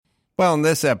Well, in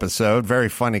this episode, very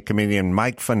funny comedian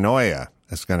Mike Finoia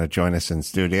is going to join us in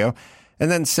studio. And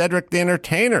then Cedric the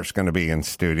Entertainer is going to be in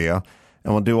studio.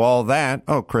 And we'll do all that.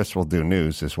 Oh, Chris will do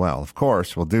news as well. Of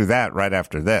course, we'll do that right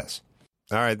after this.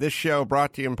 All right, this show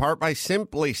brought to you in part by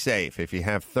Simply Safe. If you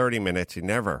have 30 minutes, you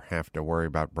never have to worry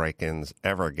about break-ins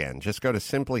ever again. Just go to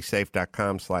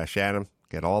simplysafe.com/Adam.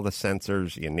 Get all the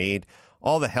sensors you need,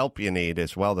 all the help you need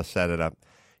as well to set it up.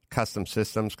 Custom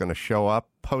system's going to show up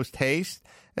post-haste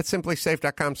at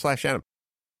simplysafe.com/Adam.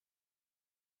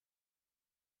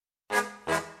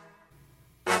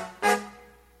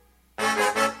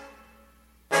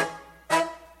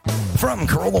 From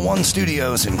Corolla One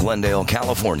Studios in Glendale,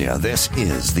 California, this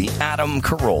is the Adam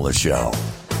Carolla Show.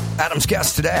 Adam's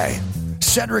guest today,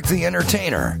 Cedric the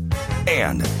Entertainer,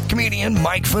 and comedian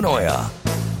Mike Finoia.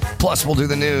 Plus, we'll do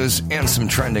the news and some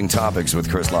trending topics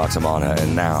with Chris Laxamana.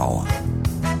 And now,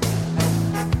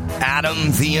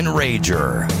 Adam the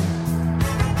Enrager,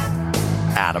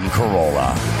 Adam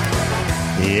Carolla.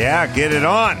 Yeah, get it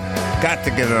on. Got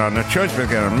to get it on. No choice but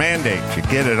get a mandate. You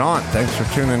get it on. Thanks for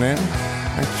tuning in.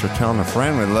 Thanks for telling a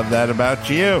friend. We love that about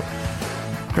you.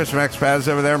 Chris Max Paz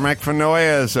over there. Mike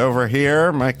Finoia is over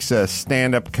here. Mike's a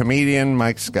stand-up comedian.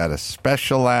 Mike's got a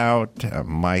special out.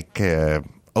 Mike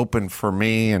opened for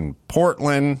me in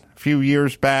Portland a few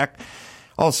years back.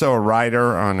 Also a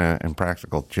writer on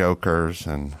Impractical Jokers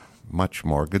and much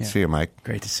more. Good to see you, Mike.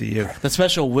 Great to see you. The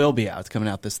special will be out. It's coming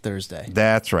out this Thursday.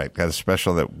 That's right. Got a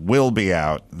special that will be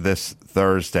out this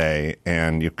Thursday,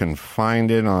 and you can find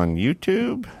it on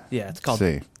YouTube. Yeah, it's called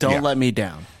Don't Let Me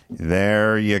Down.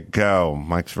 There you go.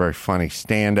 Mike's very funny.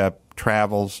 Stand-up,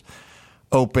 travels,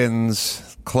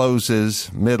 opens, closes,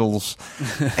 middles,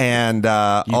 and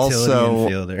also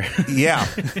infielder. Yeah,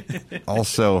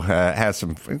 also has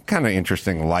some kind of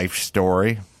interesting life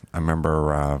story. I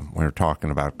remember we were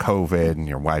talking about COVID, and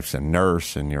your wife's a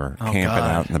nurse, and you're camping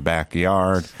out in the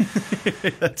backyard.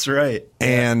 That's right.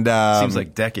 And seems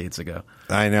like decades ago.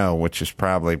 I know, which is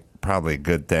probably a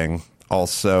good thing.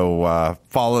 Also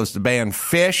follows the band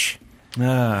Fish.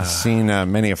 Seen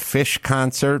many a Fish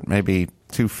concert, maybe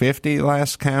 250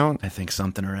 last count. I think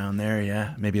something around there,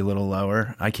 yeah. Maybe a little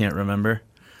lower. I can't remember.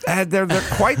 They're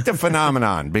quite the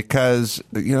phenomenon because,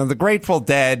 you know, the Grateful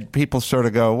Dead, people sort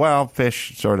of go, well,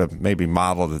 Fish sort of maybe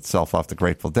modeled itself off the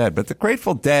Grateful Dead. But the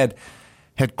Grateful Dead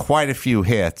had quite a few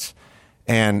hits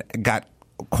and got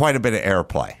quite a bit of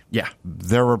airplay. Yeah.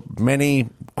 There were many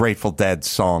Grateful Dead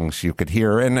songs you could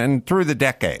hear and through the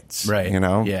decades. Right. You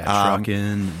know? Yeah,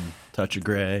 Truckin', Touch of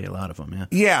Grey, a lot of them, yeah.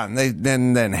 Yeah, and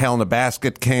then Hell in a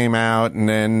Basket came out, and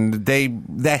then they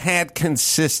had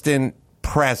consistent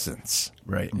presence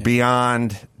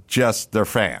beyond just their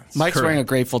fans. Mike's wearing a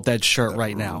Grateful Dead shirt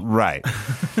right now. Right.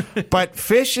 But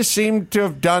Fish has seemed to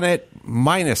have done it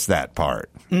minus that part.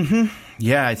 Mm-hmm.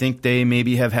 Yeah, I think they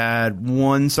maybe have had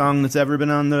one song that's ever been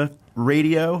on the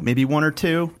radio, maybe one or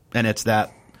two, and it's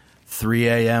that 3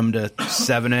 a.m. to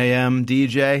 7 a.m.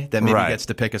 DJ that maybe gets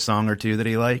to pick a song or two that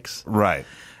he likes. Right.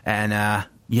 And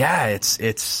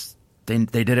it's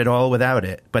they did it all without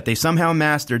it, but they somehow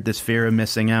mastered this fear of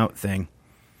missing out thing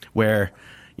where,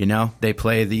 you know, they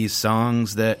play these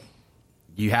songs that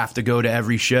you have to go to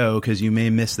every show because you may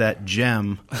miss that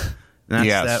gem.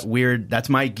 That's that weird, that's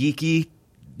my geeky,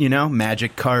 you know,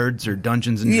 Magic cards or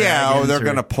Dungeons and Dragons. Yeah, they're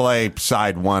going to play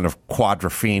side one of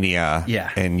Quadrophenia. Yeah.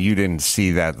 And you didn't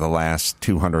see that the last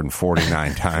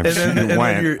 249 times and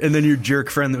went. Then your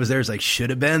jerk friend that was there is like, should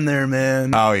have been there,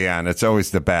 man. Oh, yeah, and it's always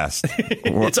the best.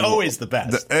 It's always the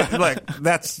best.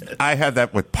 I have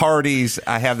that with parties.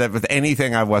 I have that with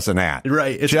anything I wasn't at.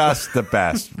 Right. It's just the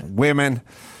best. Women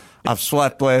I've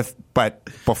slept with, but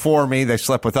before me, they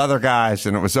slept with other guys,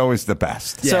 and it was always the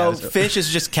best. So Fish is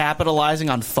just capitalizing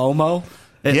on FOMO?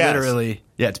 Literally.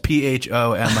 Yeah, it's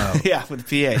PHOMO. Yeah, with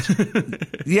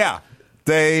PH. Yeah.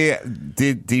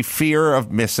 The fear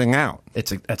of missing out.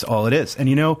 That's all it is. And,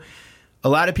 you know, a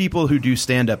lot of people who do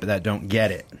stand-up that don't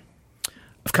get it,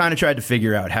 I've kind of tried to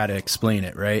figure out how to explain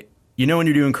it, right? You know when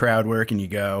you're doing crowd work and you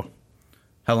go,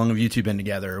 how long have you two been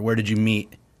together? Or where did you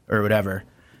meet? Or whatever.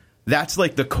 That's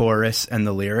like the chorus and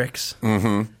the lyrics.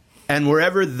 Mm-hmm. And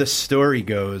wherever the story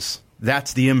goes,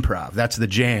 that's the improv. That's the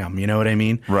jam. You know what I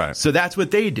mean? Right. So that's what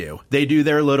they do. They do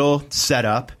their little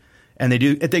setup, and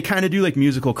they kind of do like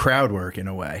musical crowd work in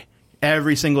a way.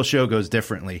 Every single show goes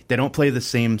differently. They don't play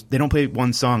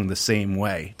one song the same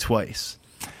way twice.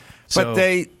 But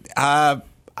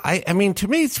I mean, to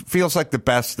me, it feels like the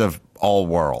best of all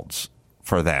worlds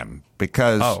for them.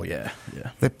 Because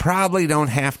they probably don't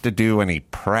have to do any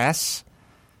press.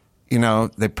 You know,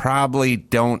 they probably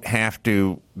don't have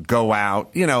to go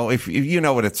out. You know, if you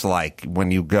know what it's like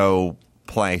when you go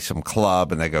play some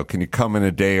club, and they go, "Can you come in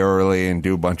a day early and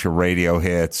do a bunch of radio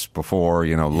hits before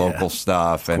local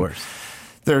stuff?" And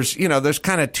there's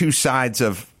kind of two sides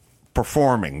of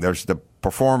performing. There's the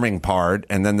performing part,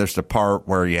 and then there's the part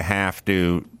where you have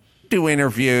to do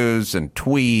interviews and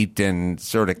tweet and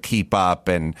sort of keep up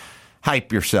and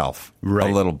hype yourself a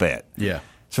little bit. Yeah.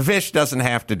 So Fish doesn't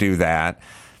have to do that.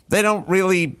 They don't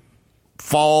really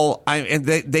fall.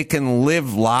 They can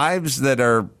live lives that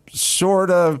are sort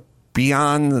of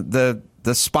beyond the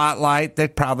spotlight.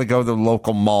 They'd probably go to the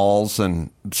local malls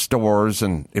and stores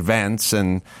and events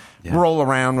and roll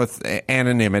around with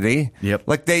anonymity. Yep.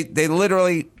 Like they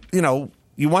literally,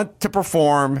 you want to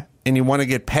perform and you want to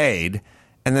get paid,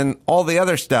 and then all the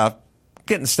other stuff,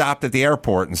 getting stopped at the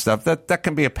airport and stuff, that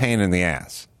can be a pain in the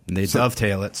ass. And they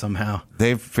dovetail it somehow.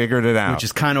 They've figured it out. Which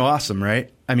is kind of awesome, right?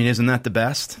 I mean, isn't that the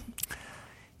best?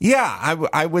 Yeah,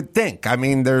 I would think. I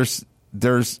mean, there's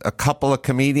a couple of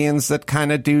comedians that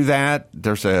kind of do that.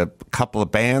 There's a couple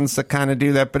of bands that kind of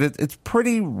do that, but it's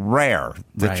pretty rare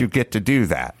that you get to do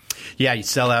that. Yeah, you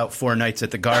sell out 4 nights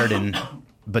at the Garden,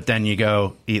 but then you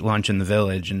go eat lunch in the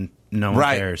Village and no one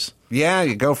cares. Yeah,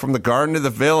 you go from the Garden to the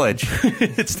Village.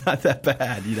 It's not that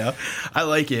bad, I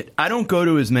like it. I don't go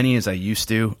to as many as I used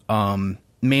to,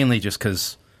 mainly just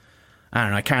because, I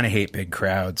don't know, I kind of hate big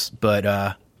crowds.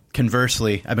 But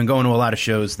conversely, I've been going to a lot of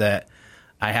shows that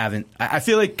I haven't. I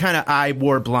feel like kind of I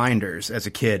wore blinders as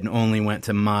a kid and only went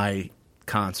to my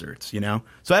concerts, So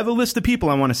I have a list of people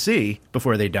I want to see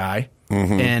before they die.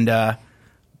 Mm-hmm.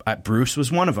 And Bruce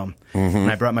was one of them. Mm-hmm.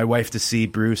 And I brought my wife to see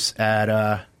Bruce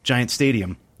at Giant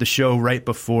Stadium, the show right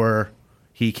before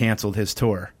he canceled his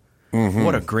tour. Mm-hmm.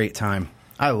 What a great time.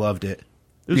 I loved it.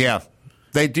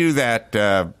 They do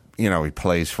that. He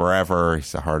plays forever.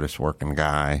 He's the hardest working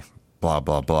guy, blah,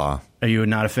 blah, blah. Are you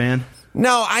not a fan?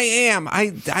 No, I am.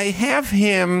 I have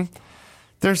him.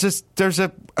 There's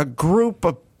a group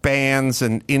of bands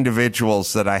and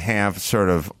individuals that I have sort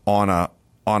of on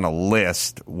a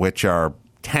list, which are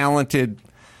talented,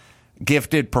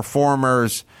 gifted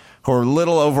performers who are a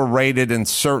little overrated in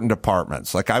certain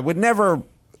departments. Like I would never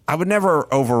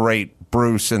overrate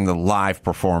Bruce in the live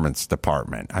performance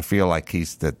department. I feel like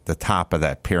he's the top of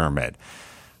that pyramid.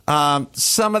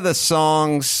 Some of the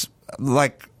songs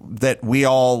like that we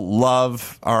all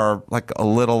love are like a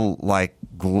little like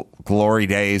Glory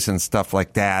Days and stuff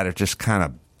like that, are just kind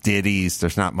of ditties.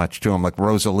 There's not much to them. Like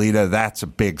Rosalita, that's a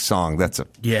big song. That's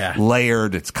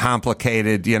layered. It's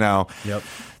complicated. Yep.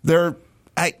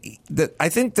 I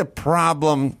think the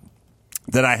problem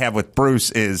that I have with Bruce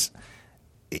is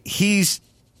he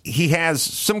has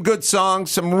some good songs,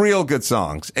 some real good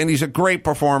songs, and he's a great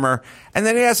performer. And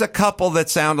then he has a couple that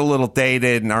sound a little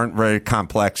dated and aren't very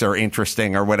complex or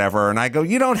interesting or whatever. And I go,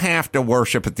 you don't have to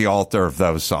worship at the altar of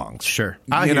those songs. Sure.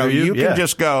 You can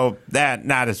just go, that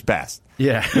not his best.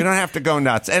 Yeah. You don't have to go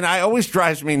nuts. And it always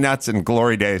drives me nuts in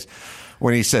Glory Days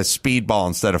when he says speedball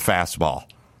instead of fastball.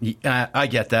 I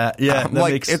get that. Yeah.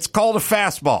 It's called a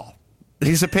fastball.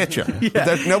 He's a pitcher.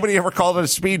 Nobody ever called it a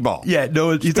speedball. Yeah,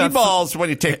 no. Speedball's when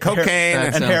you take cocaine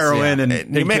and heroin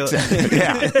and you mix it.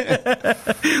 Yeah.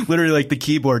 Literally like the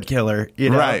keyboard killer,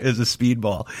 right. is a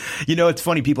speedball. It's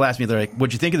funny. People ask me, they're like,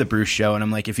 what'd you think of the Bruce show? And I'm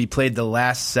like, if he played the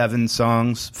last 7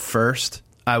 songs first,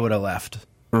 I would have left.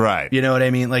 Right. You know what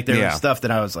I mean? Like there was stuff that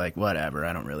I was like, whatever,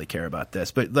 I don't really care about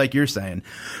this. But like you're saying.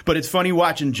 But it's funny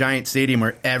watching Giant Stadium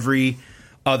where every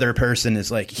other person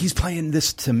is like, he's playing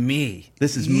this to me.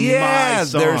 This is my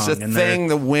song. There's a thing.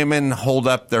 The women hold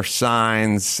up their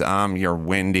signs. You're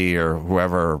Wendy or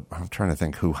whoever. I'm trying to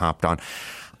think who hopped on.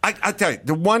 I tell you,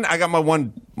 I got my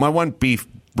one beef,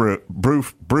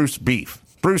 Bruce beef.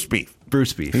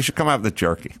 He should come out with the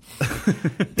jerky.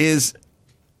 Is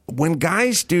when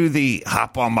guys do the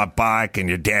hop on my bike and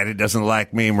your daddy doesn't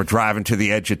like me and we're driving to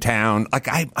the edge of town, like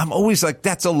I'm always like,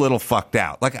 that's a little fucked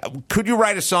out. Like, could you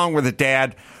write a song where the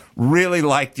dad really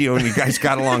liked you and you guys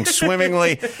got along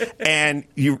swimmingly and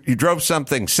you drove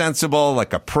something sensible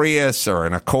like a Prius or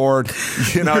an Accord?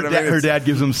 You know what I mean? Her dad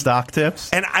gives him stock tips.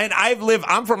 And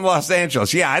I'm from Los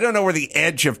Angeles. Yeah, I don't know where the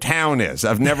edge of town is.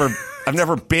 I've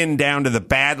never been down to the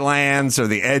Badlands or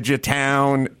the edge of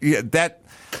town.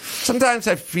 Sometimes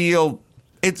I feel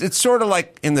it's sort of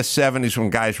like in the 70s when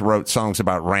guys wrote songs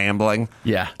about rambling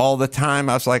all the time.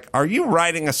 I was like, are you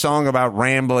writing a song about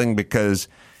rambling because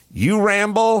you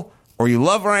ramble or you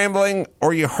love rambling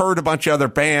or you heard a bunch of other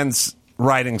bands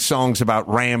writing songs about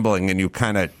rambling and you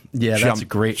kind of that's a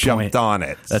great jumped on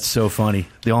it? That's so funny.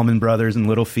 The Allman Brothers and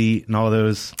Little Feat and all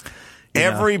those.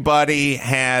 Everybody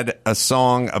had a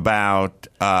song about,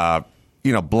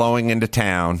 blowing into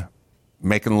town.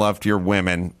 making love to your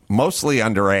women, mostly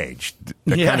underage.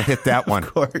 They kind of hit that one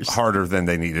harder than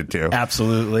they needed to.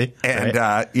 Absolutely. And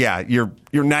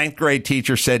your ninth grade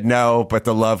teacher said no, but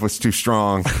the love was too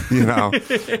strong, you know.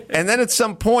 And then at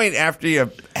some point, after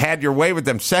you had your way with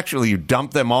them sexually, you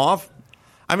dump them off.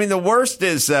 I mean, the worst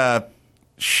is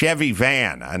Chevy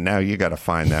Van. Now you got to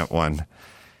find that one.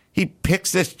 He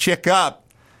picks this chick up.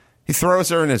 He throws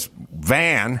her in his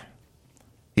van.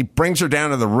 He brings her down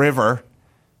to the river.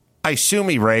 I assume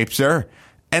he rapes her.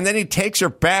 And then he takes her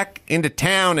back into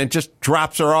town and just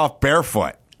drops her off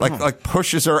barefoot. Like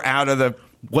pushes her out of the...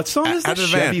 What song is this?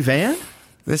 Chevy Van?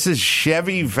 This is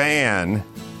Chevy Van.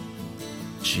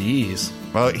 Jeez.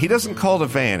 Well, he doesn't call it a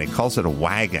van. He calls it a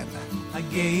wagon. I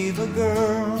gave a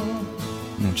girl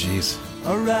jeez.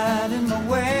 a ride in the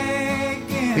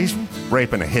wagon. He's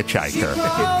raping a hitchhiker. She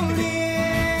called in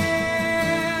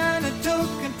and took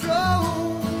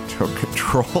control. Took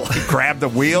control. He grabbed the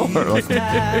wheel. Cause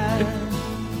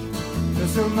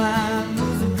her mind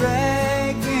was a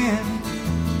dragging.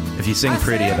 If you sing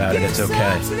pretty about it, it's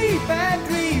okay.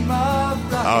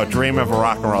 Oh, dream of a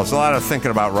rock and roll. There's a lot of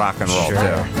thinking about rock and roll, too.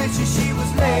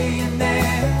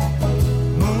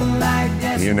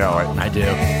 You know it. I do.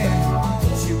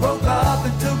 She woke up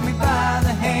and took me by the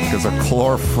hand. Because the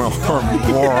chloroform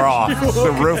wore off.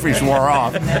 The roofies wore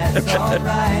off.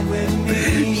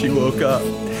 She woke up.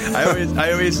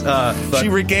 I always she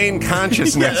regained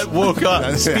consciousness. Yeah, woke up.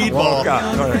 Speedball. Woke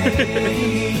up.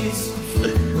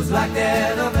 Was like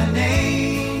that of an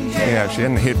angel. Yeah, she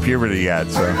hadn't hit puberty yet,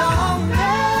 so. Her long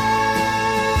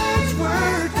legs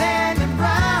were tan and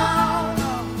brown.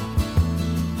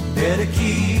 Had a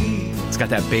key. It's got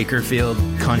that Bakerfield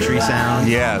country sound.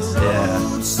 Yes.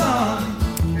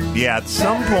 Yeah. Yeah, at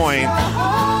some point,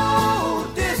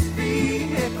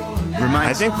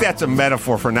 I think that's a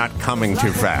metaphor for not coming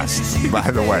too fast, by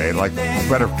the way. Like,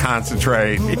 better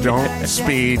concentrate, don't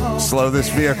speed, slow this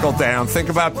vehicle down, think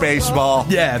about baseball.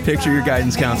 Yeah, picture your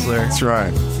guidance counselor. That's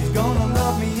right.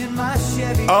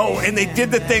 Oh, and they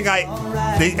did the thing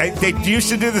they used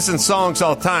to do this in songs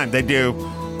all the time. They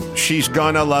do, she's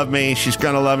gonna love me, she's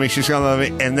gonna love me, she's gonna love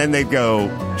me, and then they go,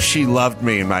 she loved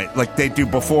me, and like they do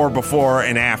before,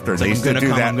 and after. They used to do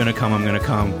that. I'm gonna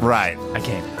come. Right. I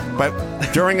can't. But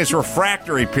during his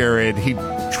refractory period, he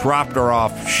dropped her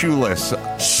off shoeless.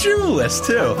 Shoeless,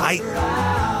 too.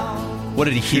 What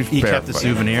did he keep? He kept the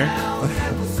souvenir?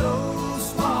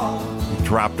 He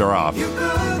dropped her off.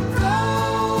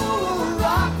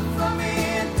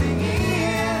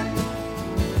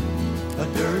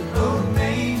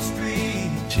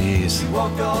 Jeez.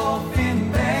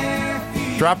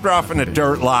 Dropped her off in a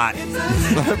dirt lot.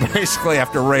 Basically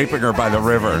after raping her by the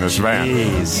river in his van.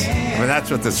 Jeez. I mean,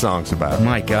 that's what this song's about.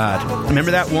 My God.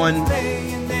 Remember that one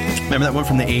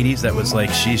from the 80s that was like,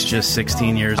 she's just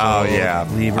 16 years old? Oh, yeah.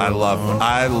 Leave her alone.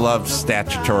 I love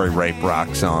statutory rape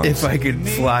rock songs. If I could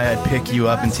fly, I'd pick you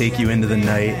up and take you into the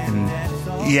night. And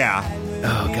yeah.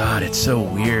 Oh, God, it's so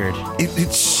weird.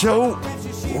 It's so...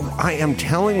 I am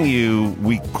telling you,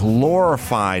 we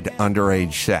glorified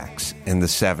underage sex in the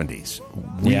 70s.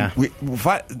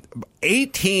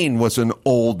 18 was an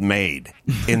old maid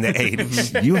in the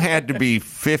 80s. You had to be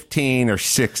 15 or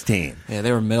 16. Yeah,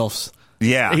 they were MILFs.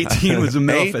 Yeah. 18 was a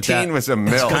MILF. 18 was a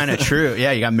MILF. It's kind of true.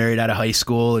 Yeah, you got married out of high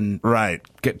school and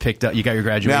get picked up. You got your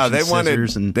graduation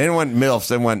scissors. They didn't want MILFs.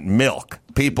 They want milk.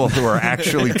 People who are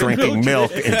actually drinking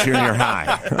milk in junior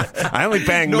high. I only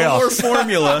bang milk. No more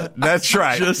formula. That's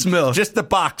right. Just milk. Just the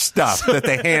box stuff that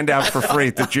they hand out for free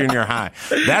at the junior high.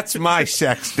 That's my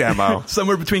sex demo.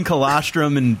 Somewhere between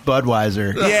colostrum and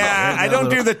Budweiser. Yeah, I don't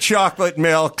do the chocolate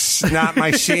milks. Not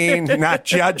my scene. Not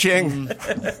judging.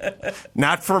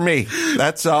 Not for me.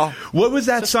 That's all. What was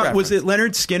that song? Was it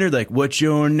Leonard Skinner? Like, what's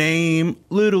your name,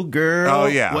 little girl? Oh,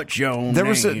 yeah. What's your name?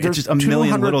 There's just a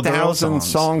million little girl 200,000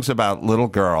 songs about little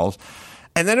girls.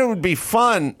 And then it would be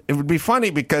fun. It would be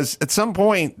funny because at some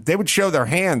point they would show their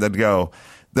hand. They'd go,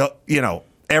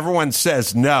 everyone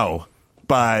says no,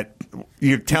 but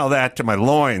you tell that to my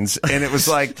loins. And it was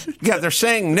like, yeah, they're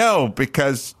saying no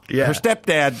because her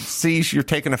stepdad sees you're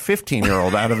taking a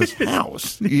 15-year-old out of his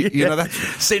house. You know, that's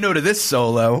say no to this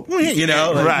solo. You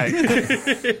know, right?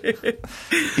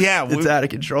 Yeah, it's out of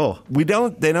control. They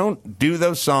don't do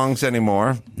those songs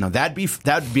anymore. No, that'd be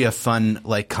a fun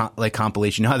like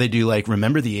compilation. You know how they do like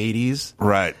Remember the 80s?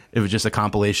 Right. It was just a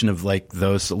compilation of like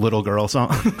those little girl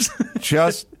songs.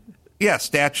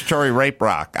 Statutory rape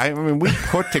rock. I mean, we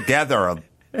put together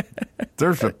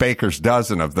there's a baker's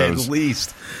dozen of those. At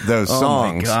least. Those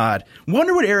songs. Oh, my God.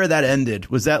 Wonder what era that ended.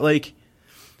 Was that like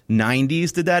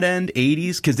 90s? Did that end?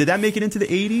 80s? Because did that make it into the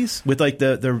 80s? With like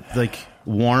the like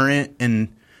Warrant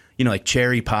and... like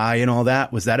Cherry Pie and all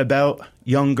that. Was that about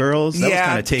young girls? That was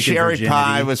kind of taking Cherry virginity.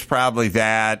 Pie was probably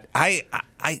that.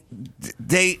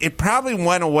 It probably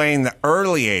went away in the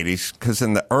early 80s, because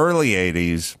in the early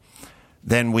 80s,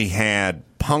 then we had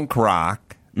punk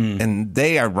rock, and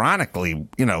they ironically,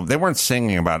 they weren't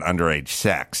singing about underage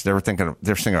sex. They're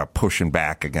singing about pushing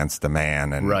back against the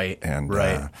man,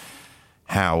 and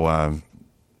how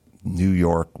New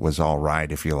York was all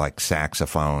right if you like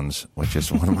saxophones, which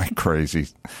is one of my crazy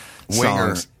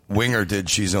songs. Winger did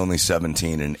She's Only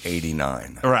 17 in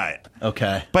 89. Right.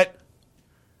 Okay. But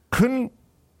couldn't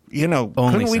we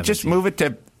 17. just move it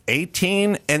to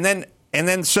 18? And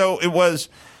then so it was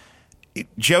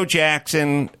Joe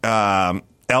Jackson,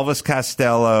 Elvis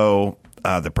Costello,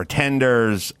 the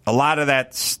Pretenders, a lot of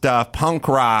that stuff, punk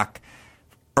rock,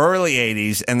 early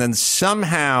 80s, and then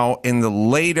somehow in the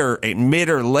mid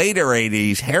or later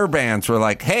 80s, hair bands were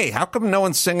like, hey, how come no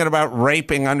one's singing about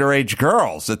raping underage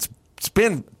girls? It's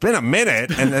been a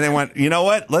minute, and then they went, you know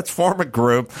what? Let's form a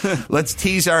group, let's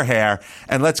tease our hair,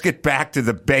 and let's get back to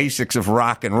the basics of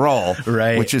rock and roll,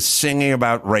 right? Which is singing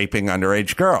about raping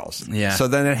underage girls. Yeah. So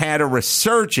then it had a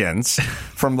resurgence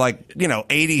from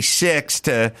 86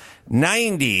 to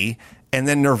 90, and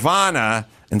then Nirvana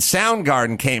and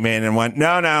Soundgarden came in and went,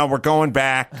 no, we're going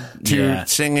back to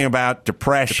singing about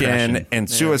depression and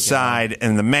suicide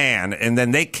and the man, and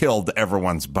then they killed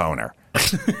everyone's boner.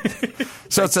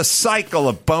 So it's a cycle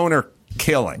of boner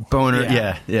killing.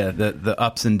 The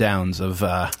ups and downs of.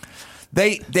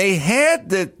 They had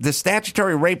the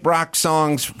statutory rape rock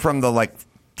songs from the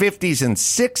 50s and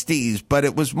 60s, but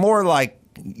it was more like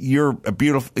you're a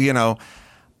beautiful,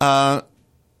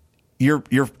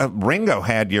 Ringo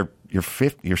had you're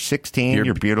 16,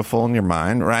 you're beautiful in your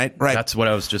mind, right? That's what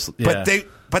I was just. Yeah.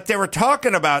 But they were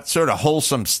talking about sort of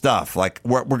wholesome stuff, like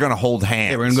we're going to hold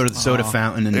hands. Yeah, we're going to go to the soda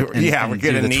fountain and we're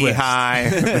getting knee high.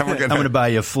 Then I'm going to buy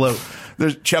you a float.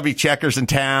 There's Chubby Checkers in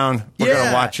town. We're going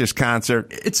to watch this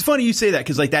concert. It's funny you say that,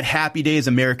 because that Happy Days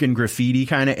American Graffiti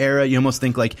kind of era, you almost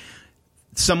think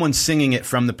someone singing it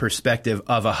from the perspective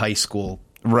of a high school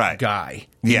guy.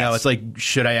 Yes. It's like,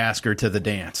 should I ask her to the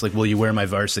dance? Will you wear my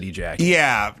varsity jacket?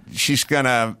 Yeah,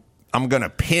 I'm going to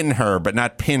pin her, but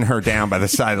not pin her down by the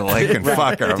side of the leg and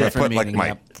fuck her. I'm going to put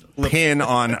my pin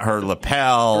on her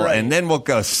lapel, and then we'll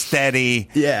go steady.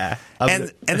 Yeah.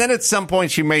 And then at some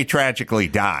point she may tragically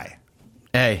die.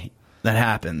 Hey, that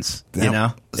happens.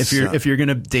 If you're going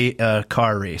to date a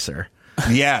car racer.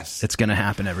 Yes. It's going to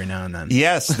happen every now and then.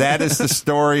 Yes, that is the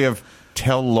story of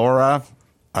Tell Laura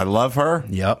I Love Her.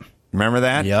 Yep. Remember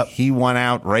that? Yep. He went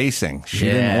out racing. She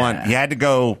didn't want. You had to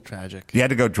go. Tragic. You had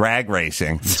to go drag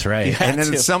racing. That's right. And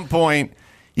then at some point,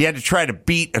 you had to try to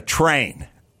beat a train.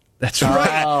 That's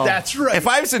right. Oh. That's right. If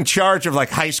I was in charge of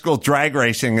high school drag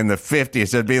racing in the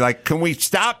 50s, it'd be like, can we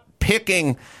stop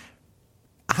picking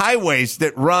highways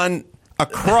that run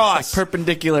across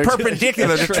perpendicular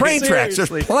to train tracks?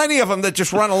 There's plenty of them that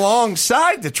just run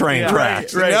alongside the train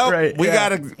tracks. Right. We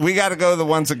gotta go to the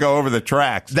ones that go over the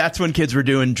tracks. That's when kids were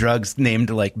doing drugs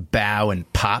named Bow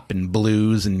and Pop and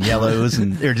Blues and Yellows,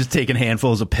 and they're just taking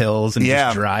handfuls of pills and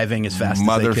just driving as fast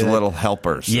Mother's as they could. Little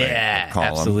Helpers. Yeah,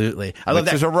 absolutely. I love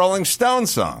that. Which is a Rolling Stone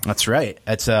song. That's right.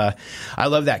 It's I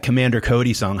love that Commander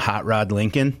Cody song, Hot Rod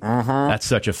Lincoln. That's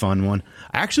such a fun one.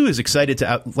 I actually was excited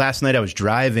to. Last night I was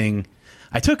driving.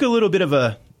 I took a little bit of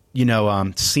a,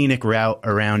 scenic route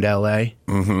around L.A.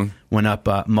 Went up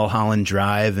Mulholland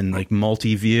Drive and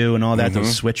Multiview and all that,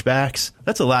 those switchbacks.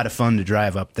 That's a lot of fun to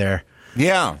drive up there.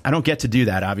 Yeah. I don't get to do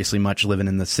that, obviously, much living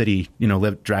in the city,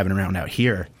 driving around out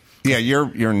here. Yeah,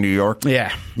 you're in New York.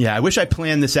 Yeah. I wish I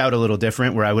planned this out a little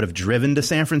different, where I would have driven to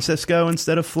San Francisco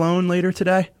instead of flown later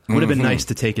today. It would have been nice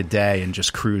to take a day and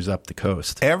just cruise up the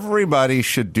coast. Everybody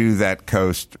should do that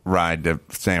coast ride to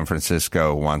San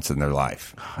Francisco once in their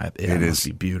life. It must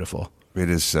be beautiful. It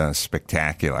is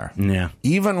spectacular. Yeah.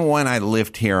 Even when I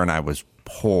lived here and I was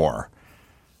poor,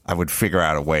 I would figure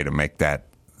out a way to make that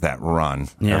run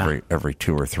every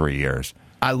 2 or 3 years.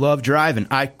 I love driving.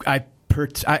 I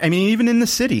mean, even in the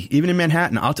city, even in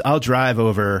Manhattan, I'll drive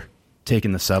over,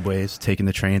 taking the subways, taking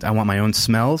the trains. I want my own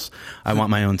smells. I want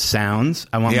my own sounds.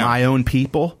 I want my own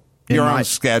people. Your own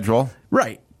schedule.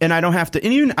 Right. And I don't have to.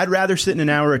 And even I'd rather sit in an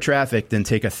hour of traffic than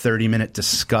take a 30-minute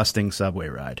disgusting subway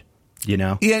ride.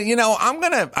 Yeah,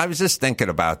 I was just thinking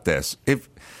about this. If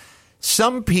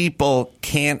some people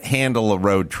can't handle a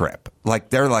road trip,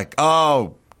 they're like,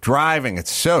 oh, driving,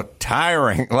 it's so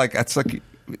tiring. It's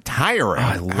tiring. Oh,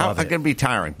 I love How it. can it be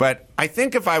tiring? But I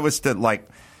think if I was to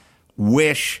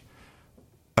wish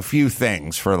a few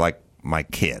things for my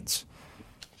kids,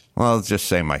 well, let's just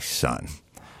say my son,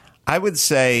 I would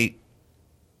say,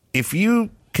 if you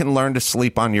can learn to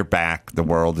sleep on your back, the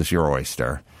world is your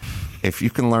oyster. If you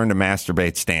can learn to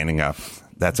masturbate standing up,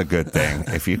 that's a good thing.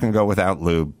 If you can go without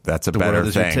lube, that's a better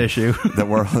thing. The world is your tissue. The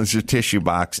world is your tissue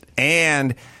box.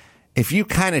 And if you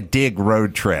kind of dig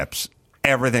road trips,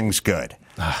 everything's good.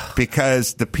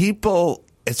 Because the people,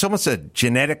 it's almost a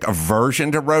genetic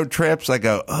aversion to road trips. I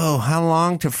go, oh, how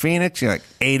long to Phoenix? You're like,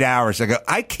 8 hours. I go,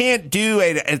 I can't do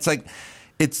 8. It's like,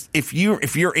 it's if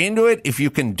you're into it, if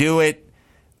you can do it,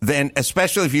 then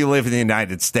especially if you live in the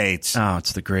United States. Oh,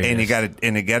 it's the greatest.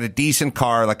 And you got a decent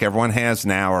car like everyone has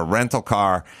now, or a rental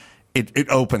car. It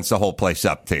opens the whole place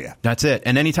up to you. That's it.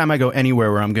 And anytime I go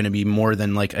anywhere where I'm going to be more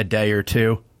than like a day or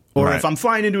two, or Right. if I'm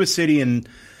flying into a city and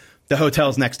the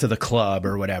hotel's next to the club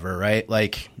or whatever, right?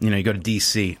 Like, you go to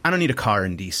D.C. I don't need a car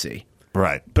in D.C.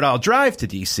 Right. But I'll drive to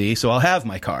D.C., so I'll have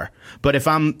my car. But if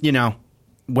I'm,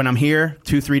 when I'm here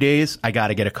 2-3 days, I got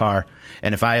to get a car.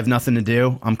 And if I have nothing to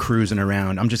do, I'm cruising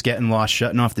around. I'm just getting lost,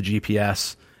 shutting off the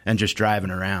GPS, and just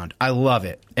driving around. I love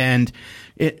it. And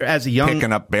as a young...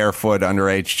 Picking up barefoot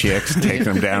underage chicks, taking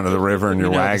them down to the river in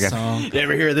your wagon. You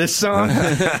ever hear this song?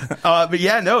 But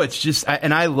yeah, no, it's just...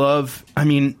 I love... I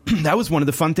mean, that was one of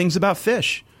the fun things about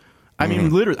Fish. I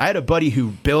mean, literally, I had a buddy who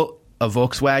built a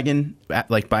Volkswagen,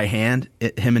 like by hand.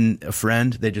 Him and a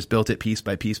friend, they just built it piece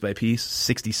by piece by piece.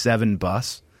 67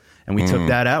 bus. And we took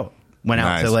that out. Went out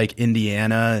Nice. to like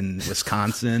Indiana and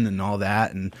Wisconsin and all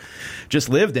that, and just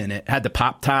lived in it. Had the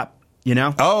pop top,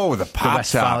 Oh, the pop top.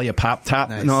 Westphalia pop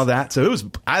top and all that. So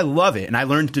I love it, and I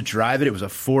learned to drive it. It was a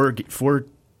four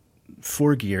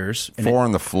gears, and Four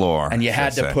on the floor. and you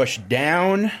had that's to it. push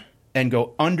down and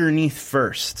go underneath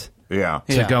first Yeah.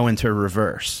 to go into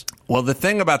reverse. Well, the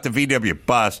thing about the VW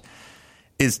bus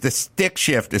is the stick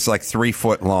shift is like 3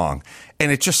 foot long,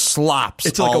 and it just slops.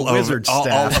 It's like all a wizard over,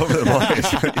 staff. all over the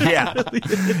place.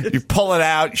 Yeah, you pull it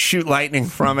out, shoot lightning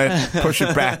from it, push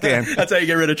it back in. That's how you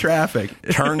get rid of traffic.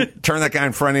 Turn that guy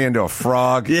in front of you into a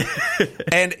frog.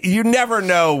 And you never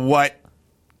know what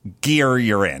gear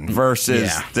you're in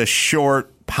versus the short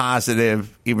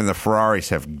positive. Even the Ferraris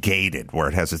have gated where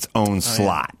it has its own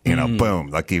slot. Boom.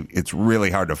 Like it's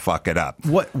really hard to fuck it up.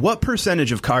 What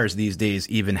percentage of cars these days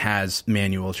even has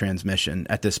manual transmission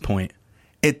at this point?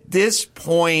 At this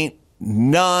point,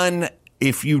 none.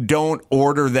 If you don't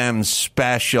order them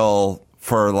special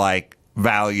for like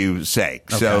value's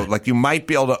sake. So like you might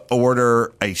be able to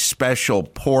order a special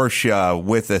Porsche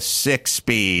with a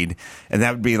 6-speed, and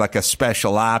that would be like a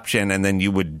special option, and then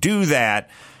you would do that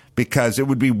because it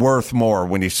would be worth more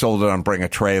when you sold it on Bring a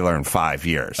Trailer in 5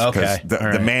 years. Okay.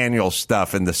 The manual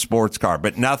stuff and the sports car,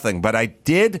 but nothing. But I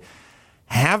did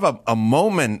have a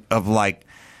moment of like,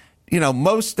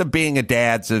 most of being a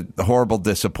dad's a horrible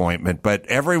disappointment, but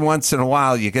every once in a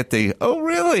while you get the, oh,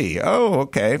 really? Oh,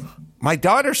 okay. My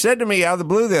daughter said to me out of the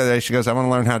blue the other day, she goes, I want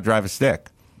to learn how to drive a stick.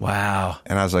 Wow.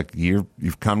 And I was like,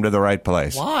 you've come to the right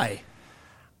place. Why?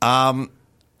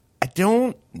 I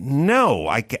don't know.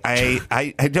 I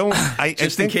don't.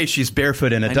 Just in case she's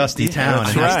barefoot in a dusty town and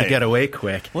has to get away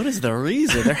quick. What is the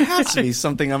reason? There has to be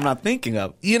something I'm not thinking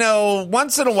of.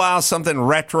 Once in a while, something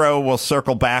retro will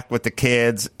circle back with the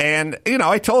kids. And,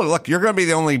 I told her, look, you're going to be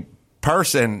the only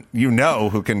person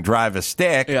who can drive a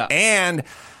stick. Yeah. And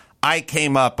I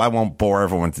came up, I won't bore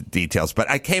everyone with the details, but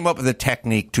I came up with a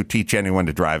technique to teach anyone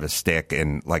to drive a stick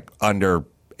in like under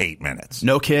 8 minutes.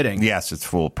 No kidding. Yes, it's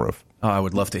foolproof. Oh, I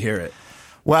would love to hear it.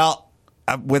 Well,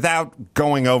 without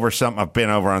going over something I've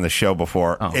been over on the show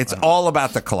before, it's all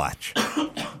about the clutch.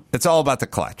 It's all about the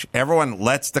clutch. Everyone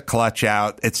lets the clutch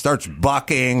out. It starts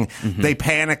bucking. They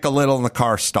panic a little and the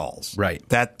car stalls. Right.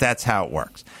 That's how it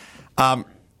works.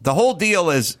 The whole deal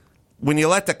is when you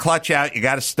let the clutch out, you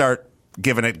got to start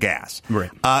giving it gas. Right.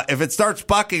 If it starts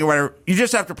bucking or whatever, you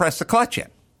just have to press the clutch in.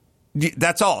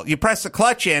 That's all. You press the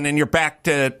clutch in and you're back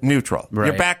to neutral. Right.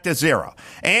 You're back to zero.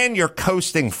 And you're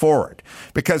coasting forward.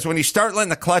 Because when you start letting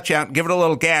the clutch out and give it a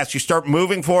little gas, you start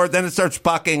moving forward, then it starts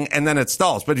bucking, and then it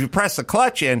stalls. But if you press the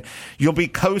clutch in, you'll be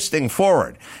coasting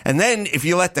forward. And then if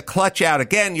you let the clutch out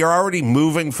again, you're already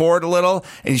moving forward a little,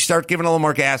 and you start giving a little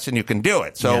more gas and you can do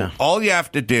it. So all you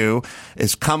have to do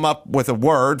is come up with a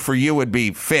word. For you would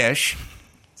be fish.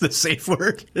 The safe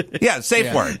word? Yeah,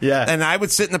 safe word. Yeah. And I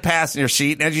would sit in the passenger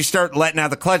seat, and as you start letting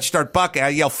out the clutch, start bucking, I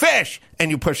yell, fish,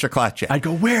 and you push the clutch in. I'd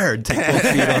go, where? Take both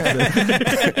feet off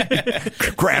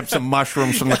the... Grab some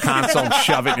mushrooms from the console and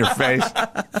shove it in your face.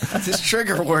 That's his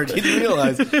trigger word. You didn't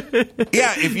realize.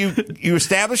 Yeah, if you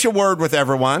establish a word with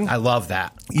everyone. I love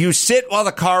that. You sit while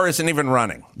the car isn't even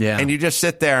running. Yeah. And you just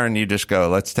sit there and you just go,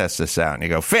 let's test this out. And you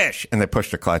go, fish, and they push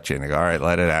the clutch in. They go, all right,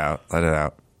 let it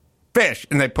out. Fish,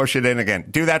 and they push it in again.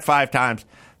 Do that 5 times,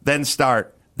 then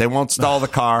start, They won't stall the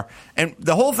car. And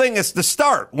the whole thing is the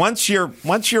start. Once you're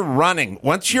running,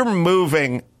 once you're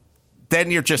moving,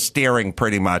 then you're just steering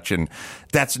pretty much, and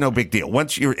that's no big deal.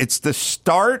 It's the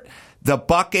start, the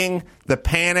bucking, the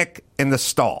panic, and the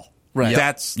stall. Right.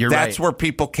 That's right. where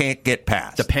people can't get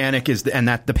past. The panic is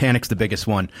the panic's the biggest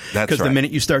one. That's because right. the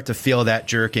minute you start to feel that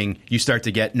jerking, you start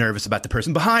to get nervous about the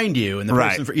person behind you and the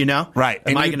person, Right.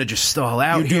 Am I going to just stall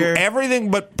out you here? do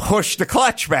everything but push the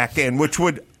clutch back in, which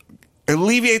would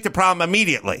alleviate the problem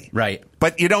immediately. Right.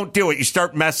 But you don't do it. You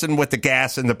start messing with the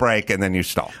gas and the brake, and then you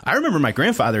stall. I remember my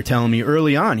grandfather telling me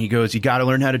early on, he goes, you got to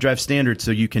learn how to drive standard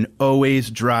so you can always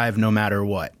drive no matter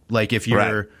what. Like if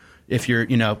you're,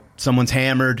 someone's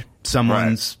hammered,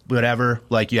 someone's whatever,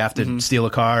 like you have to steal a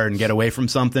car and get away from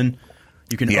something,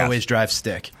 you can always drive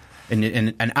stick.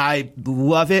 And I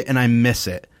love it and I miss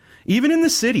it. Even in the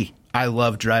city, I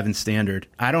love driving standard.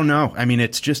 I don't know. I mean,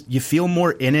 it's just, you feel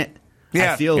more in it.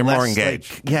 Yeah, I feel you're less, more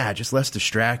engaged. just less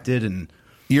distracted. And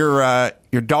Your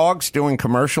dog's doing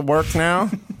commercial work now?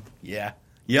 yeah.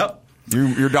 Yep.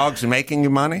 Your dog's making you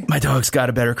money? My dog's got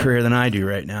a better career than I do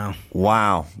right now.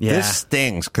 Wow. Yeah. This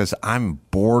stings because I'm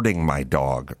boarding my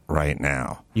dog right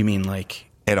now You mean like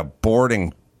at a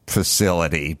boarding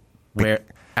facility. where,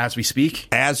 as we speak?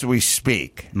 As we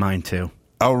speak. Mine too.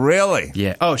 Oh, really?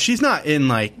 Yeah. Oh, she's not in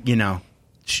like,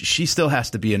 she still has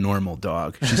to be a normal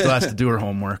dog. She still has to do her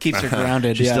homework. Keeps her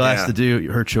grounded. She still has Yeah. to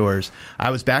do her chores.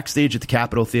 I was backstage at the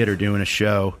Capitol Theater doing a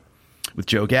show with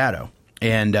Joe Gatto,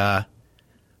 and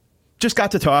just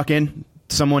got to talking.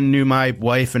 Someone knew my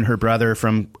wife and her brother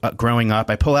from growing up.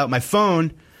 I pull out my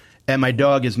phone, and my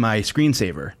dog is my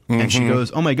screensaver. And she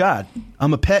goes, "Oh my God,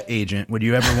 I'm a pet agent. Would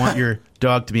you ever want your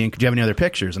dog to be in? Do you have any other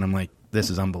pictures?" And I'm like, "This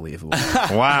is unbelievable."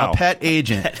 Wow. A pet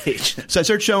agent. So I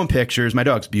start showing pictures. My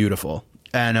dog's beautiful,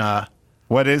 and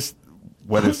What is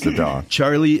the dog?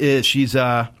 Charlie she's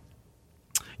a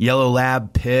yellow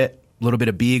lab pit, a little bit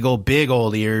of beagle, big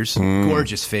old ears,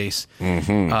 gorgeous face,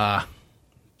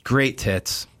 great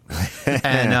tits,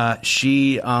 and I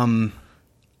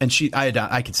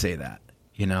could say that,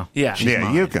 Yeah. She's Yeah,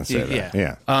 mine. you can say that.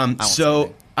 Yeah. Yeah.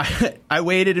 So I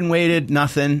waited and waited,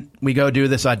 nothing. We go do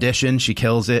this audition. She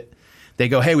kills it. They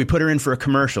go, "Hey, we put her in for a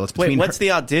commercial." It's between Wait, what's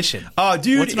the audition? Oh,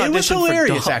 dude, What's an it was audition for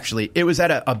hilarious, dog? actually. It was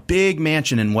at a big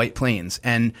mansion in White Plains.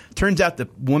 And turns out the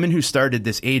woman who started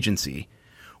this agency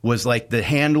was like the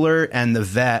handler and the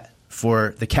vet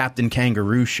for the Captain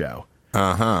Kangaroo show.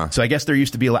 So I guess there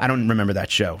used to be, I don't remember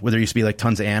that show, where there used to be like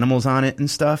tons of animals on it and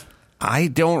stuff. I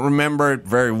don't remember it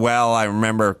very well. I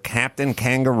remember Captain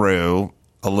Kangaroo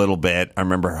a little bit. I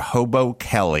remember Hobo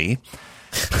Kelly.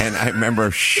 And I remember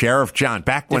Sheriff John.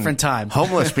 Back when Different time.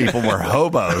 homeless people were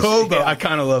hobos. Hobo. I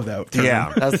kind of love that term.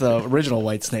 Yeah. That's the original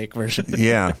Whitesnake version.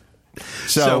 Yeah.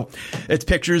 So it's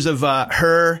pictures of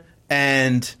her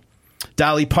and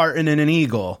Dolly Parton and an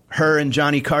eagle, her and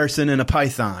Johnny Carson and a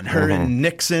python, her and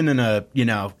Nixon and a,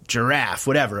 giraffe,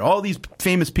 whatever, all these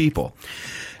famous people.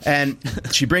 And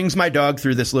she brings my dog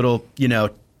through this little,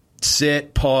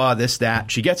 sit, paw, this,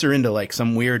 that. She gets her into like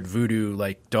some weird voodoo,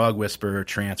 like dog whisperer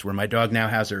trance where my dog now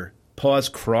has her paws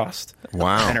crossed.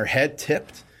 Wow. And her head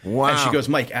tipped. Wow. And she goes,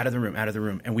 "Mike, out of the room, out of the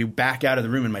room." And we back out of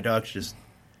the room and my dog's just,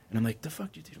 and I'm like, "The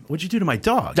fuck did you do? What'd you do to my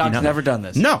dog?" Dog's never done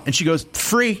this. No. And she goes,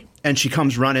 "Free." And she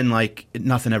comes running like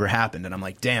nothing ever happened. And I'm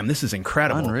like, "Damn, this is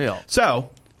incredible." Unreal.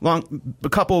 So a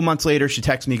couple of months later, she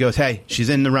texts me, goes, "Hey, she's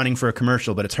in the running for a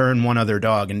commercial, but it's her and one other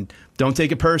dog. And don't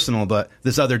take it personal, but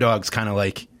this other dog's kind of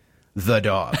like the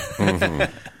dog." And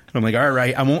I'm like, "All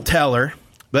right, I won't tell her."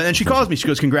 But then she calls me. She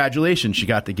goes, "Congratulations, she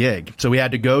got the gig." So we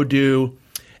had to go do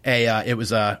it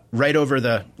was right over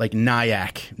the, like,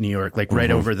 Nyack, New York, like right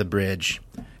over the bridge.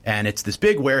 And it's this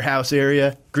big warehouse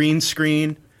area, green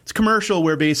screen. It's commercial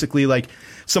where basically, like,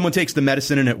 someone takes the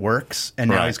medicine and it works. And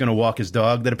now Right. he's going to walk his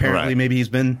dog that apparently Right. maybe he's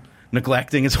been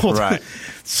neglecting his whole time. Right.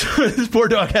 So this poor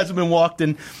dog hasn't been walked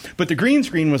in. But the green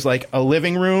screen was like a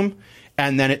living room,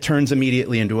 and then it turns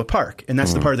immediately into a park. And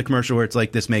that's the part of the commercial where it's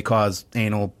like, this may cause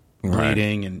anal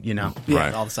bleeding and,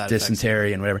 Right. All the side effects.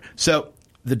 dysentery and whatever. So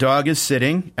the dog is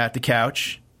sitting at the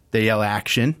couch. They yell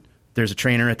action. There's a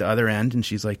trainer at the other end, and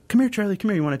she's like, "Come here, Charlie, come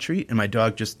here. You want a treat?" And my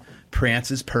dog just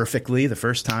prances perfectly the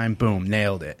first time. Boom,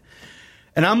 nailed it.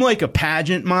 And I'm like a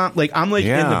pageant mom. Like, I'm like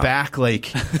in the back,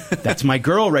 like, that's my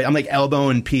girl, right? I'm like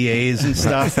elbowing PAs and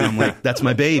stuff. And I'm like, that's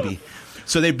my baby.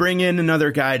 So they bring in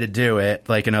another guy to do it,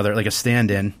 like a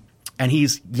stand-in. And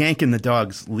he's yanking the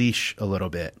dog's leash a little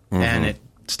bit. And it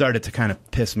started to kind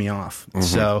of piss me off.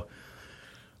 So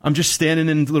I'm just standing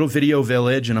in a little video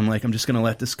village, and I'm like, I'm just going to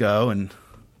let this go. And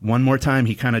one more time,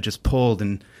 he kind of just pulled,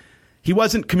 and he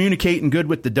wasn't communicating good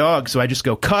with the dog. So I just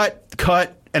go, cut.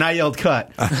 And I yelled,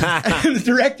 cut. And the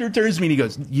director turns to me and he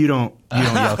goes, you don't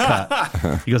yell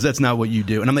cut. He goes, that's not what you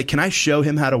do. And I'm like, can I show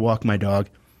him how to walk my dog?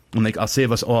 I'm like, I'll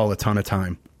save us all a ton of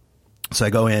time. So I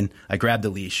go in, I grab the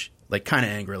leash, like kind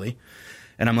of angrily.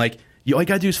 And I'm like, all you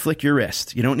got to do is flick your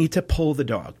wrist. You don't need to pull the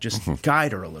dog. Just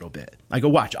guide her a little bit. I go,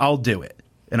 watch, I'll do it.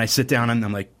 And I sit down and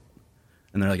I'm like,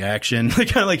 and they're like, action. They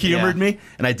kind of like humored me.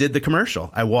 And I did the commercial.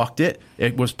 I walked it.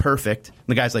 It was perfect. And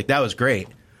the guy's like, that was great.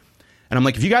 And I'm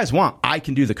like, if you guys want, I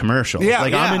can do the commercial.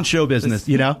 I'm in show business,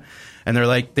 you know? And they're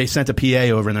like, they sent a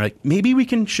PA over and they're like, maybe we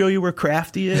can show you where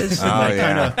Crafty is. And they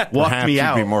kind of walked me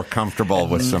out. Be more comfortable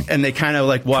with some and they kind of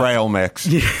like walked, trail mix.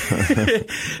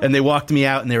 And they walked me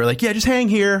out and they were like, yeah, just hang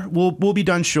here. We'll be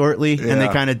done shortly. Yeah. And they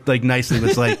kind of like nicely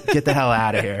was like, get the hell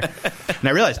out of here. And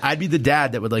I realized I'd be the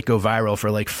dad that would like go viral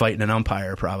for like fighting an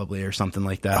umpire probably or something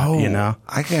like that. You know?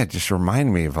 I got just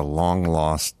remind me of a long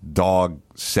lost dog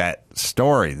set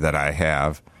story that I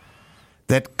have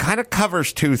that kind of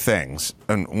covers two things.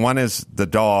 And one is the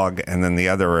dog, and then the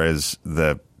other is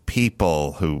the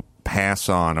people who pass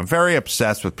on. I'm very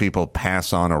obsessed with people who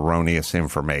pass on erroneous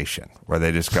information, where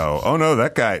they just go, oh, no,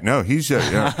 that guy, no, he's, All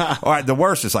right, the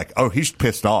worst is like, oh, he's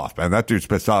pissed off, man. That dude's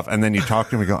pissed off. And then you talk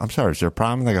to him and go, I'm sorry, is there a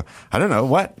problem? And they go, I don't know.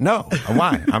 What? No.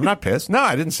 Why? I'm not pissed. No,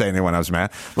 I didn't say anything when I was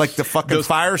mad. Like the fucking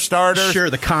fire starters. Sure,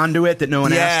 the conduit that no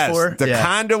one asked for. The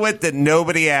conduit that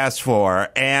nobody asked for.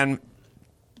 And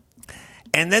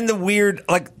then the weird,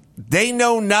 like, they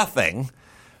know nothing,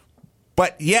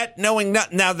 but yet knowing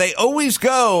nothing. Now, they always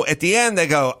go, at the end, they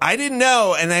go, I didn't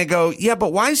know. And they go, yeah,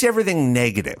 but why is everything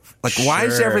negative? Like, why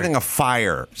is everything a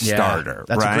fire starter?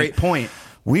 That's a great point.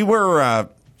 We were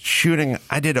shooting,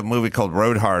 I did a movie called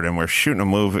Road Hard, and we're shooting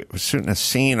a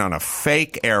scene on a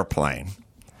fake airplane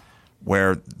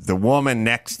where the woman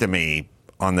next to me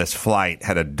on this flight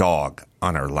had a dog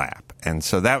on her lap. And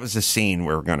so that was the scene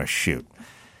we were going to shoot.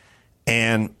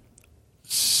 And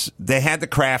they had the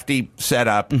Crafty set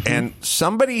up, and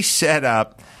somebody set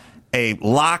up a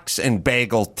lox and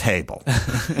bagel table,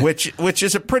 which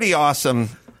is a pretty awesome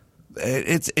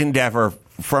endeavor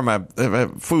from a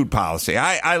food policy.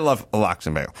 I love a lox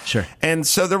and bagel. Sure. And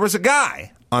so there was a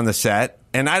guy on the set,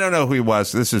 and I don't know who he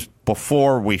was. This is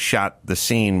before we shot the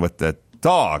scene with the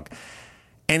dog.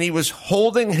 And he was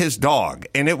holding his dog,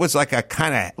 and it was like a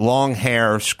kind of long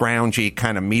hair, scroungy,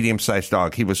 kind of medium-sized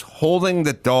dog. He was holding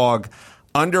the dog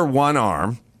under one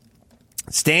arm,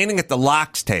 standing at the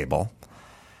lox table,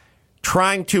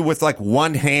 trying to, with like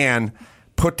one hand,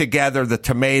 put together the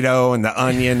tomato and the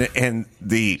onion and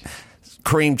the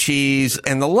cream cheese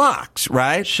and the lox,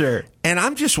 right? Sure. And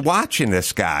I'm just watching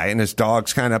this guy, and his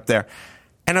dog's kind of up there,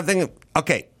 and I'm thinking,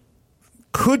 okay,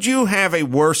 could you have a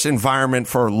worse environment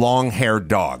for a long-haired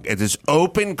dog? It is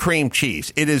open cream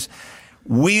cheese. It is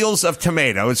wheels of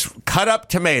tomato. It's cut up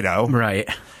tomato. Right.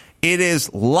 It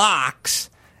is lox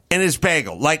and his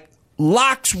bagel. Like,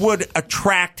 lox would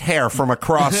attract hair from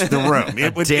across the room.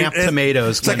 It would, damp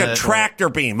tomatoes. It's like a tractor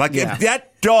beam. Like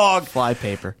that dog.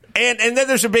 Flypaper. And then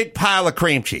there's a big pile of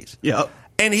cream cheese. Yep.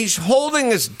 And he's holding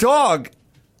his dog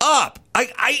up.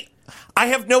 I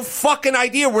have no fucking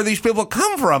idea where these people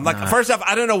come from. Like, first off,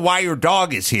 I don't know why your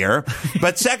dog is here.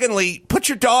 But secondly, put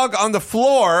your dog on the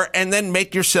floor and then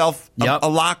make yourself a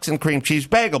lox and cream cheese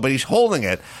bagel. But he's holding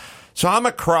it. So I'm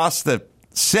across the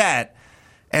set,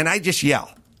 and I just yell.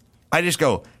 I just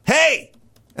go, hey!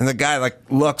 And the guy, like,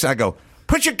 looks. I go,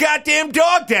 put your goddamn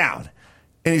dog down!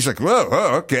 And he's like,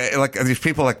 whoa, okay. Like, these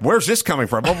people are like, where's this coming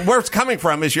from? Well, where it's coming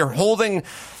from is you're holding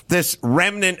this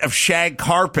remnant of shag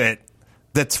carpet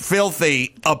that's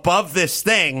filthy above this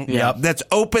thing that's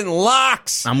open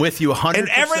lox. I'm with you 100%. And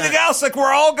everything else, like,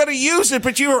 we're all going to use it,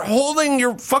 but you're holding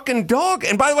your fucking dog.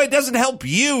 And by the way, it doesn't help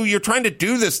you. You're trying to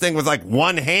do this thing with, like,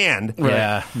 one hand.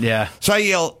 Right. Yeah. So I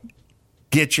yell,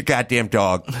 get your goddamn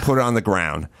dog, put it on the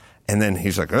ground. And then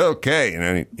he's like, okay. And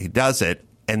then he does it.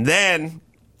 And then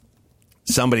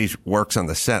somebody works on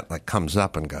the set, like, comes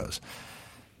up and goes,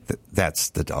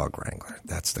 that's the dog wrangler.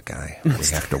 That's the guy we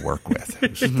have to work with.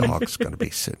 Whose dog's going to be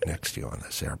sitting next to you on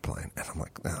this airplane. And I'm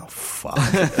like, oh, fuck.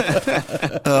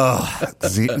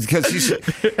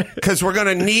 Because we're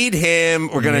going to need him.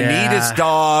 We're going to need his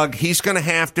dog. He's going to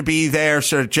have to be there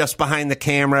sort of just behind the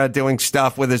camera doing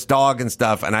stuff with his dog and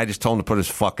stuff. And I just told him to put his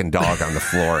fucking dog on the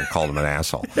floor and called him an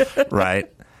asshole. Right?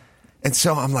 And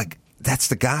so I'm like, that's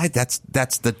the guy? That's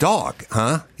the dog,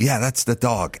 huh? Yeah, that's the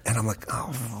dog. And I'm like,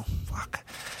 oh, fuck.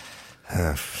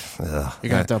 You're going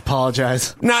to have to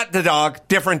apologize. Not the dog.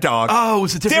 Different dog. Oh, it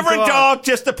was a different dog.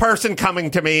 Just a person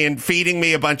coming to me and feeding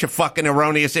me a bunch of fucking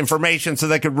erroneous information so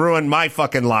they could ruin my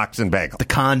fucking lox and bagel. The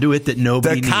conduit that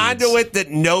nobody needs. The conduit that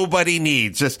nobody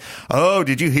needs. Just, oh,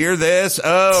 did you hear this?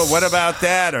 Oh, what about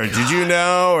that? Or did you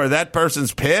know? Or that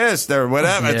person's pissed or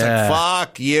whatever. It's like,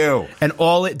 fuck you. And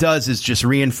all it does is just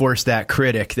reinforce that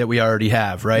critic that we already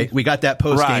have, right? We got that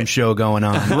post-game show going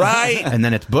on. Right. And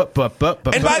then it's but. And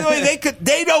by the way,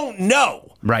 they don't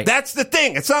know. Right. That's the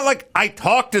thing. It's not like I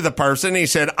talked to the person and he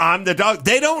said, I'm the dog.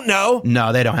 They don't know.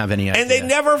 No, they don't have any idea. And they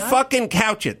never fucking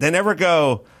couch it. They never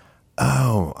go,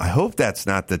 oh, I hope that's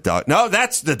not the dog. No,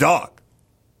 that's the dog.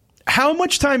 How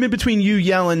much time in between you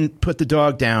yelling, put the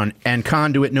dog down, and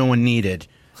conduit no one needed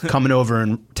coming over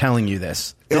and telling you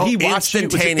this? Did he watch it?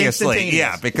 Instantaneously?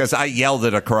 Yeah, because I yelled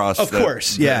it across the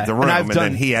room, and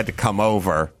then he had to come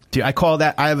over. Dude, I call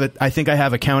that, I think I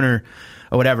have a counter,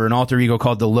 or whatever, an alter ego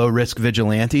called the low risk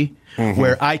vigilante,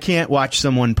 where I can't watch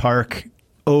someone park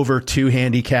over 2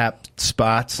 handicapped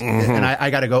spots, and I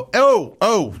got to go,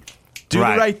 do the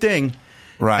right thing.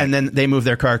 Right. And then they move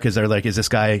their car because they're like, is this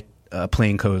guy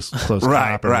plain clothes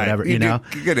cop or whatever, you know?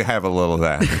 You got to have a little of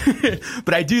that.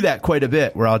 But I do that quite a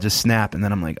bit where I'll just snap, and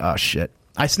then I'm like, oh, shit.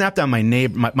 I snapped on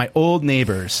my old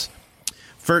neighbors.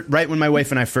 Right when my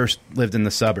wife and I first lived in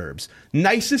the suburbs,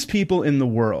 nicest people in the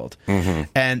world,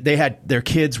 and their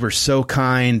kids were so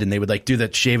kind, and they would like do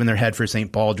that shaving their head for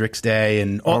St. Baldrick's Day,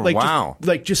 and all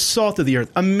just salt of the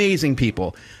earth, amazing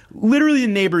people, literally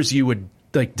the neighbors you would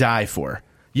like die for.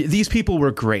 These people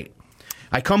were great.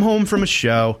 I come home from a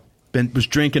show, was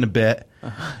drinking a bit.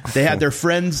 They had their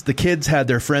friends, the kids had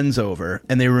their friends over,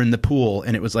 and they were in the pool,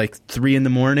 and it was like 3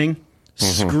 a.m,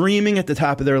 screaming at the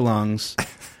top of their lungs.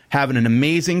 Having an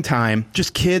amazing time,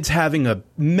 just kids having a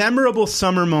memorable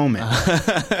summer moment.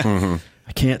 I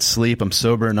can't sleep, I'm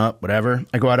sobering up, whatever.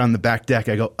 I go out on the back deck,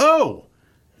 I go, oh!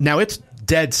 Now it's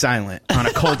dead silent on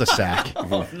a cul-de-sac.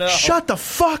 Oh, no. Shut the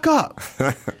fuck up!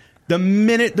 The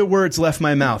minute the words left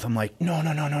my mouth, I'm like, no.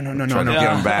 Trying to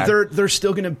get them back. They're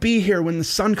still going to be here when the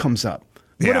sun comes up.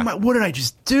 What did I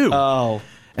just do? Oh.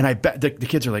 And I bet the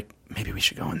kids are like, maybe we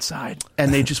should go inside.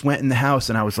 And they just went in the house,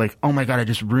 and I was like, oh my God, I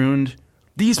just ruined...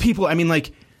 These people, I mean,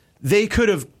 like, they could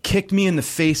have kicked me in the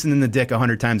face and in the dick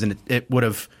 100 times, and it would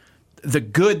have, the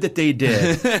good that they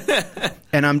did.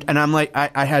 and I'm like,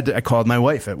 I called my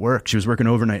wife at work. She was working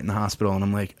overnight in the hospital, and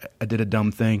I'm like, I did a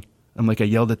dumb thing. I'm like, I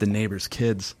yelled at the neighbor's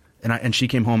kids, and she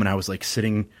came home, and I was like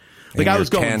sitting, like I was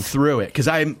going through it because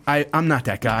I'm not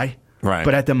that guy, right?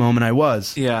 But at the moment I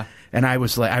was, yeah. And I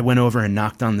was like, I went over and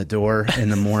knocked on the door in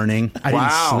the morning. I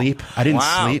didn't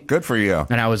sleep. Good for you.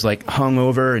 And I was like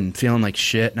hungover and feeling like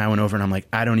shit. And I went over and I'm like,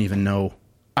 I don't even know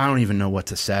what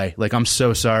to say. Like, I'm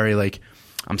so sorry. Like,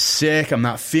 I'm sick. I'm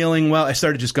not feeling well. I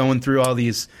started just going through all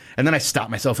these. And then I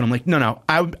stopped myself and I'm like, no,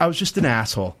 I was just an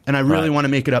asshole. And I really want to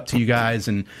make it up to you guys.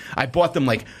 And I bought them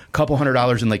like a couple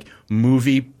 $100 in like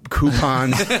movie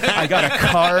coupons. I got a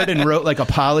card and wrote like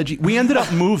apology. We ended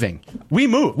up moving. We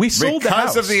moved. We sold the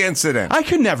house. Because of the incident. I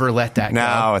could never let that go.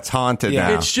 No, it's haunted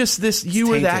now. It's just this, you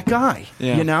were that guy,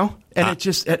 you know? And it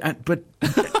just, but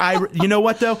you know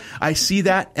what though? I see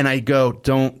that and I go,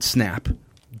 don't snap.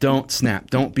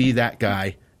 Don't be that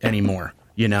guy anymore,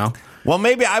 you know? Well,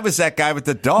 maybe I was that guy with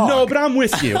the dog. No, but I'm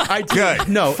with you. Good.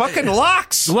 No. Fucking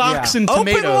lox and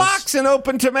tomatoes. Open lox and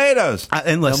open tomatoes.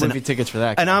 And listen, no movie tickets for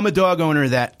that. And I'm a dog owner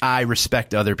that I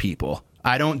respect other people.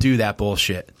 I don't do that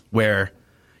bullshit where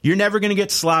you're never going to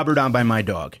get slobbered on by my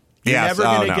dog. You're never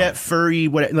going to get furry.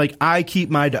 Like, I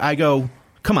keep I go,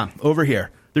 come on, over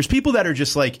here. There's people that are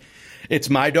just like, it's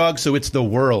my dog, so it's the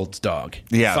world's dog.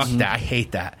 Yes. Fuck that. I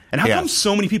hate that. And how come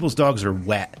so many people's dogs are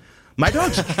wet? My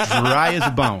dog's dry as a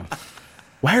bone.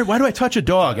 Why do I touch a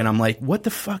dog? And I'm like, what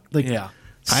the fuck? Like,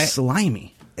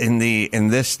 slimy. In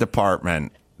this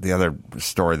department, the other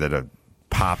story that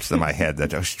pops in my head that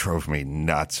just drove me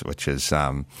nuts, which is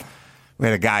we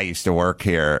had a guy who used to work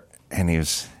here, and he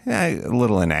was a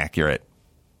little inaccurate.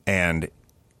 And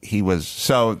he was,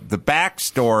 so the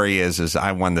backstory is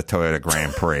I won the Toyota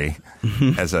Grand Prix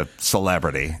as a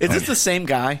celebrity. Is this the same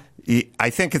guy? I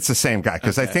think it's the same guy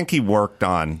because I think he worked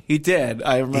on. He did.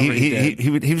 I remember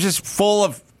he was just full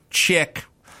of chick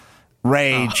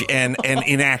rage and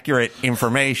inaccurate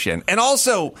information. And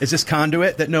also, is this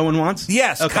conduit that no one wants?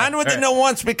 Yes, okay. Conduit that no one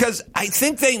wants because I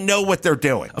think they know what they're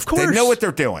doing. Of course, they know what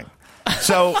they're doing.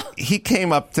 So he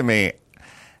came up to me.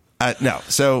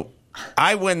 So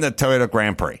I win the Toyota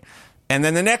Grand Prix. And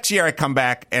then the next year I come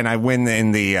back and I win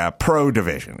in the pro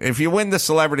division. If you win the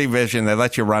celebrity division, they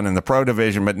let you run in the pro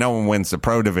division, but no one wins the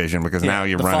pro division because now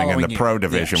you're the running in the following pro year.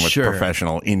 division with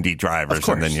professional Indy drivers,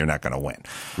 and then you're not going to win.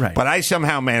 Right. But I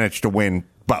somehow managed to win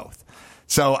both.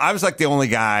 So I was like the only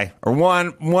guy, or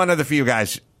one of the few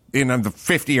guys in the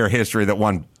 50-year history that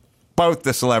won both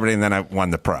the celebrity and then I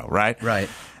won the pro, right? Right.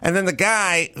 And then the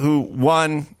guy who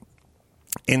won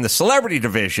in the celebrity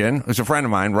division was a friend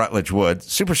of mine, Rutledge Wood,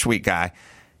 super sweet guy.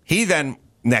 He then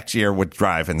next year would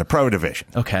drive in the pro division.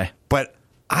 Okay. But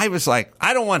I was like,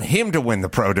 I don't want him to win the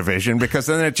pro division because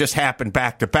then it just happened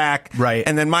back to back. Right.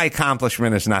 And then my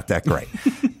accomplishment is not that great.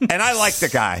 And I like the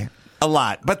guy a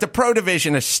lot. But the pro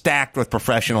division is stacked with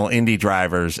professional Indy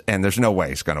drivers, and there's no way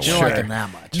he's going to win. You don't like him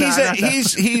that much.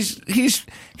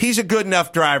 He's a good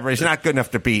enough driver. He's not good enough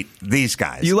to beat these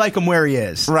guys. You like him where he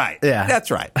is. Right. Yeah.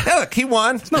 That's right. Hey, look, he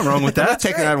won. There's nothing wrong with that. I'm not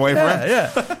taking that away from him.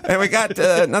 Yeah. And we got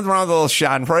nothing wrong with a little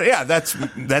shot in front. Yeah,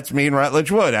 that's me and Rutledge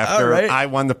Wood after I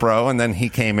won the pro, and then he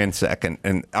came in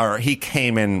second, or he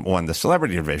came in, won the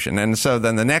celebrity division. And so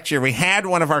then the next year we had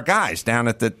one of our guys down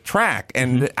at the track,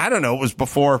 and I don't know, it was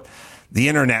before the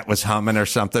internet was humming or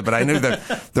something, but I knew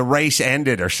the race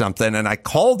ended or something, and I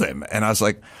called him, and I was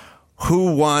like,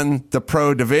 who won the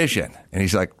pro division? And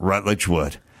he's like, Rutledge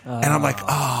Wood. And I'm like,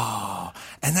 oh.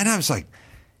 And then I was like,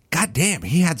 God damn,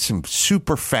 he had some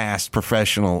super fast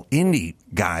professional Indy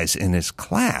guys in his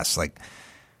class. Like,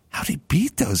 how'd he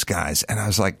beat those guys? And I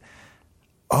was like,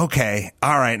 okay,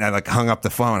 all right. And I like hung up the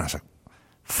phone. I was like,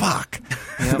 fuck.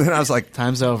 Yep. Then I was like,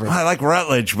 time's over. Well, I like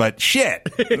Rutledge, but shit,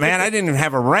 man, I didn't even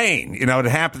have a rain. It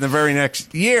happened the very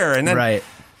next year. And then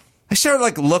I started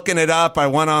like looking it up. I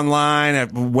went online. I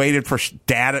waited for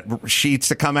data sheets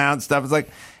to come out and stuff. It's like,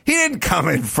 he didn't come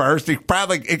in first. He came,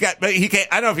 I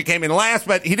don't know if he came in last,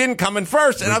 but he didn't come in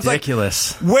first. And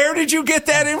Ridiculous. I was like, where did you get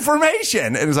that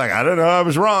information? And it's like, I don't know. I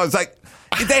was wrong. It's like,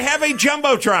 they have a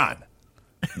Jumbotron.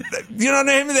 You know what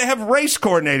I mean? They have race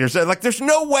coordinators. They're like, there's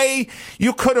no way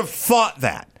you could have thought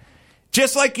that.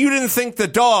 Just like you didn't think the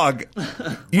dog,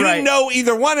 you didn't know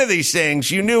either one of these things.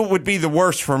 You knew it would be the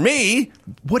worst for me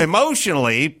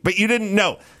emotionally, but you didn't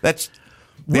know. That's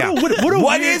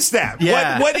what is that?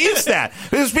 Yeah. What is that?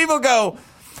 Because people go,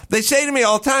 they say to me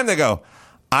all the time, they go,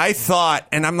 I thought,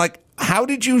 and I'm like, how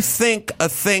did you think a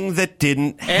thing that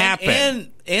didn't happen?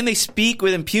 And they speak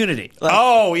with impunity.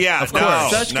 Of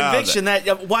course. Such conviction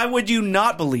that why would you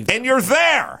not believe it? And you're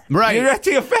there. Right. You're at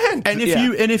the event. And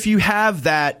if you have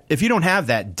that, if you don't have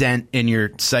that dent in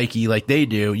your psyche like they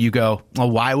do, you go,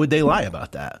 well, why would they lie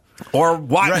about that? Or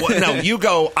why? Right. No, you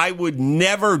go, I would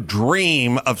never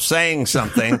dream of saying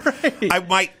something. I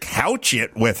might couch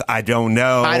it with, I don't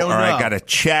know. I got to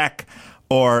check.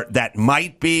 Or that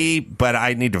might be, but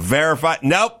I need to verify.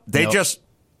 Nope. They just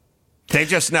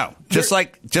know. Just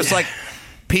like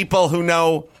people who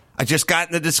know. I just got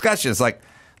in the discussion. It's like,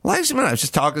 Liza Minnelli. I was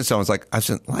just talking to someone. It's like, I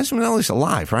said, Liza Minnelli's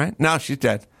alive, right? No, she's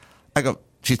dead. I go,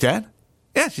 she's dead?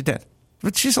 Yeah, she's dead.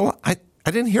 But she's alive. I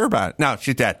didn't hear about it. No,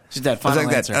 she's dead. She's dead.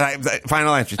 Final answer.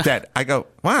 Final answer. She's dead. I go,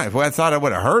 why? Well, I thought I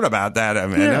would have heard about that. I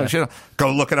mean,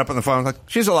 go look it up on the phone. I'm like,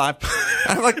 she's alive.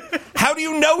 I'm like, how do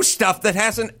you know stuff that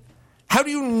hasn't? How do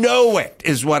you know it,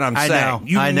 is what I'm saying.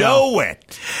 You know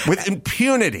it with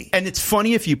impunity. And it's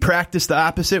funny if you practice the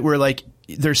opposite, where, like,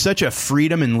 there's such a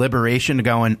freedom and liberation to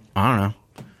going, I don't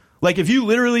know. Like, if you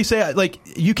literally say, like,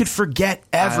 you could forget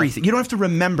everything. You don't have to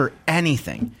remember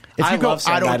anything. If you go,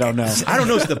 I don't know. I don't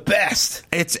know is the best.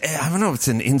 I don't know. It's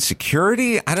an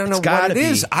insecurity. I don't know what it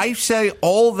is. I say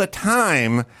all the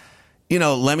time,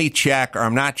 let me check, or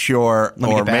I'm not sure,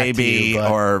 or maybe,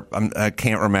 or I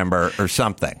can't remember, or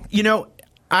something.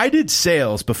 I did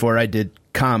sales before I did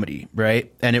comedy,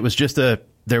 right? And it was just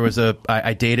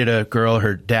I dated a girl,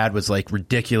 her dad was like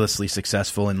ridiculously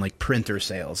successful in like printer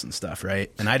sales and stuff, right?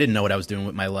 And I didn't know what I was doing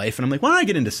with my life. And I'm like, why don't I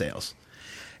get into sales?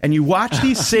 And you watch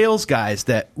these sales guys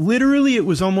that literally it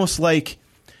was almost like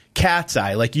cat's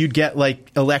eye. Like you'd get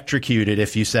like electrocuted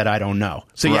if you said, I don't know.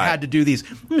 So you had to do these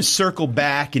circle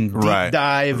back and deep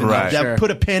dive and put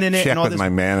a pin in it. Check and all with this, my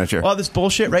manager. all this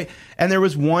bullshit, right? And there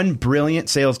was one brilliant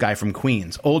sales guy from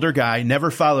Queens, older guy, never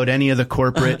followed any of the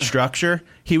corporate structure.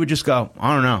 He would just go,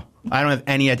 I don't know. I don't have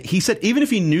any idea. He said even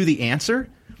if he knew the answer,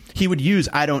 he would use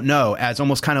I don't know as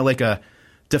almost kind of like a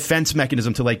defense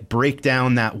mechanism to like break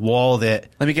down that wall that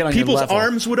people's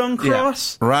arms would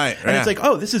uncross. Yeah. Right. And it's like,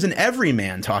 oh, this is an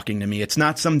everyman talking to me. It's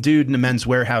not some dude in a Men's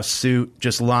Warehouse suit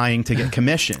just lying to get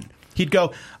commission. He'd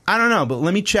go, I don't know, but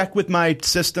let me check with my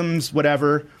systems,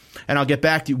 whatever, and I'll get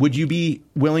back to you. Would you be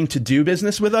willing to do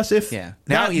business with us if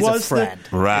now he's a friend.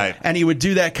 Right. And he would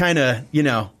do that kind of,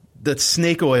 the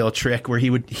snake oil trick where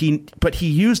he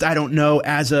used I don't know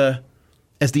as a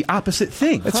as the opposite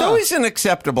thing. It's always an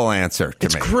acceptable answer to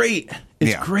It's me. great.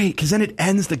 It's great because then it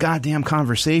ends the goddamn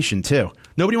conversation, too.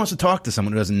 Nobody wants to talk to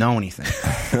someone who doesn't know anything.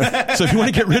 So if you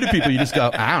want to get rid of people, you just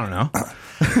go, I don't know.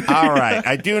 All right.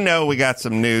 I do know we got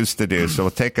some news to do, so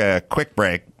we'll take a quick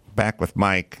break. Back with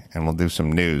Mike, and we'll do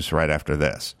some news right after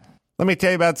this. Let me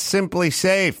tell you about Simply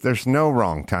Safe. There's no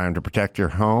wrong time to protect your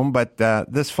home, but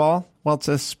this fall, well, it's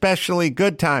an especially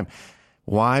good time.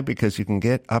 Why? Because you can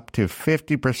get up to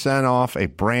 50% off a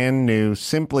brand new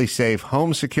Simply Safe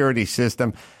home security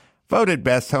system, voted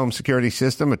best home security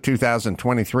system of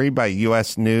 2023 by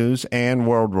U.S. News and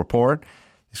World Report.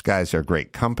 These guys are a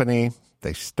great company.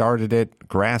 They started it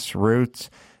grassroots,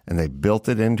 and they built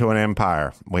it into an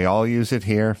empire. We all use it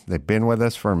here. They've been with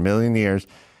us for a million years.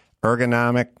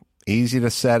 Ergonomic, easy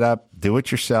to set up, do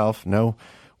it yourself. No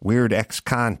weird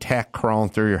ex-con tech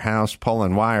crawling through your house,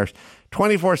 pulling wires.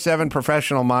 24/7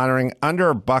 professional monitoring,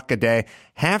 under $1 a day,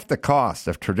 half the cost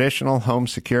of traditional home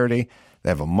security.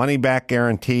 They have a money-back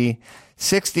guarantee,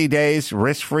 60 days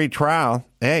risk-free trial.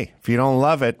 Hey, if you don't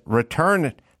love it,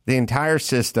 return the entire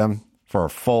system for a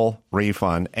full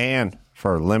refund and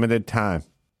for a limited time.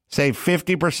 Save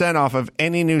 50% off of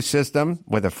any new system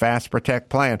with a Fast Protect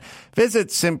plan. Visit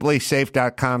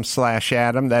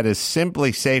simplysafe.com/Adam. That is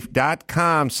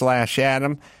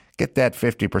simplysafe.com/Adam. Get that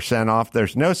 50% off.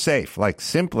 There's no safe like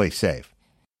Simply Safe.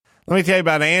 Let me tell you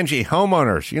about Angie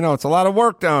homeowners. You know, it's a lot of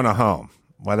work to own a home.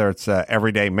 Whether it's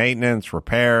everyday maintenance,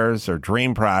 repairs, or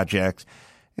dream projects,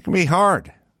 it can be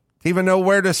hard to even know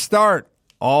where to start.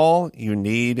 All you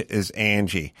need is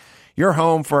Angie. Your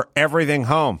home for everything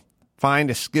home. Find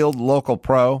a skilled local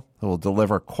pro who will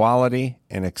deliver quality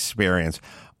and experience.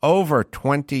 Over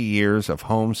 20 years of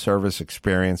home service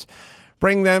experience.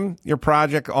 Bring them your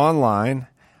project online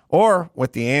or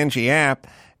with the Angie app.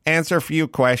 Answer a few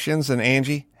questions and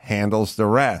Angie handles the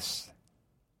rest.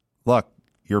 Look,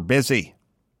 you're busy.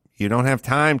 You don't have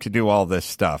time to do all this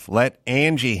stuff. Let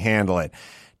Angie handle it.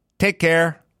 Take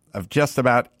care of just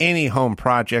about any home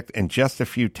project in just a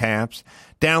few taps.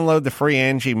 Download the free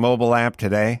Angie mobile app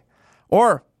today.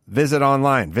 Or visit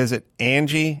online. Visit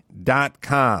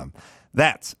Angie.com.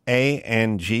 That's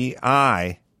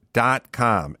ANGI.com.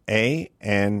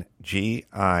 ANGI.com.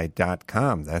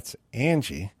 That's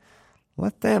Angie.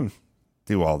 Let them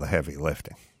do all the heavy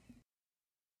lifting.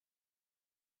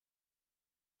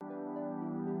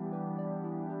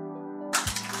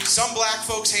 Some black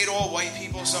folks hate all white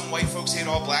people. Some white folks hate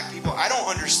all black people. I don't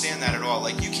understand that at all.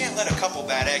 Like, you can't let a couple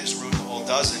bad eggs ruin the whole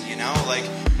dozen, you know? Like,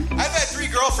 I've had 3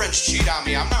 girlfriends cheat on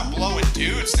me. I'm not blowing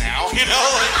dudes now, you know?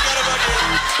 Like, you gotta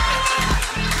fucking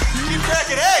keep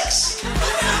cracking eggs.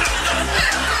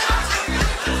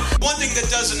 One thing that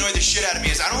does annoy the shit out of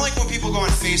me is I don't like when people go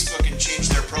on Facebook and change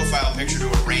their profile picture to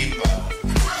a rainbow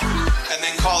and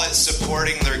then call it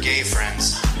supporting their gay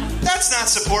friends. That's not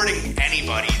supporting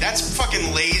anybody. That's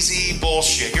fucking lazy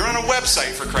bullshit. You're on a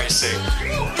website, for Christ's sake.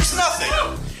 There's nothing.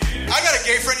 I got a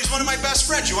gay friend. He's one of my best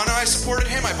friends. You want to know how I supported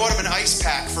him? I bought him an ice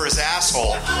pack for his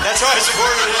asshole. That's how I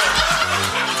supported him.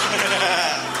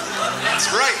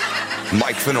 That's right.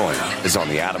 Mike Finoia is on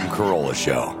the Adam Carolla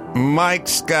Show.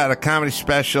 Mike's got a comedy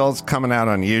special. It's coming out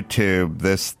on YouTube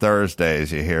this Thursday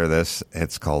as you hear this.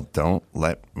 It's called Don't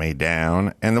Let Me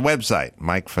Down. And the website,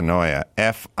 Mike Finoia,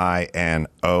 FINOIA.com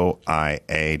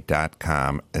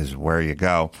is where you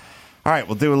go. All right,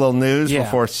 we'll do a little news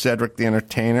before Cedric the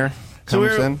Entertainer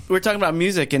comes in. We're talking about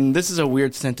music, and this is a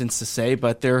weird sentence to say,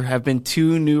 but there have been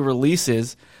 2 new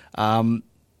releases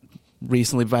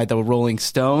recently by the Rolling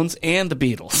Stones and the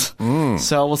Beatles.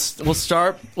 So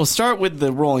we'll start with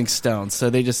the Rolling Stones.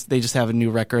 So they just have a new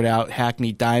record out,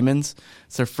 Hackney Diamonds.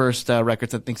 It's their first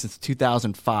record, I think, since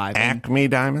 2005. Acme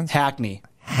Diamonds? Hackney.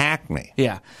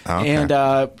 Yeah. Okay. And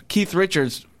Keith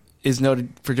Richards is noted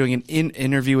for doing an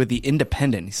interview with The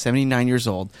Independent. He's 79 years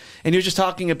old. And he was just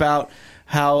talking about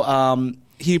how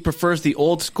he prefers the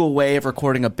old school way of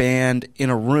recording a band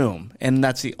in a room, and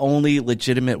that's the only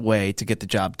legitimate way to get the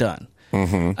job done.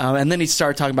 And then he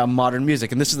started talking about modern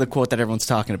music, and this is the quote that everyone's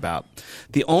talking about.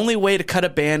 The only way to cut a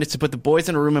band is to put the boys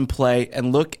in a room and play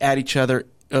and look at each other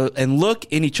and look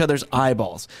in each other's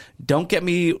eyeballs. Don't get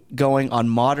me going on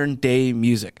modern day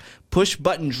music. Push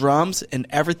button drums and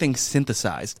everything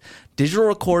synthesized. Digital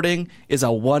recording is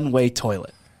a one-way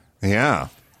toilet. Yeah.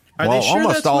 Are well, they sure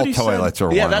almost that's all what he toilets said?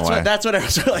 are Yeah, one way. that's what I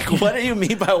was like. What do you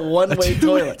mean by one-way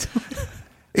toilet?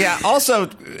 Yeah. Also,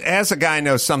 as a guy who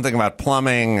knows something about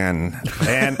plumbing and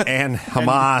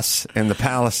Hamas in the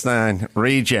Palestine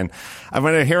region, I've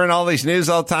been hearing all these news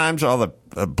all the time. So all the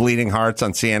bleeding hearts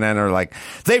on CNN are like,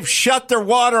 they've shut their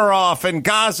water off in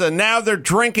Gaza. Now they're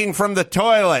drinking from the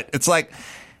toilet. It's like,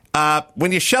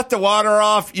 When you shut the water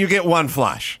off, you get one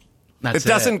flush. That's it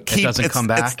doesn't keep. It doesn't come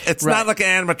back. It's not like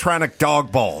an animatronic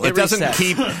dog bowl. It doesn't resets.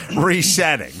 keep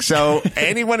resetting. So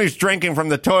anyone who's drinking from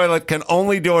the toilet can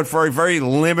only do it for a very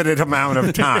limited amount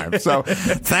of time. So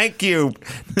thank you,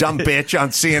 dumb bitch on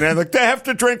CNN. Like, they have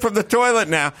to drink from the toilet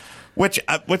now, which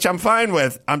I'm fine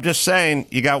with. I'm just saying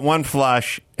you got one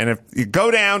flush, and if you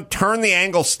go down, turn the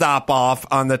angle stop off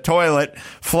on the toilet,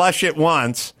 flush it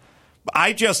once.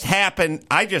 I just had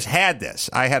this.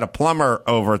 I had a plumber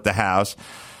over at the house.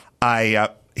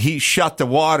 He shut the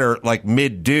water like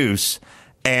mid-deuce,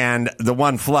 and the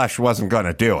one flush wasn't going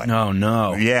to do it. Oh,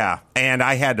 no. Yeah, and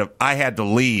I had to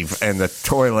leave, and the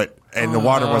toilet and the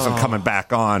water wasn't coming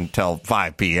back on till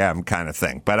 5 p.m. kind of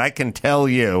thing. But I can tell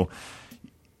you,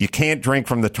 you can't drink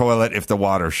from the toilet if the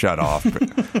water's shut off,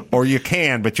 or you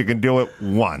can, but you can do it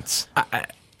once.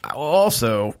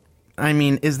 Also, I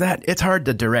mean, it's hard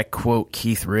to direct quote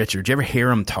Keith Richards. You ever hear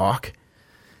him talk?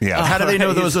 Yeah. How do they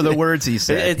know those are the words he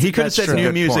said? He could have said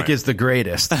new music is the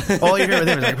greatest. All you hear with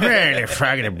him is like,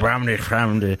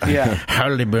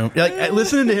 like,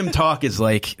 listening to him talk is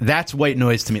like, that's white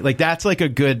noise to me. Like, that's like a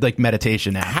good like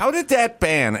meditation app. How did that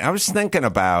band? I was thinking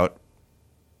about,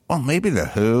 well, maybe the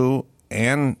Who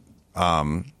and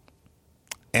the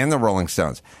Rolling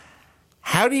Stones.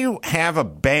 How do you have a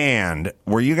band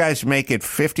where you guys make it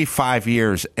 55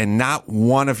 years and not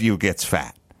one of you gets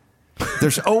fat?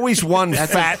 There's always one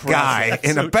fat guy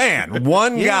in a band.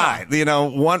 One guy,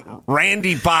 one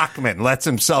Randy Bachman lets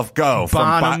himself go.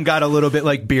 Bonham got a little bit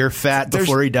like beer fat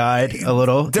before he died. A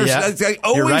little. There's You're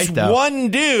always right, one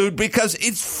dude, because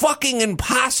it's fucking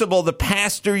impossible to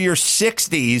pass through your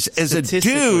 60s as a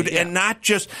dude and not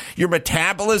just your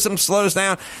metabolism slows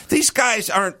down. These guys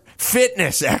aren't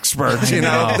fitness experts,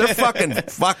 they're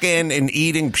fucking and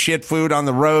eating shit food on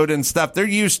the road and stuff. They're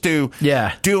used to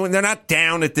they're not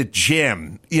down at the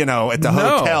gym, at the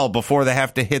hotel before they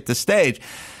have to hit the stage.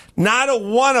 Not a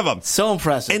one of them. So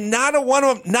impressive. And not a one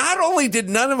of them, not only did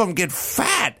none of them get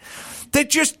fat, they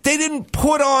didn't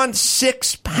put on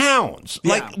 6 pounds.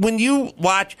 Yeah. Like, when you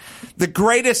watch the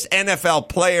greatest NFL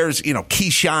players,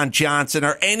 Keyshawn Johnson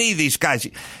or any of these guys,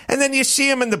 and then you see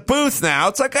him in the booth now,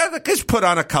 it's like, I just put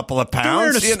on a couple of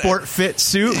pounds. They're wearing a sport fit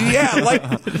suit. Yeah, like,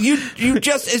 you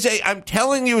just, I'm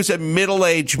telling you, as a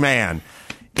middle-aged man,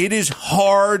 it is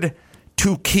hard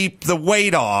to keep the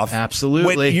weight off.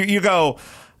 Absolutely. When you go,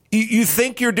 you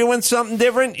think you're doing something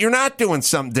different? You're not doing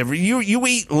something different. You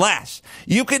eat less.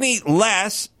 You can eat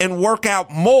less and work out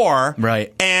more.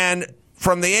 Right. And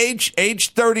from the age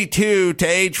 32 to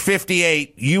age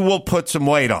 58, you will put some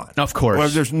weight on. Of course. Well,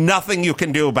 there's nothing you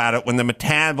can do about it when the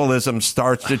metabolism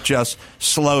starts to just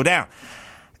slow down.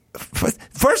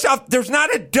 First off, there's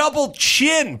not a double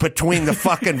chin between the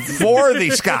fucking four of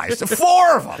these guys. The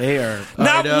four of them. They are.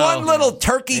 Not one little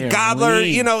turkey gobbler.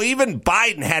 lean. Even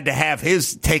Biden had to have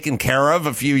his taken care of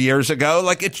a few years ago.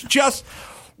 Like, it's just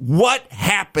what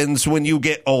happens when you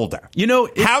get older.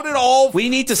 How did all we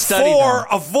need to study four them.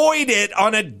 avoid it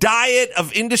on a diet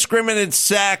of indiscriminate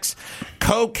sex,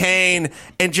 cocaine,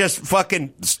 and just fucking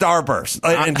Starburst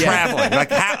and traveling,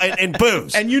 like and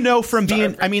booze. And from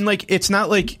being, it's not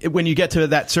like when you get to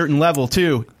that certain level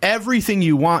too, everything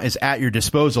you want is at your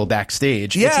disposal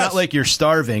backstage. Yes. It's not like you're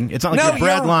starving. It's not like your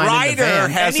you're breadline in the rider van.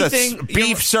 has a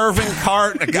beef serving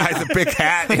cart, a guy with a big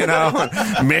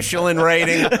hat, Michelin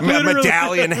rating, a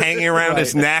medallion hanging around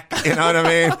his neck. You know what I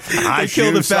mean? They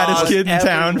kill the fattest kid in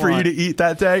town for you to eat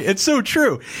that day. It's so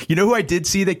true. You know who I did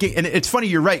see that? And it's funny,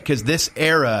 you're right, because this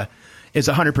era is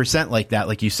 100% like that,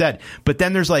 like you said. But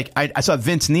then there's I saw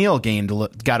Vince Neil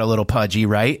got a little pudgy,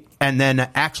 right? And then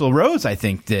Axl Rose, I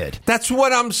think, did. That's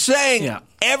what I'm saying. Yeah.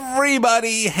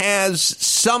 Everybody has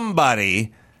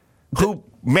somebody who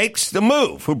makes the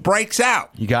move, who breaks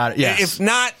out. You got it, yes. If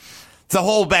not the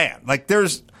whole band. Like,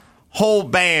 there's whole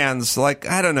bands, like,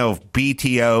 I don't know if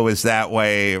BTO is that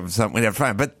way or something,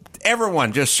 but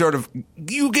everyone just sort of,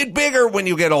 you get bigger when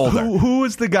you get older. Who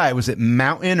was the guy? Was it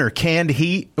Mountain or Canned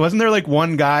Heat? Wasn't there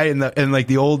one guy in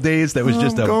the old days that was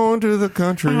just going to the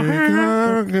country,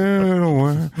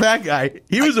 that guy?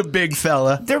 He was a big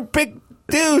fella. They're big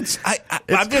dudes.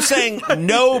 I'm just saying,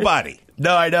 nobody.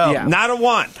 No, I know. Yeah. Not a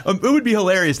one. It would be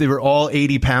hilarious. They were all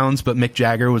 80 pounds, but Mick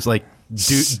Jagger was like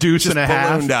deuce and a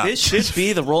half. Up. This should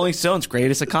be the Rolling Stones'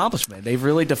 greatest accomplishment. They've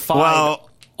really defied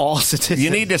all statistics.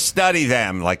 You need to study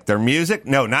them, like their music.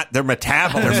 No, not their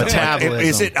metabolism. Their metabolism.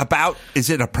 Is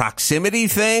it a proximity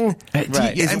thing?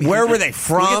 Right. Where were they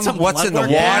from? What's in the water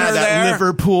that there?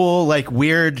 Liverpool,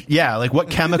 weird. Yeah,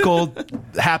 what chemical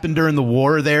happened during the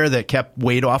war there that kept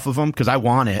weight off of them? Because I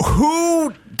want it.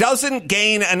 Who doesn't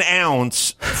gain an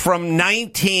ounce from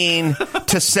 19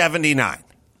 to 79?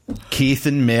 Keith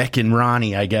and Mick and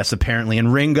Ronnie, I guess, apparently.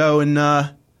 And Ringo and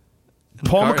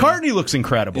Paul McCartney looks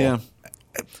incredible. Yeah.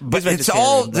 But it's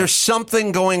all, there's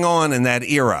something going on in that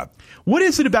era. What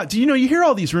is it about? Do you know, you hear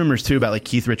all these rumors too about like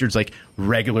Keith Richards like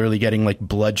regularly getting like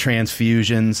blood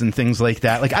transfusions and things like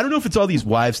that. Like, I don't know if it's all these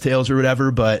wives' tales or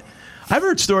whatever, but I've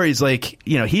heard stories like,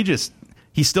 you know,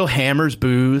 he still hammers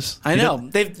booze. I know.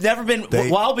 They've never been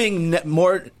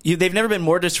they've never been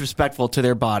more disrespectful to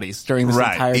their bodies during this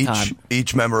entire time.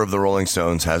 Each member of the Rolling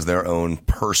Stones has their own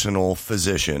personal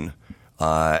physician.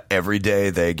 Every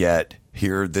day they get,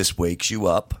 here, this wakes you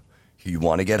up. You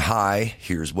want to get high,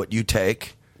 here's what you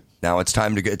take. Now it's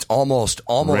time to get. It's almost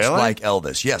Really? like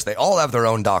Elvis. Yes, they all have their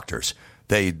own doctors.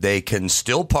 They can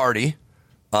still party,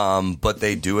 but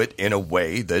they do it in a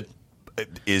way that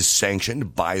is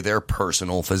sanctioned by their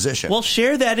personal physician. Well,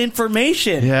 share that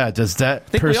information. Yeah, does that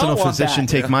think we all personal want physician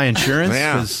that. take my insurance?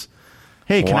 Yeah. 'Cause,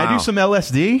 hey, can I Wow. do some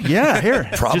LSD? Yeah, here.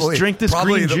 Just drink this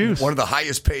green juice. One of the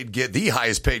highest paid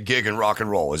gig in rock and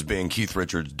roll is being Keith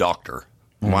Richards' doctor.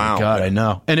 Wow. God, I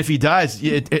know. And if he dies,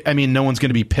 I mean, no one's going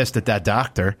to be pissed at that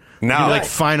doctor. No. Like, Right.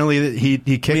 finally, he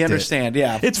kicked it. We understand,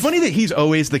 yeah. It's funny that he's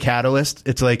always the catalyst.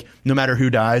 It's like, no matter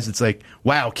who dies, it's like,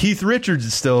 wow, Keith Richards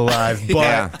is still alive, but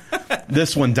Yeah.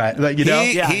 this one died. Like, you know?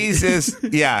 He's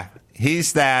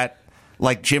that,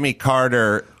 like Jimmy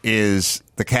Carter is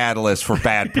the catalyst for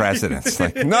bad presidents.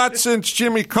 Like, not since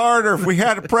Jimmy Carter have we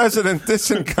had a president this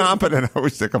incompetent. I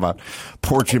always think about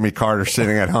poor Jimmy Carter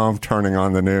sitting at home turning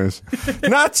on the news.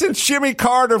 Not since Jimmy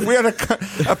Carter have we had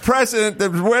a president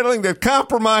that was willing to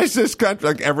compromise this country.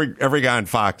 Like every guy on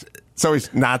Fox. So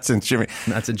he's not since Jimmy.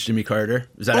 Not since Jimmy Carter.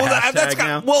 Is that a hashtag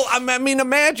now? Well, I mean,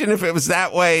 imagine if it was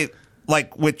that way,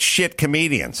 like with shit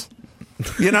comedians.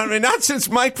 You know what I mean? Not since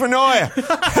Mike Finoia.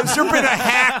 Has there been a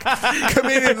hack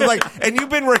comedian like, and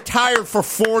you've been retired for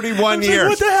 41 years.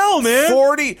 What the hell, man?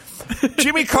 40.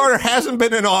 Jimmy Carter hasn't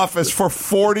been in office for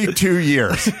 42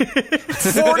 years.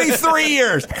 43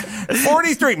 years.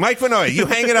 43. Mike Finoia, you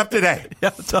hang it up today.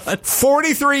 Yeah, I'm done.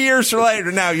 43 years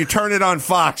later now, you turn it on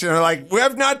Fox, and they're like, we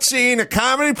have not seen a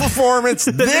comedy performance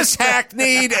this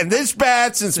hackneyed and this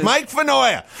bad since Mike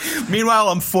Finoia. Meanwhile,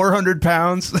 I'm 400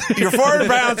 pounds. You're 400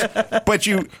 pounds, but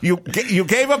you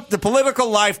gave up the political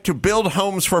life to build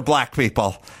homes for black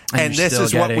people, and you're this still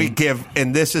is what we getting- give,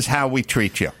 and this is how we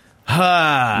treat you.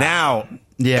 Ah. Now,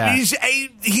 Yeah.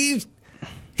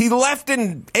 he left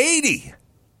in 80.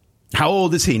 How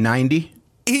old is he? 90?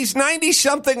 He's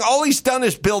 90-something. All he's done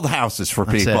is build houses for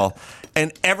That's people. it.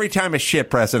 And every time a shit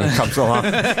president comes along,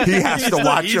 he has to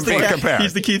watch him be compared.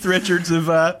 He's the Keith Richards of...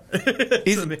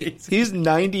 He's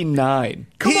 99.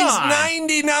 Come He's on.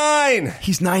 99.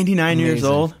 He's 99 years Amazing.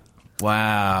 old?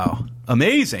 Wow.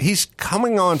 Amazing. He's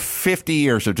coming on 50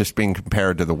 years of just being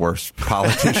compared to the worst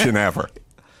politician ever.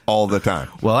 All the time.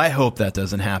 Well, I hope that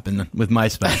doesn't happen with my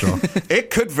special. It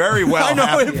could very well I know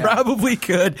happen. it probably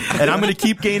could, and I'm going to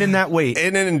keep gaining that weight.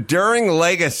 An enduring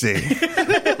legacy,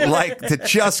 like that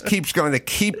just keeps going. They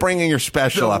keep bringing your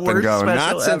special The up and worst going.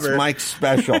 special Not since ever. Mike's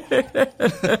special.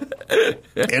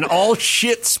 And all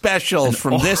shit specials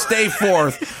from this day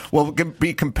forth will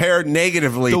be compared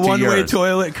negatively The to one-way yours.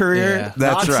 toilet career. Yeah.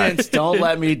 That's right. Nonsense, don't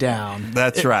let me down.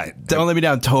 That's right. Don't let me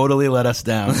down. Totally let us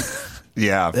down.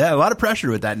 Yeah. Yeah, a lot of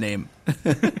pressure with that name.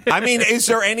 I mean, is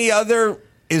there any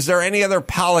other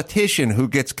politician who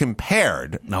gets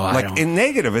compared? No, I like don't. in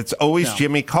negative, it's always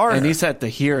Jimmy Carter. And he's had to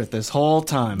hear it this whole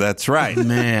time. That's right.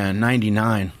 Man,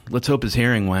 99. Let's hope his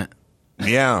hearing went.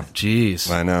 Yeah. Jeez.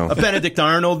 I know. A Benedict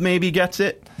Arnold maybe gets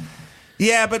it.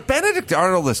 Yeah, but Benedict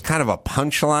Arnold is kind of a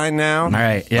punchline now. All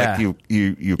right, yeah. Like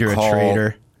You're call, a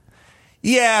traitor.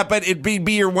 Yeah, but it'd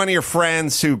be one of your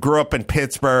friends who grew up in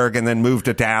Pittsburgh and then moved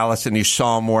to Dallas, and you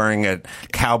saw him wearing a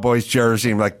Cowboys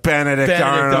jersey, and you're like Benedict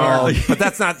Arnold. But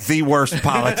that's not the worst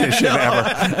politician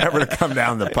ever to come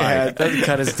down the Yeah, pike. it doesn't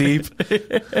cut as deep.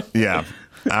 Yeah.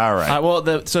 All right.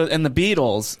 And the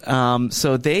Beatles,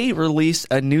 so they released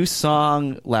a new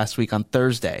song last week on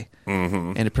Thursday,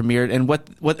 and it premiered. And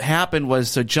what happened was,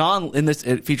 so John, in this,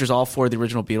 it features all four of the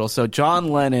original Beatles. So John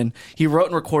Lennon, he wrote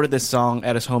and recorded this song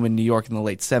at his home in New York in the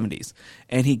late 70s,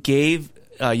 and he gave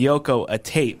Yoko a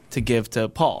tape to give to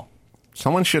Paul.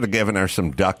 Someone should have given her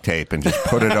some duct tape and just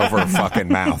put it over her fucking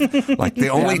mouth. Like the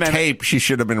only tape she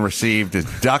should have been received is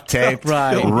duct tape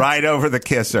right over the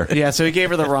kisser. Yeah, so he gave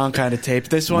her the wrong kind of tape.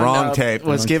 This one Wrong tape.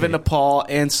 was Wrong given tape. to Paul,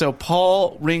 and so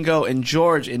Paul, Ringo, and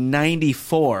George in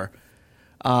 '94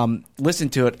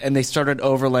 listened to it, and they started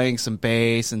overlaying some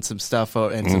bass and some stuff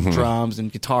and some drums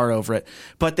and guitar over it.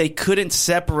 But they couldn't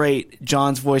separate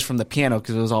John's voice from the piano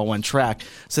because it was all one track,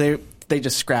 so they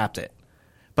just scrapped it.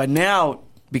 But now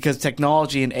because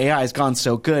technology and AI has gone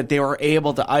so good, they were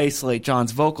able to isolate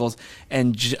John's vocals,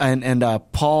 and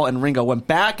Paul and Ringo went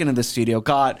back into the studio,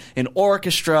 got an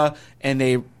orchestra, and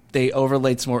they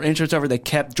overlaid some more instruments over. They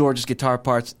kept George's guitar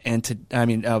parts,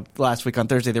 and last week on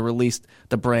Thursday they released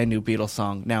the brand new Beatles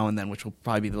song "Now and Then," which will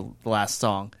probably be the last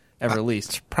song ever released.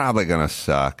 It's probably going to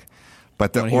suck,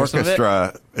 but the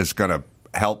orchestra is going to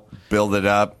help build it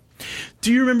up.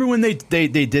 Do you remember when they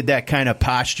did that kind of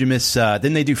posthumous?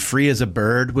 Didn't they do "Free as a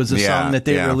Bird" was a song that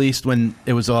they released when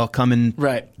it was all coming?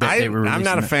 Right. I'm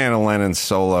not a fan of Lennon's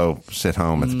solo sit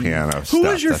home at the piano. Who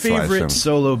was your favorite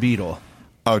solo Beatle?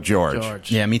 Oh,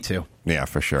 George. Yeah, me too. Yeah,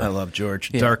 for sure. I love George.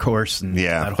 Yeah. Dark Horse and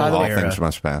that whole all era. things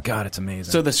must pass. God, it's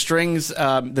amazing. So the strings,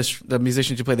 the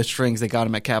musicians who play the strings, they got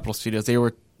them at Capitol Studios.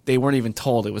 They weren't even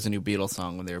told it was a new Beatles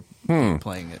song when they were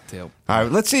playing it too. All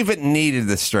right, let's see if it needed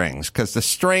the strings, because the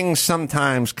strings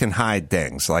sometimes can hide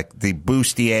things, like the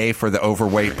bustier for the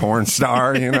overweight porn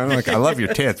star. You know, like, I love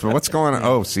your tits, but what's going on?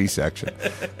 Oh, C-section.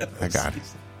 I got it.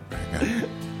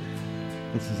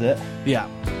 This is it? Yeah.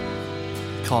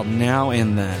 Called Now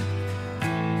and Then.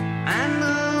 I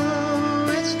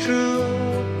know it's true.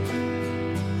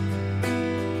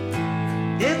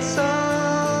 It's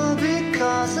all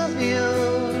because of you.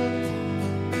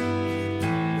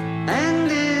 And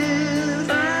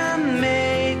if I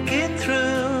make it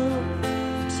through,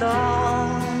 it's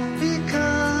all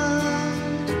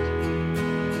because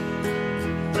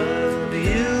of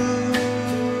you.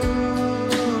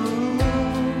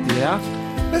 Yeah.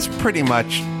 That's pretty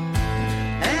much...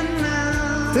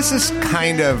 This is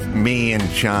kind of me and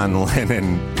John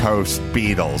Lennon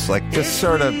post-Beatles. Like, just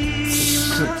sort of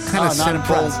kind of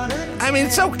simple. I mean,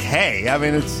 it's okay. I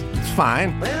mean, it's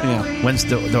fine. Yeah. When's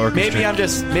the orchestra? Maybe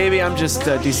I'm just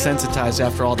desensitized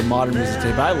after all the modern music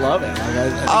today, but I love it. Like, I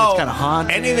think it's kind of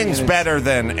haunting. Anything's better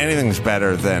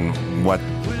than what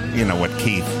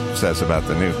Keith says about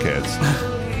the new kids.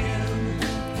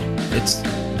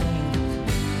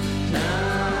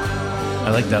 I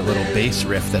like that little bass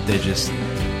riff that they just...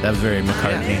 That was very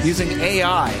McCartney. Using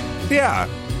AI. Yeah.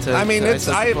 I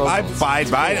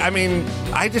abide by it. I mean,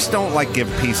 I just don't give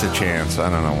Peace a chance. I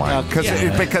don't know why.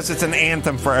 Because it's an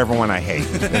anthem for everyone I hate.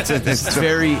 It's a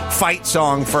very fight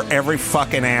song for every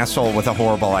fucking asshole with a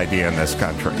horrible idea in this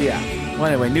country. Yeah. Well,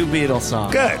 anyway, new Beatles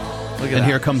song. Good. Look at and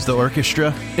here comes the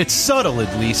orchestra. It's subtle,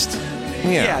 at least.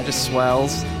 Yeah, it just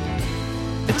swells.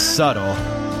 It's subtle.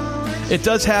 It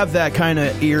does have that kind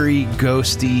of eerie,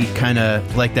 ghosty, kind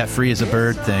of like that "Free as a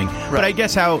Bird" thing. Right. But I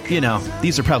guess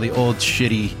these are probably old,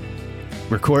 shitty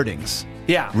recordings.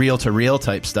 Yeah. Reel-to-reel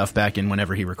type stuff back in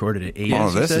whenever he recorded it. 80s. Oh,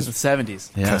 this is the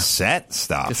 70s. Yeah. Cassette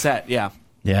stuff. Cassette, yeah.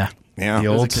 Yeah. The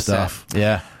old stuff.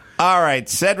 Yeah. All right,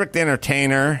 Cedric the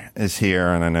Entertainer is here,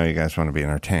 and I know you guys want to be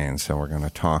entertained, so we're going to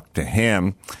talk to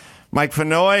him. Mike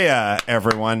Finoia,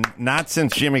 everyone. Not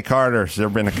since Jimmy Carter has there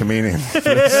been a comedian.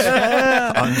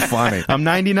 Unfunny. I'm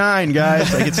 99,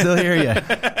 guys. I can still hear you.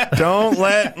 Don't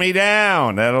Let Me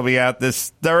Down. That'll be out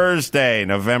this Thursday,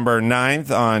 November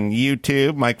 9th on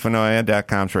YouTube.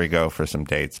 MikeFinoia.com's where you go for some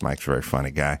dates. Mike's a very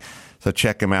funny guy. So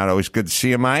check him out. Always good to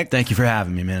see you, Mike. Thank you for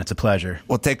having me, man. It's a pleasure.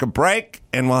 We'll take a break,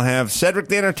 and we'll have Cedric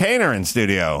the Entertainer in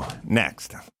studio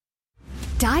next.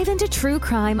 Dive into true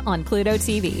crime on Pluto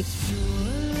TV.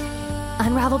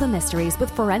 Unravel the mysteries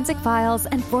with Forensic Files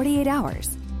and 48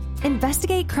 Hours.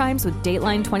 Investigate crimes with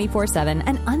Dateline 24/7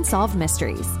 and Unsolved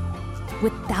Mysteries.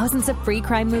 With thousands of free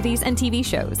crime movies and TV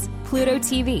shows, Pluto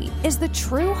TV is the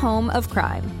true home of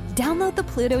crime. Download the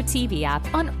Pluto TV app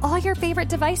on all your favorite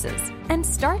devices and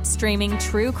start streaming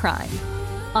true crime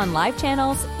on live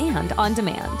channels and on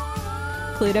demand.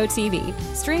 Pluto TV.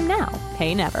 Stream now.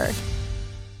 Pay never.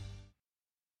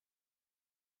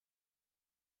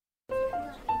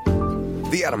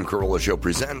 The Adam Carolla Show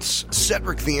presents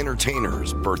Cedric the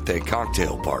Entertainer's birthday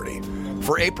cocktail party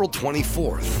for April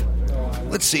 24th.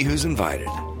 Let's see who's invited.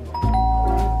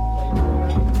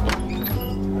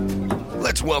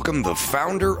 Let's welcome the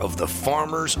founder of the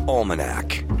Farmer's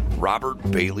Almanac,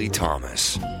 Robert Bailey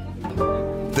Thomas.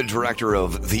 The director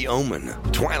of The Omen,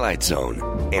 Twilight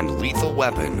Zone, and Lethal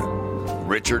Weapon,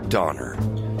 Richard Donner.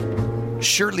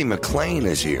 Shirley MacLaine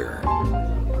is here.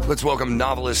 Let's welcome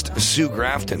novelist Sue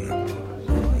Grafton.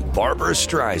 Barbara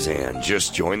Streisand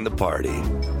just joined the party.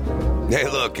 Hey,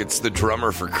 look, it's the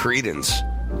drummer for Creedence,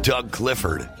 Doug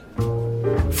Clifford.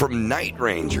 From Night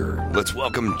Ranger, let's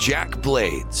welcome Jack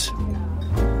Blades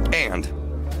and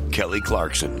Kelly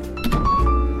Clarkson.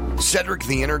 Cedric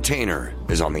the Entertainer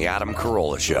is on the Adam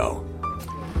Carolla Show.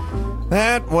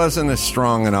 That wasn't as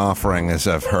strong an offering as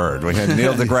I've heard. We had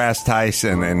Neil deGrasse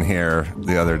Tyson in here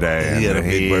the other day. And He had a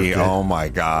big birthday. oh my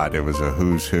God, it was a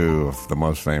who's who of the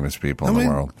most famous people in the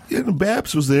world. Yeah,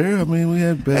 Babs was there. I mean, we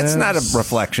had Babs. It's not a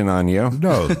reflection on you.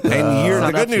 No. And you're, the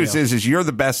up good to news you. is you're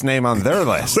the best name on their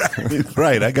list.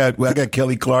 Right. I got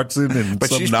Kelly Clarkson and But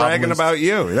some she's bragging novelist. about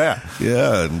you, yeah.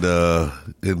 Yeah,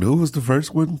 and who was the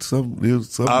first one? Some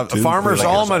Farmer's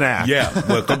Almanac. Yeah,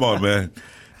 well, come on, man.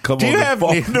 Come Do on. you have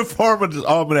the Farmer's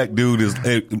Almanac dude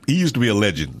he used to be a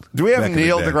legend. Do we have back in the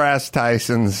Neil day. deGrasse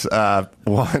Tyson's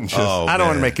one? Just, Oh, I don't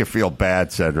want to man. make you feel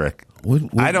bad, Cedric.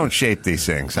 I don't shape these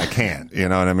things. I can't. You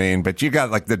know what I mean? But you got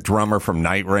like the drummer from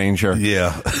Night Ranger.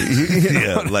 Yeah. You know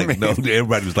Yeah, what I like, mean? no,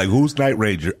 everybody was like, who's Night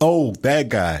Ranger? Oh, that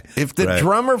guy. If the Right.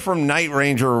 drummer from Night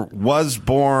Ranger was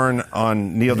born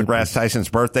on Neil deGrasse Tyson's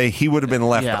birthday, he would have been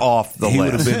left Yeah. off the He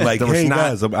list. would have been like, There was hey, not-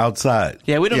 guys, I'm outside.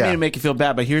 Yeah, we don't Yeah. mean to make you feel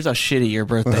bad, but here's how shitty your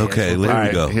birthday is. Okay, there All we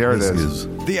right, go. here it This is.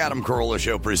 The Adam Carolla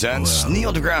Show presents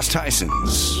Neil deGrasse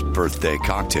Tyson's birthday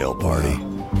cocktail party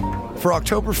for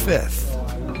October 5th.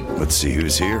 Let's see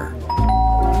who's here.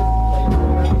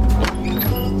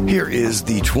 Here is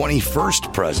the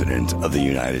 21st President of the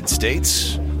United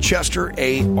States, Chester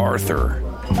A. Arthur,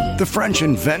 the French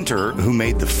inventor who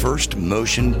made the first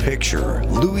motion picture,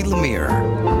 Louis Lumiere.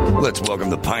 Let's welcome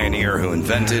the pioneer who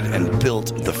invented and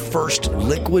built the first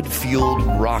liquid-fueled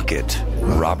rocket,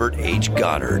 Robert H.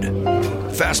 Goddard.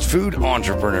 Fast food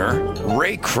entrepreneur,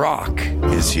 Ray Kroc,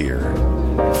 is here.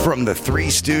 From the Three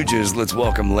Stooges, let's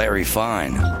welcome Larry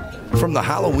Fine. From the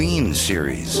Halloween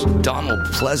series, Donald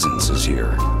Pleasance is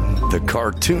here. The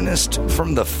cartoonist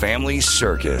from the Family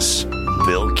Circus,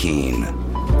 Bill Keane.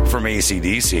 From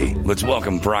AC/DC, let's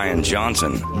welcome Brian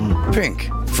Johnson. Pink,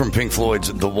 from Pink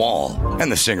Floyd's The Wall,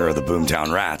 and the singer of the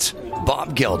Boomtown Rats,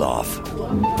 Bob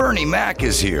Geldof. Bernie Mac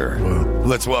is here.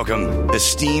 Let's welcome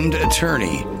esteemed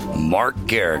attorney, Mark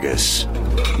Garrigus.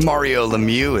 Mario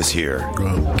Lemieux is here.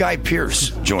 Guy Pearce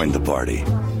joined the party.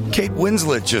 Kate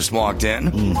Winslet just walked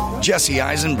in. Jesse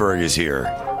Eisenberg is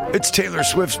here. It's Taylor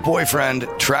Swift's boyfriend,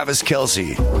 Travis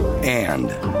Kelce.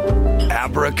 And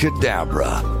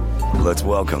abracadabra. Let's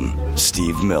welcome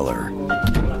Steve Miller.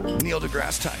 Neil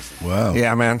deGrasse Tyson. Wow.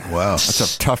 Yeah, man. Wow.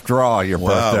 That's a tough draw, your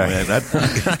Wow, birthday. man.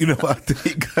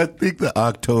 I think the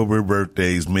October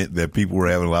birthdays meant that people were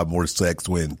having a lot more sex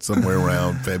when somewhere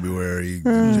around February,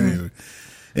 January.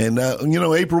 And,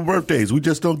 April birthdays, we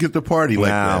just don't get to party like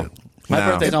No. that. My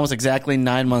No. birthday's almost exactly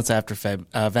 9 months after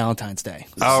Valentine's Day.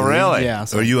 Oh, really? Yeah.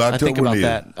 So Are you I think October, about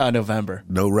Neil? that. November.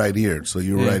 No, right here. So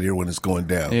you're right here when it's going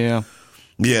down. Yeah.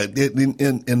 Yeah,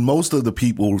 and most of the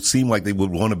people seem like they would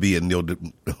want to be at Neil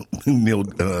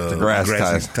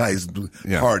deGrasse Tyson's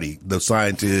Yeah. party. The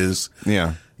scientists,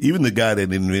 Yeah. even the guy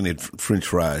that invented French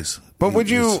fries. But would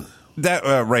He you, just-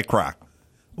 Ray Kroc,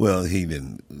 Well, he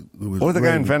didn't. It was or the guy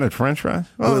Ray- invented French fries?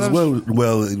 Well, that was-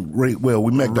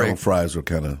 we McDonald's fries were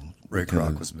kind of. Ray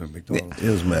Kroc was in McDonald's. It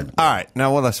was McDonald's. All right,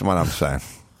 now well, listen to what I'm saying.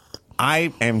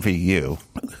 I envy you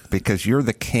because you're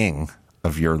the king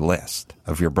of your list,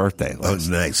 of your birthday Oh, list.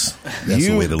 nice. That's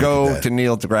the way You to go look at that. to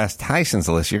Neil deGrasse Tyson's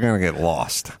list, you're going to get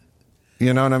lost.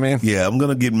 You know what I mean? Yeah, I'm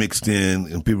gonna get mixed in,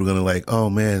 and people are gonna like,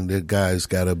 oh man, that guy's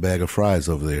got a bag of fries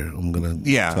over there. I'm gonna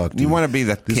talk to You want to be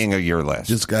the king of your list.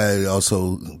 This guy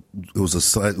also it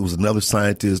was another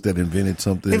scientist that invented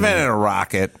something. He invented a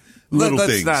rocket. Little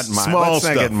let's things. not mind. Small Let's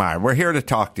not stuff. get mine. We're here to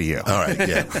talk to you. All right,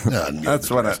 yeah. That's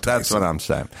what I'm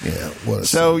saying. Yeah. What a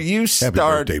So son. you Happy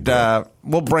start. birthday, bro.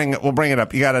 We'll bring it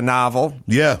up. You got a novel.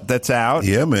 Yeah. That's out.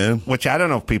 Yeah, man. Which I don't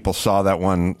know if people saw that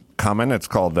one coming. It's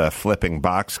called Flipping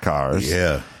Boxcars.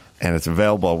 Yeah. And it's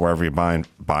available wherever you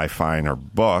buy fine or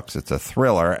books. It's a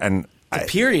thriller. And A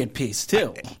period piece,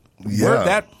 too. where'd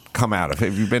that come out of?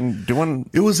 Have you been doing?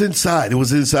 It was inside. Well,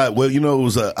 it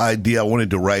was an idea I wanted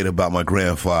to write about my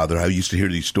grandfather. I used to hear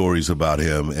these stories about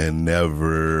him and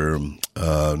never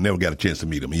got a chance to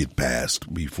meet him. He had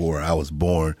passed before I was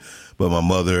born, but my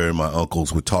mother and my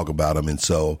uncles would talk about him. And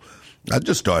so I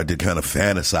just started to kind of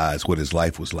fantasize what his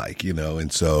life was like,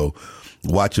 and so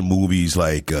watching movies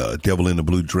like Devil in the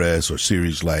Blue Dress or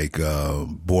series like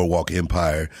Boardwalk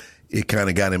Empire, it kind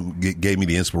of gave me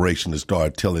the inspiration to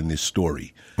start telling this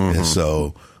story. And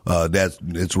so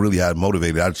it's really how it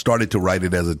motivated. I started to write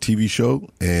it as a TV show,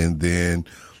 and then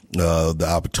the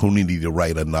opportunity to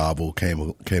write a novel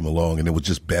came along, and it was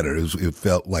just better. It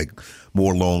felt like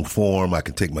more long form. I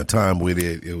could take my time with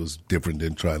it. It was different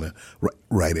than trying to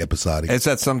write episodic. Is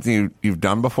that something you've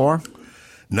done before?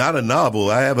 Not a novel.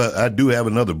 I do have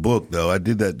another book though. I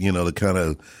did that, to kind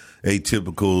of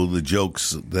atypical, the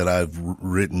jokes that I've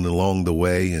written along the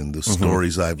way, and the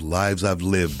stories lives I've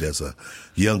lived as a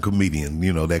young comedian.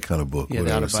 You know, that kind of book. Yeah,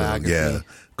 the autobiography. So,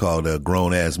 called A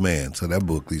Grown Ass Man. So that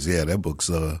book's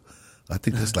I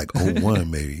think that's like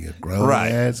 01 maybe. A Grown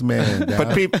Ass Man.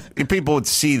 But people would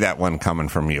see that one coming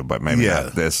from you, but maybe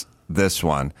not this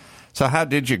one. So how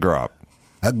did you grow up?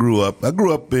 I grew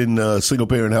up in a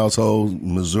single-parent household,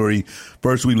 Missouri.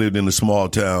 First, we lived in a small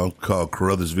town called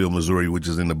Caruthersville, Missouri, which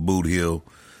is in the Boot Hill,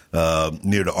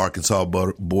 near the Arkansas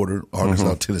border.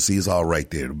 Arkansas, Tennessee is all right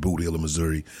there, the Boot Hill of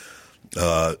Missouri.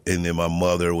 And then my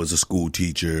mother was a school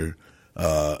teacher.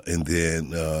 And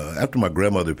then after my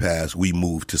grandmother passed, we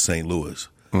moved to St. Louis.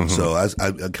 So I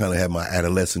kind of had my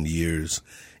adolescent years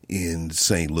in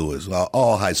St. Louis,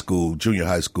 all high school, junior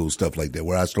high school, stuff like that,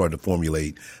 where I started to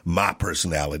formulate my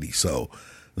personality. So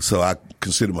I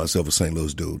consider myself a St.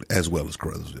 Louis dude, as well as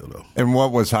Caruthersville, though. And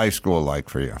what was high school like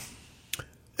for you?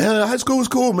 High school was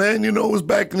cool, man. You know, it was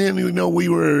back then, you know, we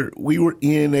were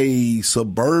in a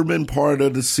suburban part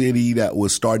of the city that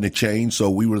was starting to change. So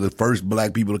we were the first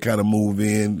black people to kind of move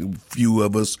in, a few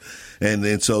of us. And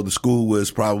then so the school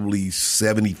was probably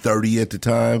 70-30 at the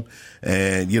time.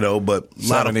 And, you know, but a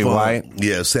lot of 70 fun. white?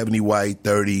 Yeah, 70 white,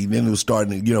 30. Then it was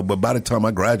starting to, you know, but by the time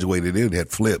I graduated, it had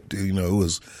flipped. You know, it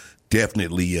was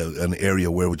definitely an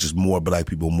area where it was just more black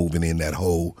people moving in that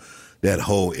whole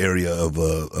area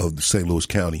of St. Louis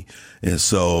County. And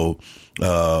so,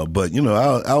 but, you know,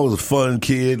 I was a fun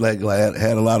kid, like I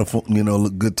had a lot of fun, you know,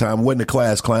 good time. Wasn't a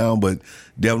class clown, but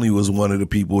definitely was one of the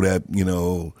people that, you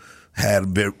know, had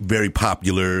very, very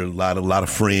popular, a lot of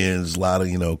friends, a lot of,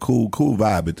 you know, cool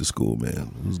vibe at the school,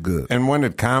 man. It was good. And when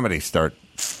did comedy start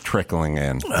trickling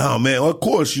in? Oh man, well, of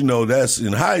course, you know, that's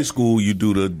in high school you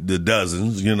do the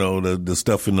dozens, you know, the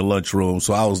stuff in the lunchroom.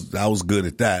 So I was good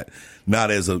at that.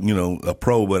 Not as a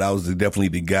pro, but I was definitely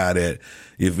the guy that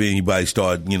if anybody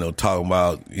started, you know, talking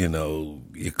about, you know,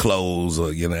 your clothes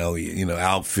or, you know,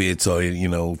 outfits or, you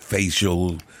know,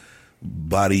 facial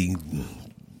body,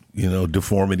 you know,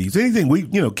 deformities, anything, we,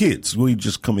 you know, kids, we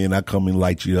just come in, I come and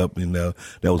light you up, and that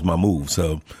was my move.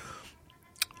 So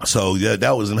yeah,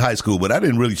 that was in high school, but I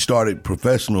didn't really start it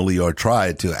professionally or try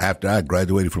it till after I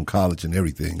graduated from college and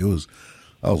everything.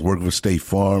 I was working for State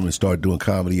Farm and started doing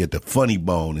comedy at the Funny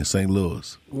Bone in St.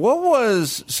 Louis.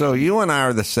 So you and I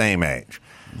are the same age,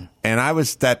 and I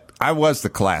was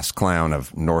the class clown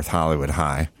of North Hollywood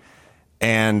High,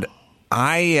 and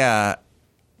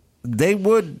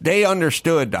they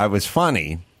understood I was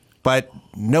funny, but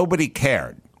nobody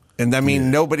cared. And I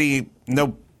mean,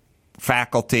 no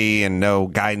faculty and no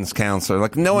guidance counselor,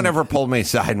 like no one ever pulled me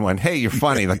aside and went, "Hey, you're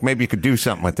funny. Like maybe you could do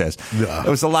something with this." It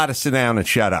was a lot of sit down and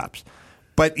shut ups.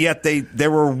 But yet they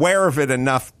were aware of it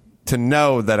enough to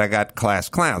know that I got class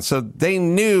clown. So they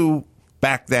knew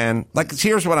back then, like,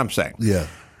 here's what I'm saying. Yeah.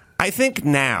 I think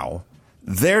now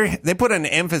they put an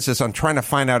emphasis on trying to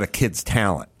find out a kid's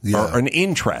talent or an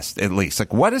interest, at least.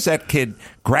 Like, what does that kid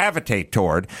gravitate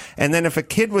toward? And then if a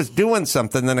kid was doing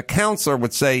something, then a counselor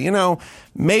would say, you know,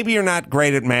 maybe you're not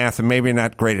great at math and maybe you're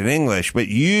not great at English, but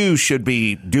you should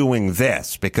be doing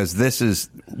this because this is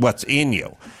what's in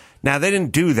you. Now, they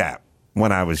didn't do that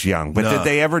when I was young, but did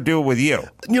they ever do it with you?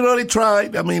 You know, they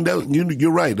tried. I mean, you're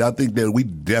right. I think that we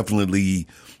definitely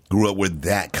grew up with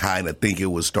that kind of thinking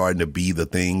was starting to be the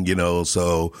thing, you know,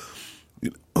 so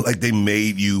like they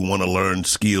made you want to learn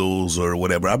skills or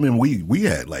whatever. I mean, we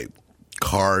had like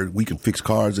we can fix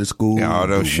cars at school. Yeah,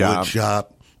 auto shop. Wood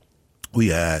shop. We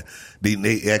had,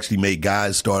 they actually made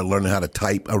guys start learning how to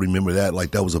type. I remember that.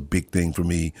 Like that was a big thing for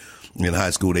me. In high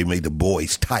school, they made the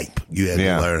boys type. You had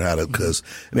to learn how to, because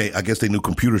I guess they knew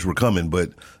computers were coming,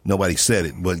 but nobody said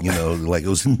it. But, you know, like it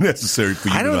was necessary for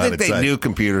you to know how to type. I don't think they knew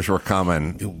computers were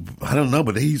coming. I don't know,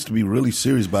 but they used to be really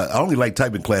serious about it. I only liked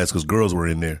typing class because girls were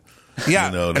in there. Yeah,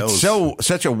 you know, it's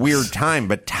such a weird time,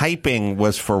 but typing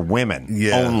was for women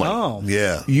only. Oh.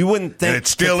 Yeah. You wouldn't think. And it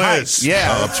still is.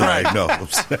 Yeah. Oh, that's right.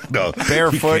 No.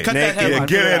 Barefoot, naked.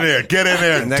 Get in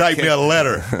there and type me a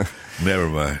letter. Never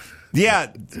mind.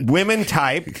 Yeah, women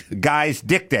typed, guys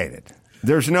dictated.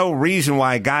 There's no reason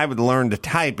why a guy would learn to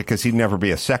type because he'd never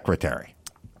be a secretary.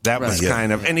 That was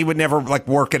kind of, and he would never like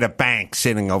work at a bank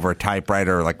sitting over a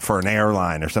typewriter like for an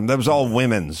airline or something. That was all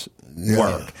women's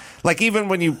work. Like even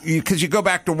when because you go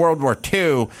back to World War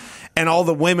II and all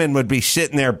the women would be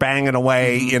sitting there banging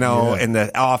away, you know, in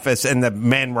the office and the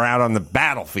men were out on the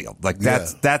battlefield. Like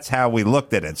that's how we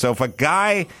looked at it. So if a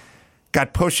guy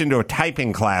got pushed into a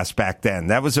typing class back then,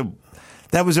 that was a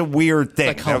weird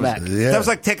thing. That was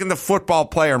like taking the football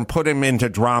player and put him into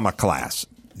drama class.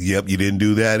 Yep, you didn't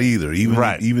do that either.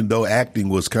 Even though acting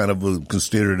was kind of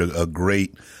considered a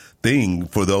great thing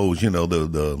for those,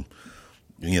 the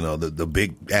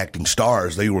big acting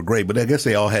stars. They were great, but I guess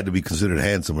they all had to be considered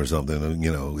handsome or something,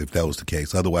 if that was the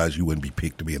case. Otherwise, you wouldn't be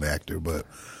picked to be an actor. But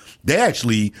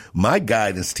my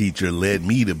guidance teacher led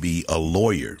me to be a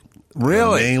lawyer.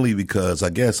 Really? Mainly because I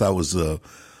guess I was,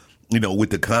 with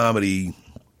the comedy,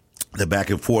 the back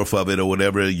and forth of it or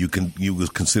whatever, you was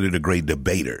considered a great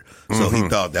debater. So he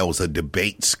thought that was a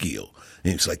debate skill.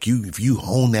 And it's like if you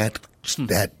hone that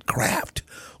craft,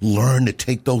 learn to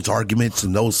take those arguments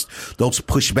and those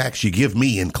pushbacks you give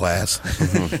me in class,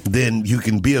 then you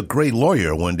can be a great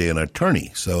lawyer one day, an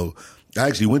attorney. So I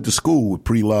actually went to school with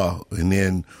pre-law, and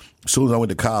then as soon as I went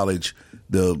to college,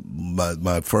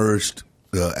 my first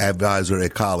advisor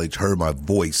at college heard my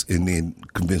voice and then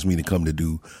convinced me to come to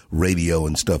do radio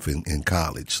and stuff in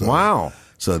college. So, wow.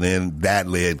 So then that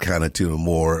led kind of to the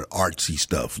more artsy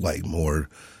stuff, like more,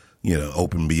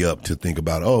 opened me up to think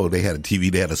about, they had a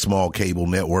TV, they had a small cable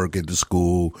network at the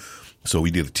school. So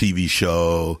we did a TV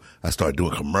show. I started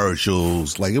doing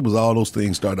commercials. Like it was all those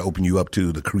things started to open you up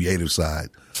to the creative side.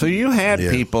 So you had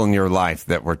people in your life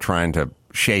that were trying to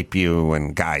shape you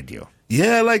and guide you.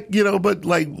 Yeah, but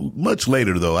much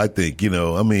later though, I think,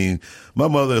 my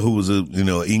mother, who was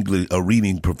a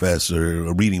reading professor,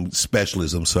 a reading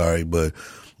specialist, but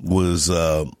was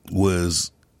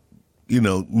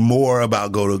more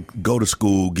about go to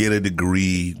school, get a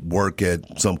degree, work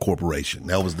at some corporation.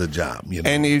 That was the job,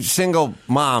 And you're single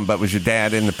mom, but was your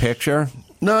dad in the picture?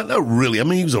 No, not really. I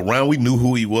mean, he was around. We knew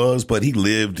who he was, but he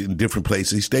lived in different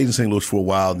places. He stayed in St. Louis for a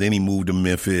while. Then he moved to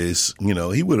Memphis.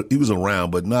 He was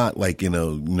around, but not like,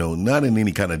 not in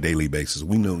any kind of daily basis.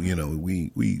 We knew,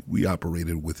 we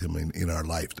operated with him in our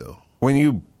life though. When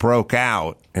you broke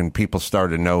out and people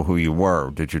started to know who you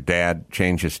were, did your dad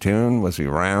change his tune? Was he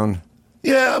around?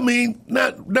 Yeah, I mean,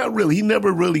 not really. He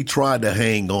never really tried to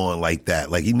hang on like that.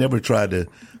 Like he never tried to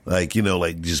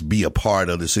just be a part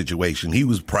of the situation. He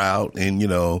was proud and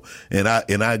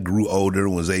I grew older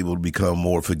and was able to become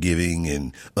more forgiving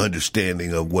and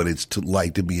understanding of what it's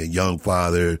like to be a young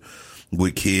father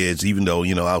with kids, even though,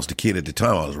 I was the kid at the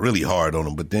time. I was really hard on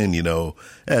him. But then,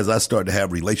 as I started to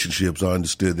have relationships, I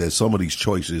understood that some of these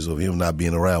choices of him not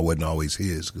being around wasn't always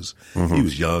his because he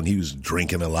was young. He was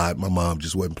drinking a lot. My mom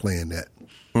just wasn't playing that.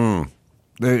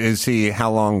 Is he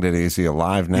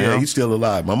alive now? Yeah, he's still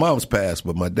alive. My mom's passed,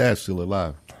 but my dad's still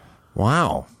alive.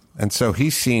 Wow. And so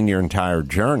he's seen your entire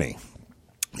journey.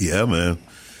 Yeah, man.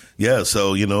 Yeah,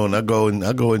 so, and I go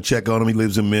and check on him. He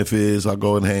lives in Memphis. I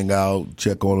go and hang out,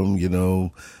 check on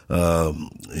him,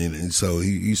 and so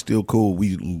he's still cool.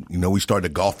 We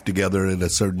started golf together at a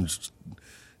certain,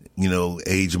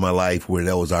 age of my life where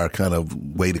that was our kind of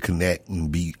way to connect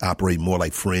and operate more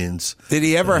like friends. Did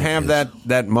he ever have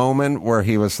that moment where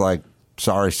he was like,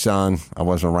 sorry, son, I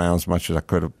wasn't around as much as I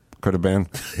could have been?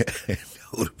 That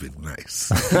would have been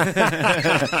nice.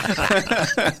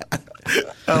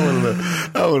 I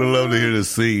would have loved to hear the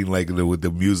scene, like with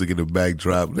the music in the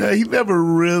backdrop. Nah, he never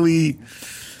really,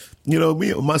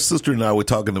 my sister and I were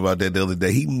talking about that the other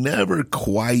day. He never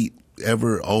quite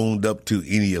ever owned up to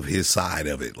any of his side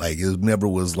of it. Like it never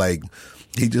was like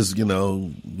he just,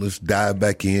 let's dive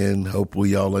back in. Hopefully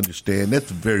y'all understand. That's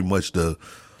very much I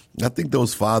think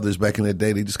those fathers back in the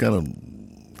day, they just kind of.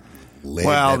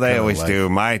 Well, they always do.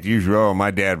 My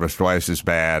dad was twice as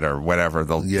bad, or whatever.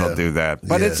 They'll do that.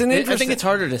 But it's an interesting. I think it's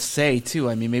harder to say too.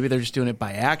 I mean, maybe they're just doing it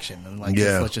by action, and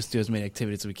let's just do as many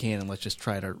activities as we can, and let's just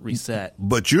try to reset.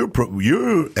 But you're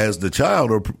as the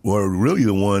child, or really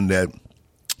the one that,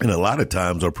 and a lot of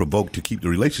times are provoked to keep the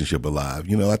relationship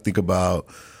alive. I think about.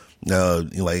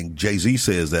 Like Jay-Z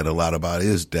says that a lot about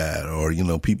his dad, or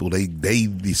people they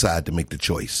decide to make the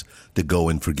choice to go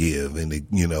and forgive, and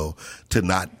to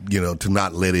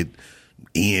not let it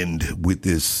end with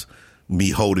this me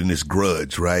holding this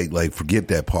grudge, right? Like forget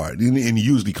that part, and it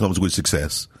usually comes with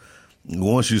success.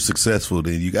 Once you're successful,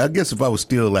 then I guess if I was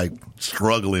still like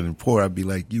struggling and poor, I'd be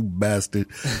like, you bastard.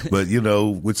 But,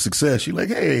 with success, you're like,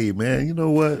 hey, man, you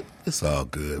know what? It's all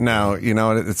good. No,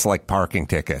 it's like parking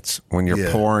tickets. When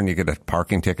you're poor and you get a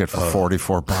parking ticket for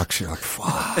 $44, you're like,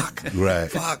 fuck.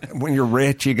 Right. Fuck. When you're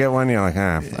rich, you get one, you're like,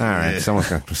 all right,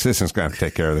 assistant's going to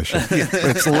take care of this shit. But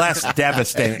it's less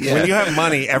devastating. When you have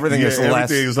money, everything is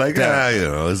less. Everything's like,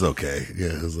 it's okay.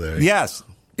 Yeah, it's like, yes.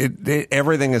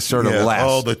 Everything is sort of less.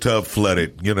 All the tub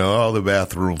flooded, all the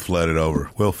bathroom flooded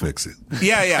over. We'll fix it.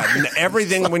 Yeah.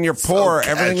 Everything when you're poor,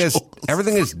 everything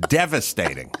is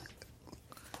devastating.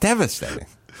 Devastating.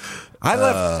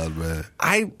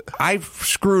 I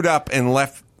screwed up and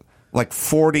left like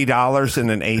 $40 in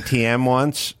an ATM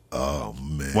once. Oh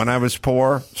man. When I was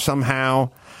poor, somehow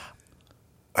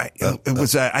It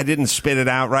was I didn't spit it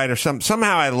out right or something.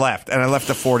 Somehow I left, and I left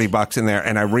the $40 in there,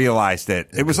 and I realized it.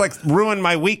 It was like ruined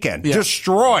my weekend,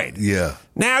 destroyed. Yeah.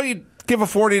 Now you give a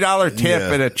 $40 tip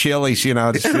at a Chili's, you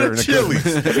know, if you're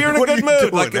in a good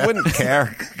mood, like you wouldn't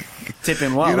care.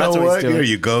 Tipping well. You know That's what what? he's doing. Here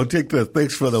you go.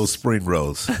 Thanks for those spring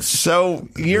rolls. So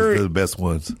They're the best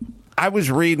ones. I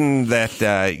was reading that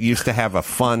you used to have a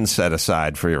fund set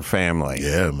aside for your family.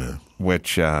 Yeah, man.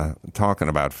 Which, talking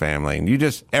about family, and you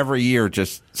just, every year,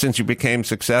 just since you became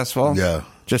successful,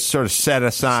 just sort of set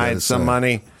aside some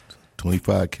money.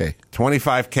 $25K.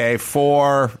 $25K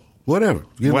for... Whatever.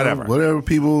 Whatever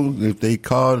people, if they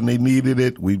called and they needed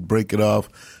it, we'd break it off.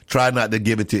 Try not to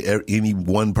give it to any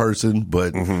one person,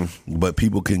 but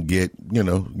people can get,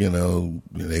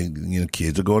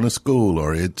 kids are going to school,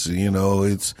 or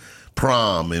it's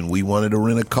prom and we wanted to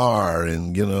rent a car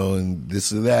and, and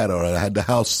this or that, or I had the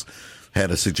house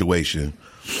had a situation.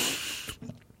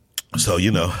 So,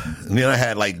 and then I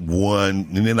had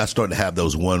and then I started to have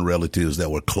those one relatives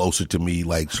that were closer to me,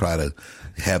 try to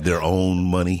have their own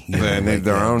money.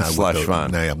 Their own slush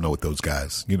fund. Now I'm not with those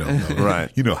guys, right.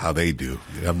 You know how they do.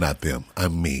 I'm not them.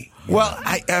 I'm me. Well,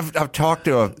 I've talked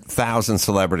to 1,000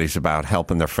 celebrities about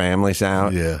helping their families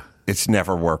out. Yeah. It's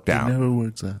never worked out. It never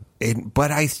works out.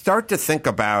 But I start to think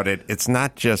about it. It's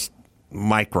not just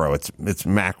micro. It's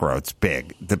macro. It's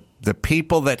big. The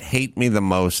people that hate me the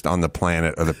most on the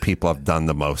planet are the people I've done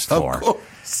the most for. Of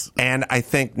course. And I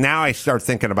think now I start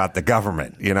thinking about the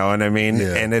government. You know what I mean?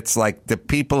 Yeah. And it's like the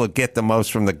people who get the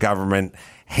most from the government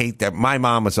hate that. My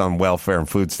mom was on welfare and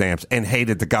food stamps and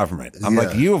hated the government. I'm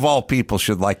like, you of all people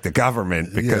should like the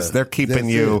government because they're keeping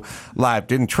you alive.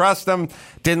 Didn't trust them,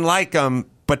 didn't like them,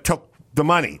 but took the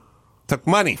money. Took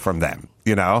money from them,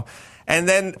 And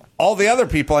then all the other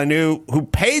people I knew who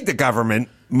paid the government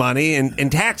money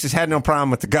and taxes had no problem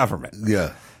with the government.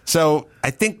 Yeah. So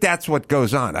I think that's what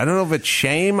goes on. I don't know if it's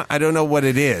shame. I don't know what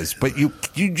it is. But you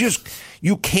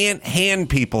can't hand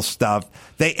people stuff.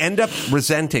 They end up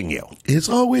resenting you. It's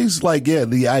always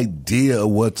the idea of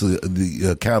what's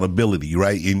the accountability,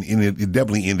 right? And it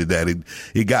definitely ended that.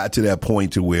 It got to that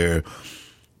point to where,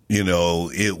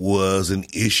 it was an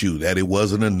issue that it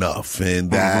wasn't enough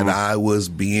and that I was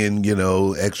being,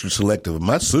 extra selective.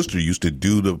 My sister used to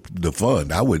do the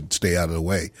fund. I would stay out of the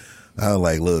way. I was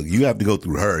like, look, you have to go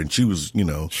through her. And she was,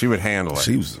 she would handle it.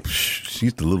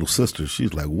 She's the little sister.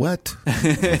 She's like, what?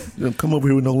 Don't come over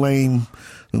here with no lame.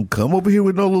 Don't come over here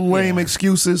with no little lame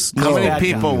excuses. How many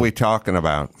people are we talking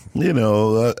about? It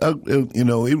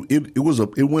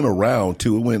went around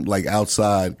too. It went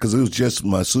outside because it was just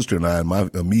my sister and I and my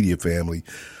immediate family.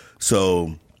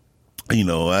 So, I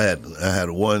had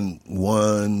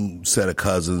one set of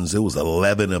cousins. It was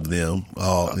 11 of them.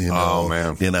 Oh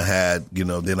man. Then I had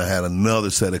another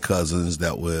set of cousins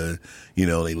that were, they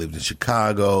lived in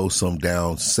Chicago, some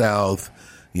down south.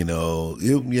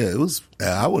 It was,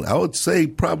 I would say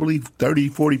probably 30,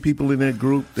 40 people in that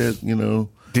group that,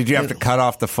 Did you have to cut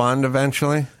off the fund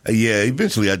eventually? Yeah,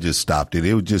 eventually I just stopped it.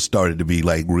 It just started to be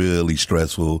really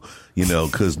stressful,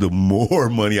 because the more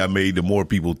money I made, the more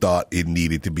people thought it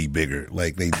needed to be bigger.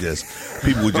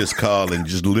 People would just call and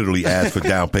just literally ask for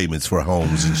down payments for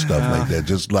homes and stuff like that,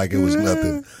 just like it was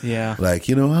nothing. Yeah.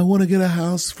 I want to get a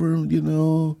house for,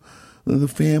 the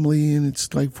family and it's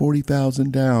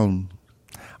 $40,000 down.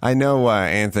 I know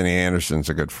Anthony Anderson's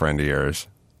a good friend of yours.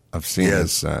 I've seen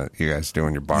this, you guys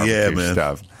doing your barbecue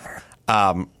stuff.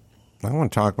 I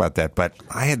want to talk about that, but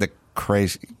I had the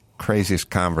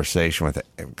craziest conversation with it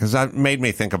because it made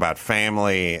me think about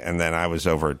family, and then I was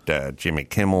over at Jimmy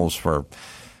Kimmel's for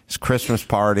his Christmas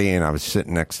party, and I was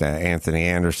sitting next to Anthony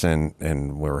Anderson,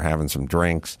 and we were having some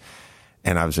drinks,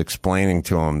 and I was explaining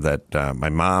to him that my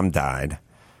mom died,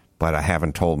 but I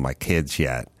haven't told my kids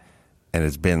yet, and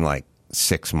it's been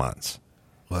 6 months.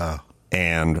 Wow.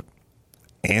 And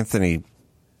Anthony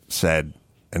said,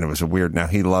 and it was now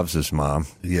he loves his mom.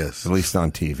 Yes. At least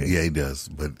on TV. Yeah, he does.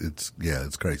 But it's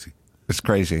crazy. It's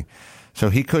crazy. So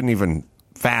he couldn't even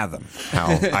fathom how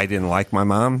I didn't like my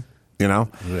mom,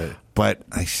 Right. But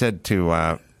I said to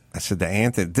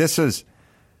Anthony, this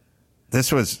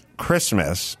was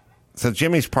Christmas. So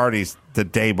Jimmy's party's the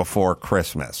day before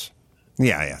Christmas.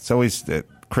 Yeah. It's always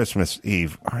Christmas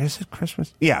Eve. Or is it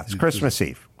Christmas? Yeah, it's Christmas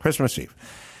Eve. Christmas Eve.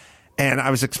 And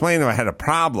I was explaining to him I had a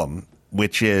problem,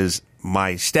 which is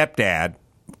my stepdad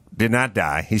did not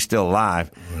die. He's still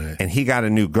alive. Right. And he got a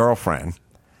new girlfriend.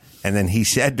 And then he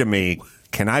said to me,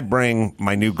 can I bring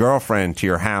my new girlfriend to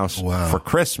your house for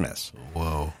Christmas?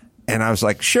 Whoa. And I was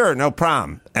like, sure, no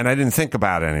problem. And I didn't think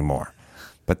about it anymore.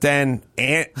 But then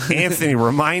Anthony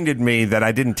reminded me that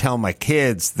I didn't tell my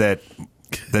kids that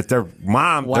their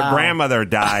mom, their grandmother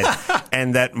died.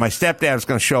 and that my stepdad was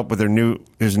going to show up with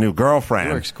his new girlfriend.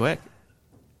 It works quick.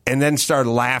 And then started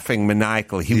laughing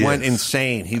maniacally. He Yes. went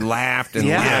insane. He laughed and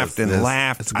laughed and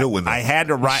laughed. That's a good one, though. I had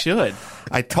to write. Should.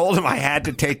 I told him I had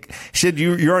to take. He said,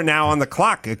 "You're now on the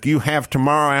clock. You have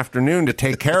tomorrow afternoon to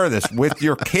take care of this with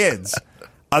your kids.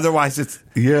 Otherwise, it's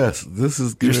Yes, this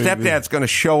is your good. stepdad's going to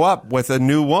show up with a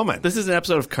new woman." This is an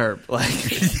episode of Curb. Like,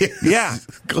 Yeah.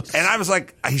 And I was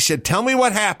like, he said, "Tell me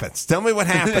what happens. Tell me what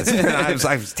happens." And I was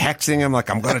texting him like,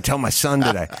 "I'm going to tell my son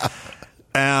today."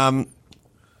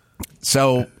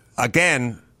 So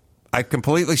again, I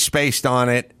completely spaced on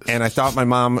it, and I thought my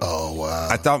mom. Oh, wow.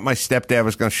 I thought my stepdad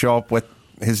was going to show up with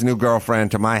his new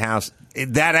girlfriend to my house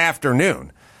that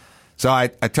afternoon. So I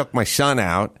took my son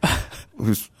out,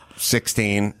 who's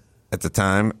 16 at the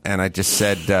time, and I just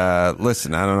said,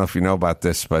 "Listen, I don't know if you know about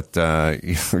this, but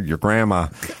your grandma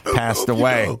passed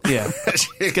away." yeah.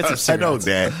 Get some I know, cigarettes.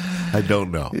 Dad. I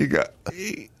don't know.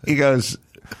 He goes,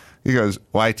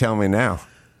 "Why tell me now?"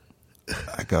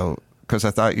 I go, "Because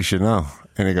I thought you should know."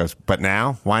 And he goes, "But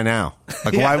now? Why now?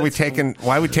 Like, why we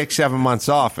take 7 months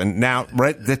off? And now,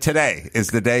 today is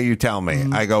the day you tell me."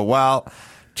 I go, "Well,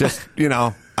 just,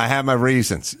 I have my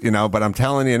reasons, but I'm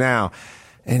telling you now."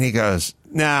 And he goes,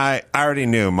 "Nah, I already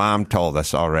knew. Mom told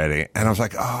us already." And I was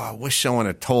like, "Oh, I wish someone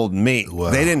had told me."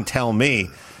 Wow. They didn't tell me.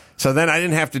 So then I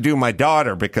didn't have to do my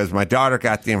daughter because my daughter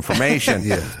got the information.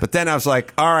 Yeah. But then I was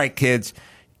like, "All right, kids,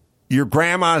 your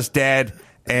grandma's dead.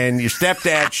 And your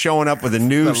stepdad's showing up with a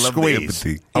new I love the squeeze.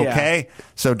 empathy. Okay?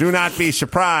 So do not be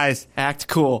surprised." Act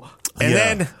cool. And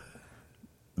then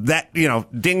that,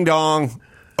 ding dong,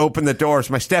 open the doors.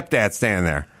 My stepdad's standing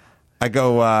there. I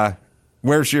go,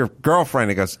 "Where's your girlfriend?"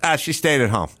 He goes, "She stayed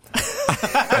at home."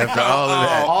 After all of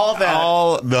that.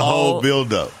 All that. The whole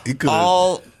build-up. He could've-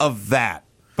 All of that.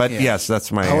 But yes,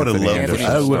 that's my I would have Anthony loved. Anderson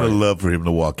I would have story. loved for him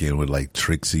to walk in with like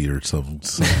Trixie or some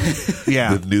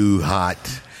Yeah. the new hot.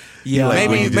 Yeah. Like, when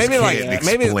Maybe you just maybe can't like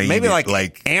explain maybe it,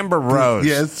 like Amber Rose.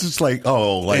 Yeah, it's just like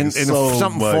in so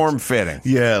something much. form-fitting.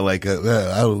 Yeah, like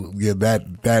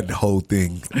that whole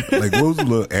thing. Like what was the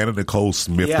little Anna Nicole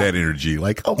Smith? Yeah. That energy,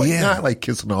 like oh my god, like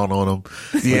kissing on him.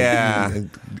 Yeah. Like,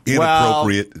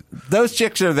 inappropriate. Well, those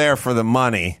chicks are there for the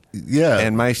money. Yeah,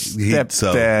 And my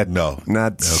stepdad,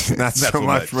 not so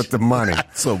much with the money.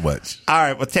 Not so much. All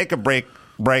right, we'll take a break.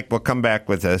 We'll come back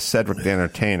with Cedric the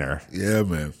Entertainer Yeah,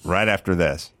 man. right after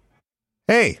this.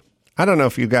 Hey, I don't know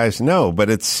if you guys know, but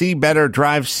it's See Better,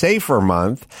 Drive Safer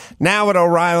month now at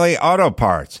O'Reilly Auto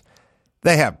Parts.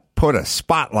 They have put a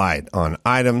spotlight on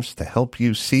items to help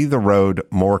you see the road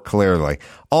more clearly.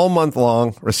 All month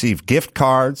long, receive gift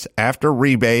cards after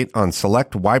rebate on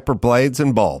select wiper blades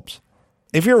and bulbs.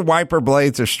 If your wiper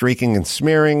blades are streaking and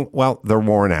smearing, well, they're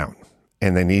worn out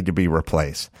and they need to be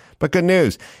replaced. But good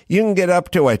news, you can get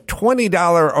up to a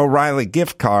 $20 O'Reilly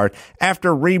gift card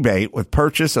after rebate with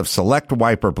purchase of select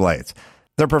wiper blades.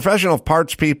 Their professional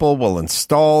parts people will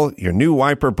install your new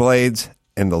wiper blades,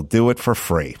 and they'll do it for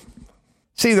free.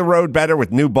 See the road better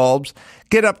with new bulbs?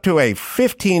 Get up to a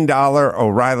 $15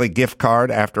 O'Reilly gift card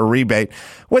after rebate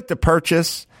with the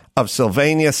purchase of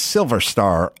Sylvania Silver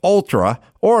Star Ultra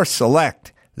or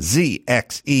Select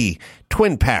ZXE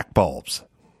Twin Pack bulbs.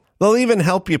 They'll even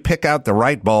help you pick out the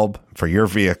right bulb for your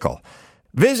vehicle.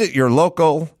 Visit your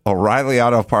local O'Reilly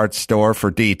Auto Parts store for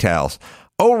details.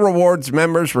 O Rewards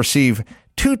members receive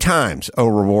 2 times O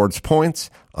Rewards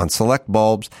points on select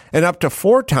bulbs and up to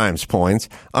 4 times points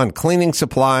on cleaning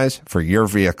supplies for your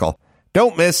vehicle.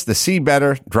 Don't miss the See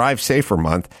Better, Drive Safer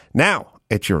month now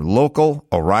at your local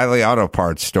O'Reilly Auto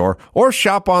Parts store or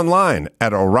shop online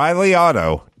at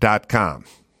O'ReillyAuto.com.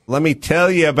 Let me tell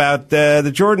you about the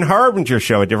Jordan Harbinger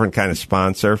Show, a different kind of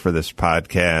sponsor for this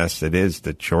podcast. It is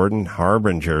the Jordan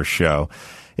Harbinger Show.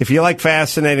 If you like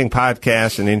fascinating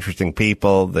podcasts and interesting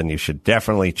people, then you should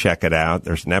definitely check it out.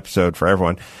 There's an episode for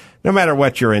everyone. No matter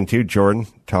what you're into, Jordan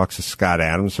talks to Scott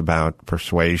Adams about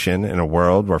persuasion in a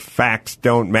world where facts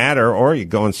don't matter, or you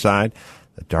go inside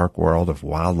the dark world of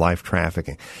wildlife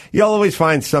trafficking. You'll always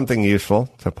find something useful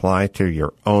to apply to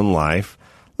your own life,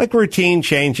 like routine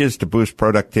changes to boost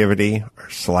productivity or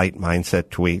slight mindset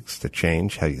tweaks to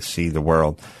change how you see the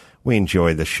world. We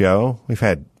enjoy the show. We've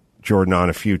had Jordan on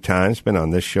a few times, been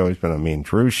on this show. He's been on me and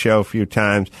Drew's show a few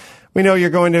times. We know you're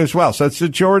going to as well. So it's the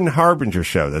Jordan Harbinger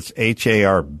Show. That's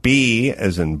HARB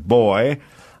as in boy,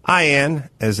 IN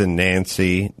as in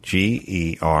Nancy,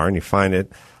 GER. And you find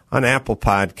it on Apple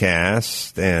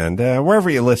Podcasts and wherever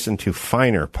you listen to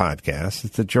finer podcasts.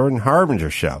 It's the Jordan Harbinger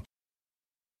Show.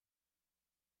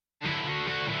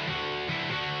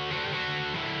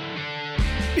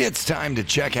 It's time to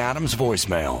check Adam's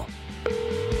voicemail.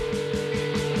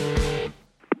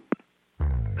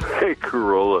 Hey,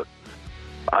 Corolla.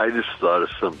 just thought of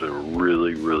something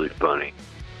really, really funny.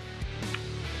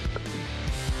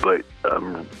 But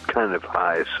I'm kind of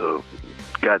high, so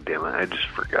goddamn it, I just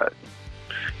forgot.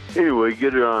 Anyway,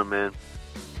 get it on, man.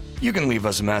 You can leave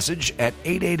us a message at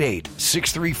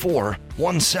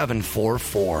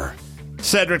 888-634-1744.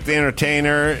 Cedric the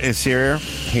Entertainer is here.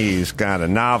 He's got a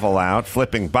novel out,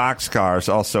 Flipping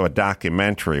Boxcars, also a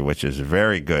documentary, which is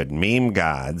very good, Meme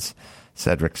Gods.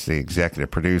 Cedric's the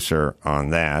executive producer on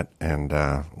that, and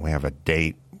we have a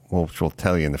date, which we'll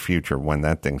tell you in the future when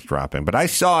that thing's dropping. But I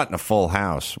saw it in a full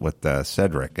house with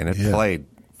Cedric, and it played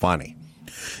funny.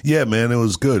 Yeah, man, it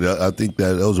was good. I think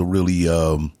that was a really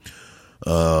a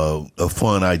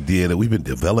fun idea that we've been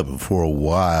developing for a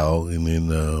while, and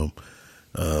then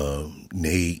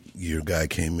Nate, your guy,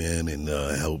 came in and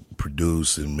helped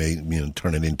produce and made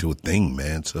turn it into a thing,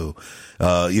 man. So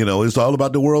it's all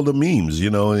about the world of memes,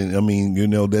 and I mean,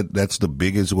 that's the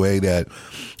biggest way that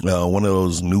one of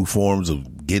those new forms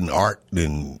of getting art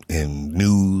and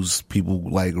news. People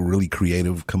like really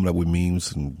creative, coming up with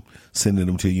memes and sending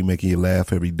them to you, making you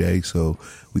laugh every day. So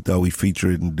we thought we'd feature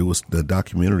it and do a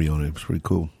documentary on it. It was pretty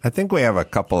cool. I think we have a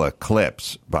couple of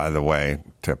clips, by the way,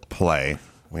 to play.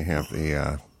 We have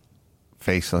the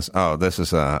faceless. Oh, this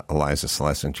is Eliza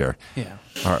Schlesinger. Yeah.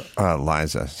 Or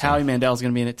Liza. So. Howie Mandel's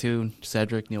going to be in it too.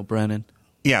 Cedric, Neil Brennan.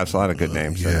 Yeah, it's a lot of good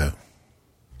names. Yeah.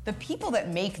 The people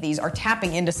that make these are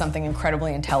tapping into something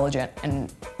incredibly intelligent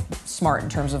and smart in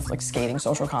terms of like scathing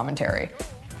social commentary.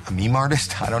 A meme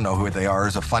artist? I don't know who they are.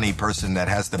 Is a funny person that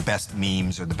has the best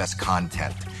memes or the best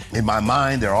content. In my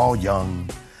mind, they're all young.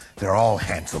 They're all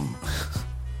handsome.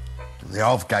 They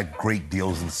all got great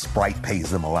deals, and Sprite pays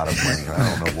them a lot of money. I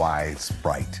don't know why it's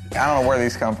Sprite. I don't know where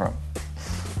these come from,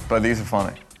 but these are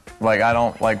funny. Like, I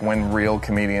don't like when real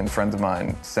comedian friends of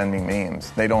mine send me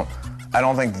memes. I don't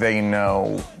think they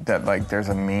know that, like, there's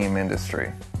a meme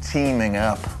industry teaming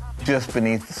up just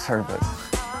beneath the surface.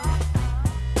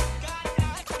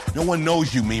 No one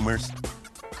knows you, memers.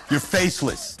 You're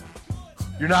faceless.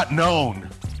 You're not known.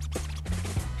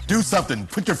 Do something.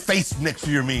 Put your face next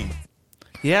to your meme.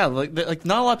 Yeah, like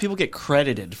not a lot of people get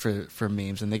credited for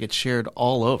memes, and they get shared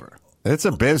all over. It's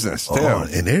a business too,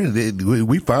 and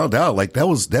we found out like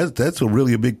that's a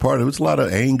really a big part of it. It's a lot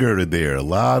of anger there, a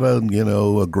lot of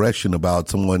aggression about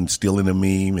someone stealing a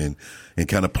meme and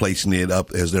kind of placing it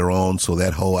up as their own. So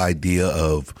that whole idea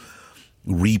of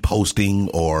reposting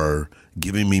or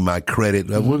giving me my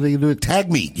credit, what are they doing?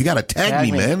 Tag me. You got to tag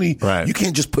me, man. Right. You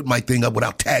can't just put my thing up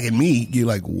without tagging me. You're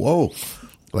like, whoa.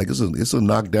 Like it's a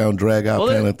knockdown, drag out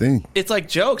kind of thing. It's like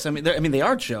jokes. I mean, they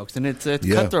are jokes, and it's a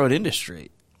cutthroat industry.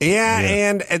 Yeah,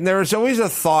 and there's always a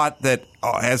thought that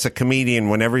as a comedian,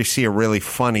 whenever you see a really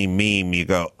funny meme, you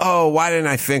go, "Oh, why didn't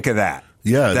I think of that?"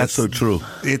 Yeah, that's so true.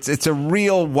 It's a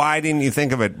real why didn't you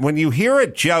think of it? When you hear a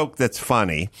joke that's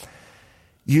funny,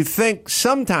 you think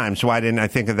sometimes why didn't I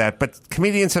think of that? But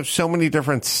comedians have so many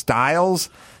different styles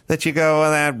that you go,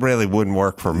 well, that really wouldn't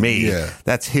work for me. Yeah.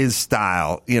 That's his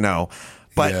style,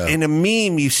 But in a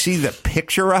meme, you see the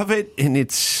picture of it, and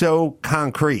it's so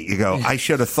concrete. You go, I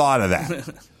should have thought of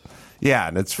that. Yeah,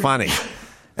 and it's funny.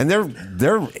 And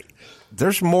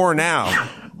there's more now.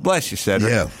 Bless you,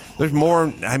 Cedric. Yeah. There's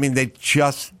more. I mean, they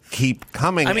just keep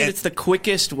coming. I mean, it's the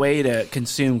quickest way to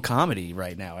consume comedy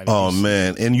right now. I mean,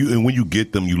 man, and when you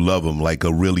get them, you love them. Like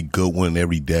a really good one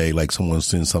every day. Like someone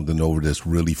sends something over that's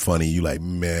really funny. You like,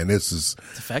 man, this is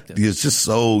it's effective. It's just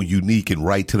so unique and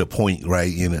right to the point.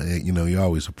 Right, you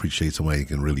always appreciate somebody who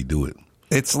can really do it.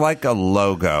 It's like a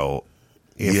logo.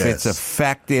 If it's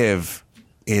effective,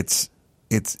 it's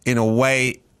in a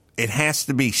way. It has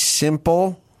to be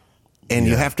simple. And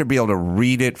you have to be able to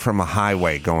read it from a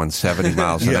highway going 70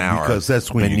 miles an hour. Because that's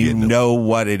when you know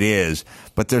what it is.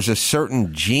 But there's a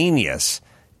certain genius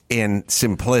in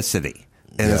simplicity.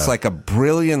 And it's like a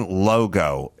brilliant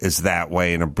logo is that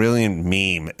way, and a brilliant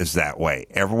meme is that way.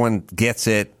 Everyone gets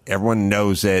it. Everyone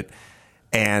knows it.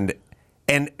 And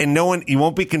no one, you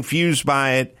won't be confused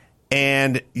by it.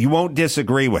 And you won't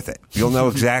disagree with it. You'll know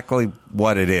exactly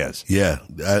what it is. Yeah,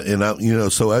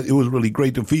 so it was really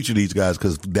great to feature these guys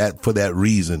for that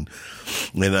reason,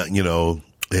 and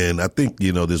and I think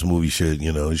this movie should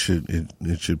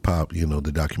it should pop.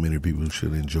 The documentary people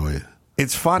should enjoy it.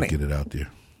 It's funny. Get it out there.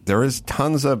 There is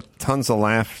tons of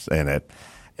laughs in it.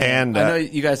 And I know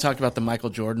you guys talked about the Michael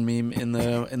Jordan meme in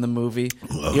the movie.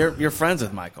 You're friends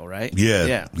with Michael, right?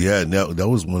 Yeah. That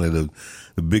was one of the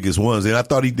biggest ones, and I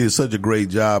thought he did such a great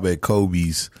job at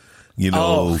Kobe's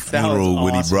funeral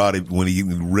when he brought it, when he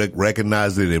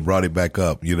recognized it and brought it back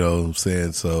up. You know what I'm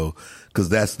saying? So, because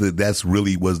that's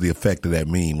really was the effect of that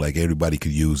meme. Like everybody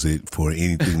could use it for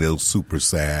anything that was super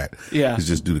sad. Yeah,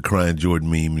 just do the crying Jordan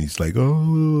meme, and he's like,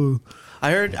 oh. I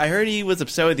heard he was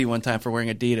upset with you one time for wearing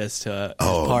Adidas to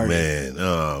his party.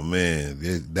 Oh man,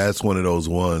 that's one of those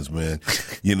ones, man.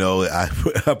 I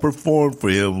performed for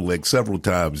him like several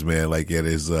times, man. Like at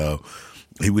his,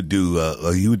 he would do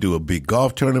a big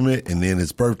golf tournament and then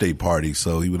his birthday party.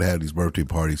 So he would have these birthday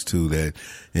parties too,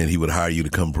 and he would hire you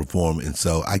to come perform. And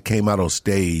so I came out on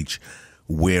stage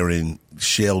wearing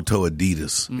shell toe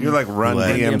Adidas. You're like Run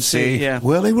DMC. Yeah.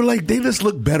 Well, they just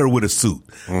look better with a suit.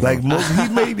 Like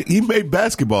he made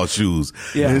basketball shoes.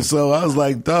 Yeah. And so I was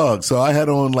like, dog. So I had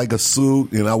on like a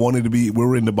suit and I wanted to we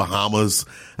were in the Bahamas.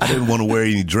 I didn't want to wear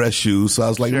any dress shoes. So I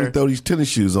was like, let me throw these tennis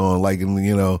shoes on. Like,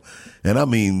 and I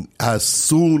mean, as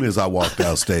soon as I walked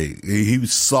out stage, he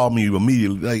saw me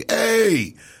immediately like,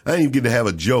 hey, I didn't even get to have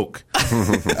a joke.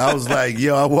 I was like,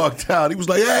 yo, I walked out. He was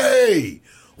like, hey,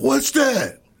 what's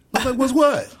that? I was like, what's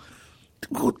what?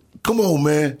 Come on,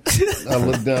 man. I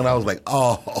looked down. I was like,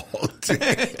 oh,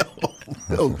 damn.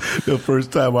 The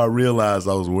first time I realized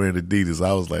I was wearing Adidas,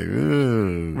 I was like,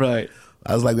 ugh. Right.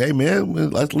 I was like, hey,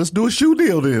 man, let's do a shoe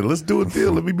deal then. Let's do a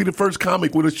deal. Let me be the first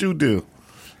comic with a shoe deal.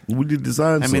 We did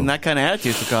design. I mean, that kind of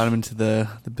attitude got him into the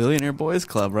Billionaire Boys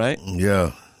Club, right?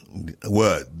 Yeah.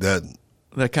 What?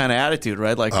 That kind of attitude,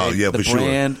 right? Like, the for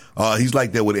brand. Sure. He's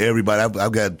like that with everybody.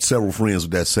 I've got several friends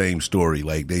with that same story.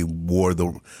 Like they wore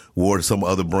some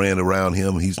other brand around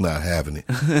him. He's not having it.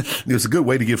 It's a good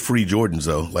way to get free Jordans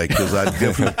though. Like, cause I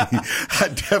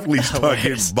definitely start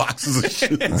getting boxes of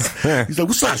shoes. He's like,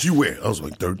 what size you wear? I was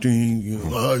like,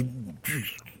 13.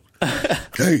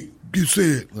 Hey, you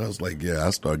said. I was like, yeah,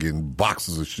 I started getting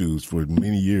boxes of shoes for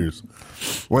many years.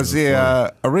 Was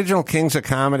the original Kings of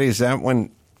Comedy, is that when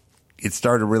it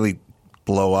started to really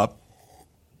blow up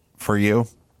for you?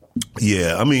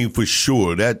 Yeah, I mean, for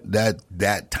sure.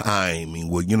 That time,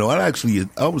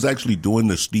 I was actually doing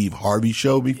the Steve Harvey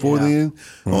show before then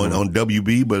on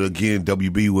WB, but again,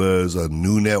 WB was a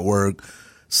new network.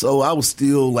 So I was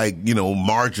still like,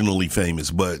 marginally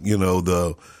famous, but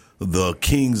the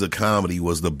Kings of Comedy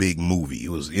was the big movie. It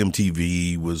was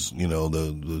MTV, was,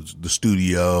 the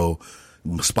studio.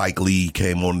 Spike Lee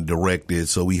came on and directed,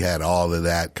 so we had all of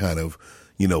that kind of,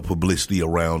 publicity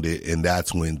around it, and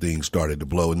that's when things started to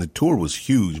blow. And the tour was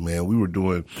huge, man. We were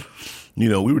doing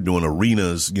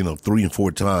arenas, 3 and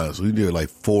 4 times. We did like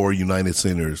 4 United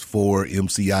Centers, 4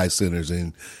 MCI centers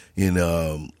in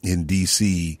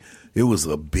DC. It was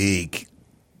a big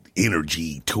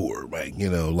energy tour, right?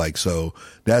 So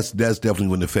that's definitely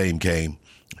when the fame came.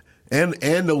 And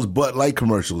those Bud Light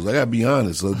commercials, I gotta be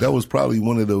honest. So that was probably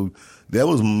that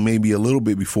was maybe a little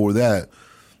bit before that.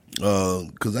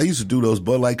 Cause I used to do those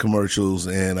Bud Light commercials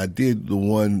and I did the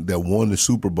one that won the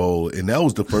Super Bowl. And that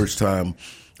was the first time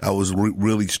I was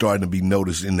really starting to be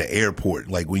noticed in the airport.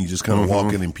 Like when you just kind of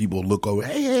walk in and people look over,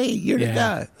 hey, you're the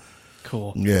guy.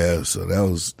 Cool. Yeah, so that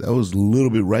was a little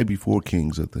bit right before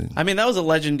Kings, I think. I mean, that was a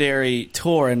legendary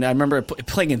tour, and I remember it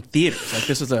playing in theaters. Like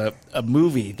this was a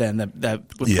movie then that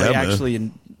would play actually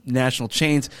in national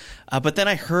chains. But then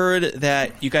I heard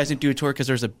that you guys didn't do a tour because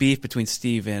there was a beef between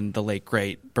Steve and the late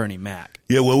great Bernie Mac.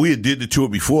 Yeah, well, we did the tour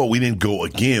before. We didn't go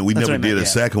again. We never did a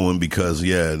second one because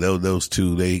those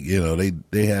two they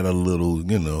had a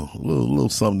little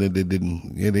something that they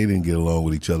didn't get along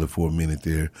with each other for a minute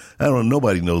there. I don't know.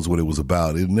 Nobody knows what it was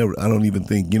about. I don't even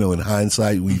think in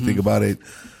hindsight when you think about it,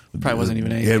 probably wasn't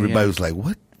even anything. Everybody was like,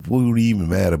 what were we even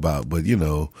mad about? But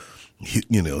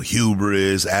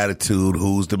hubris, attitude,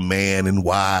 who's the man and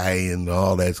why, and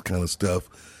all that kind of stuff.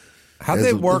 How'd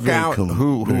they work out?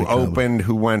 Who opened?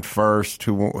 Who went first?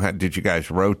 Did you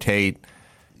guys rotate?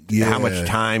 Yeah. How much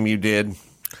time you did?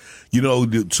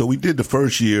 So we did the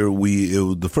first year.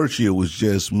 The first year was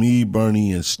just me,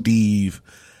 Bernie, and Steve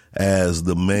as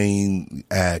the main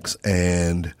acts,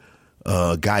 and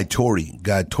Guy Torrey.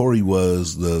 Guy Torrey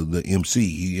was the MC.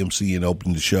 He MC and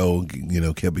opened the show.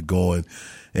 Kept it going.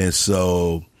 And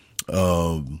so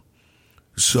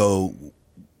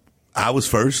I was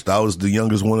first. I was the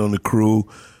youngest one on the crew.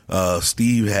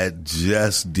 Steve had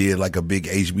just did like a big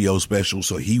HBO special,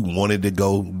 so he wanted to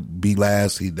go be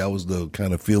last. That was the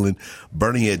kind of feeling.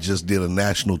 Bernie had just did a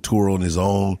national tour on his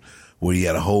own where he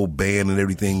had a whole band and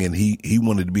everything, and he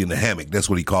wanted to be in the hammock. That's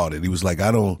what he called it. He was like,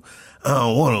 I don't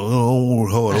want to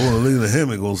work hard. I want to lay in the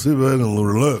hammock. I'll sit back and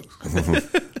relax.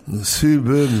 Sit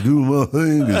back and do my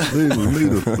thing and stay with me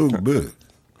the fuck back.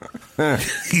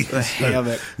 The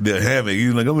hammock. The hammock.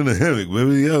 He's like, I'm in the hammock,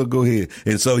 baby. Yo, go ahead.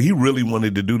 And so he really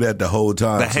wanted to do that the whole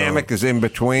time. The hammock is in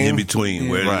between? In between,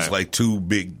 where Right. it's like two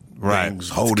big things It's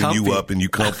holding you comfy. up and you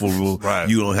comfortable. Right.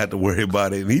 You don't have to worry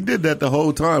about it. And he did that the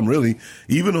whole time, really.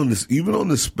 Even on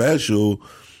the special,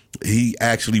 he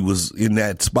actually was in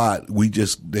that spot. When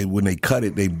they cut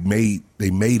it, they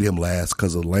made him last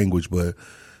because of language, but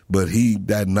he,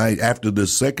 that night, after the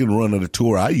second run of the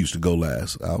tour, I used to go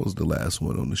last. I was the last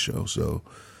one on the show. So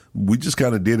we just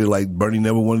kind of did it like Bernie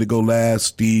never wanted to go last.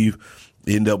 Steve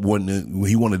ended up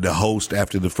he wanted to host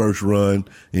after the first run,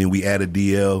 and we added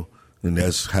DL, and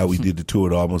that's how we did the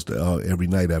tour almost every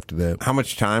night after that. How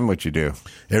much time would you do?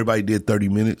 Everybody did 30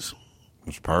 minutes.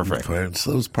 It's perfect.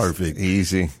 So it's perfect.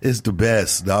 Easy. It's the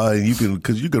best, dog. And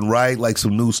because you can write like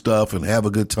some new stuff and have a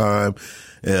good time,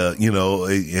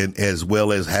 and as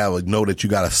well as know that you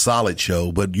got a solid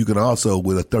show. But you can also,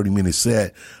 with a 30-minute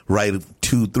set, write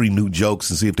 2-3 new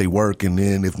jokes and see if they work. And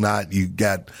then if not, you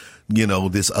got,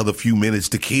 this other few minutes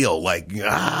to kill. Like,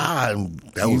 that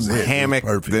was it. Hammock It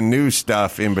was perfect. the new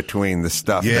stuff in between the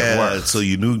stuff that works. So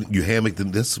you hammocked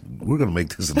this. We're gonna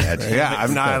make this an adjective. Yeah,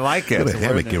 I like it. We're gonna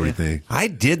hammock everything. I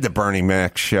did the Bernie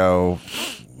Mac show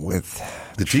with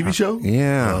the TV show.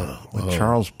 Yeah, with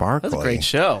Charles Barkley. That's a great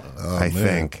show. I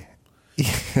think.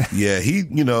 Yeah, he,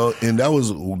 and that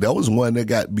was one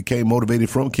that became motivated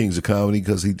from Kings of Comedy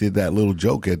because he did that little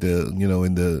joke at the,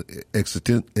 in the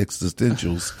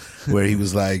existentials where he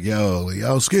was like, "Yo,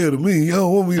 y'all scared of me?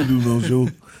 Y'all want me to do no show?"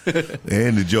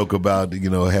 And the joke about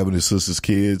having his sister's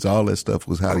kids, all that stuff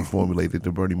was how he formulated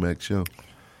the Bernie Mac show.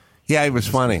 Yeah, he was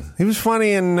funny. He was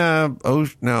funny in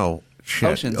Oceans. He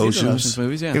was in Oceans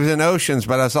movies, yeah. He was in Oceans,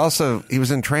 but he was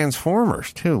in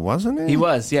Transformers too, wasn't he? He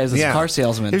was, yeah. He was a car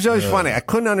salesman. He was always funny. I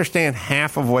couldn't understand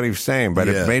half of what he was saying, but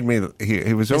it made me.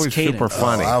 He was always super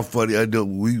funny. How funny!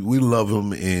 We love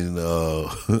him in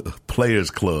Players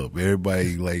Club.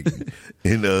 Everybody like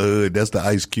in the hood. That's the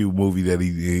Ice Cube movie that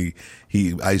he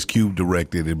Ice Cube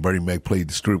directed, and Bernie Mac played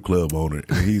the strip club owner.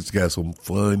 And he's got some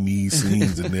funny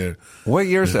scenes in there. What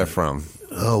year is that from?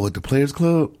 Oh, with the Players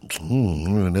Club?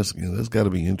 That's got to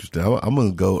be interesting. I'm going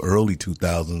to go early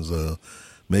 2000s,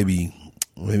 maybe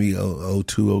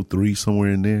 02, 03,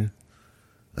 somewhere in there.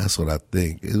 That's what I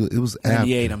think. It was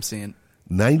 98, after. I'm seeing.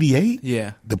 98?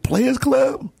 Yeah. The Players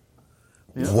Club?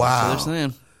 Yeah, wow. that's what they're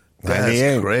saying. That's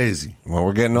 98. crazy. Well,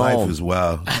 we're getting Life old. is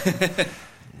wild.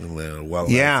 Life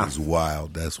is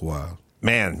wild. That's wild.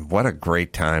 Man, what a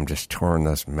great time just touring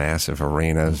those massive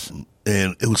arenas.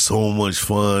 And it was so much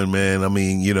fun, man. I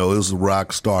mean, it was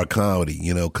rock star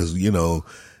comedy, because,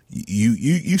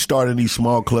 you start in these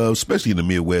small clubs, especially in the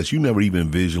Midwest, you never even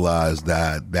visualize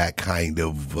that kind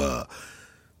of,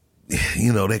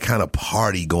 that kind of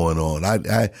party going on.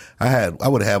 I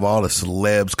would have all the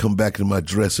celebs come back to my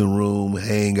dressing room,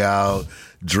 hang out,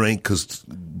 drink, because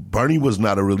Bernie was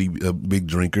not a really big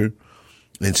drinker.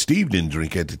 And Steve didn't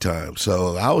drink at the time,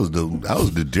 so I was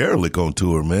the derelict on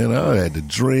tour, man. I had the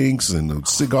drinks and the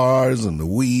cigars and the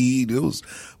weed.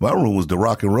 My room was the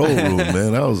rock and roll room,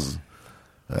 man. I was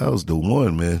the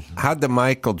one, man. How'd the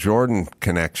Michael Jordan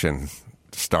connection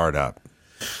start up?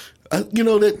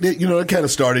 It kind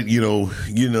of started. You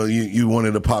one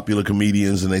of the popular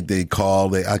comedians, and they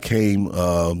called. I came.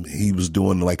 He was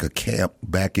doing like a camp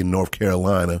back in North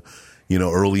Carolina,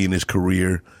 early in his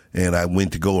career. And I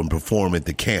went to go and perform at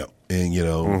the camp and,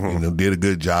 did a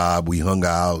good job. We hung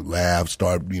out, laughed,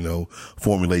 started,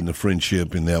 formulating a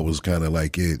friendship. And that was kind of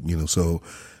like it, so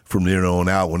from there on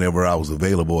out, whenever I was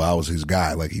available, I was his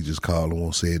guy. Like he just called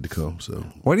and said to come. So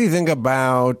what do you think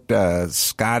about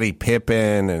Scottie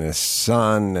Pippen and his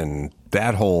son and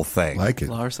that whole thing? Like it.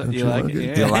 Larsa, you like it?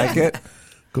 Yeah. Do you like it?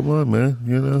 Come on,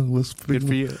 man. Let's Good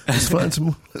for you. Let's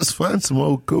find some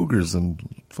old cougars and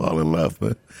fall in love,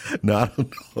 man. No, I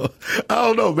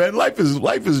don't know, man. Life is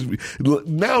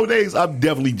nowadays. I'm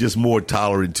definitely just more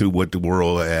tolerant to what the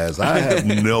world has. I have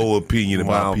no opinion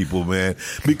about people, man,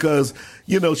 because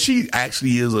she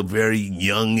actually is a very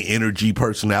young energy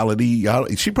personality.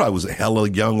 She probably was hella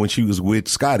young when she was with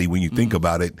Scotty. When you think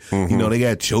about it, they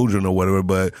had children or whatever,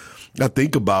 but. I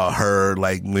think about her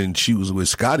like when she was with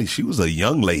Scotty, she was a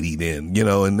young lady then,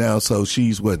 and now so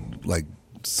she's like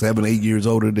 7-8 years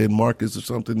older than Marcus or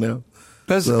something now.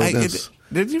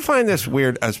 Did you find this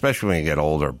weird, especially when you get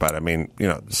older? But I mean,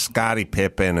 Scottie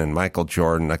Pippen and Michael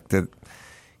Jordan, like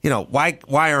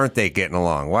why aren't they getting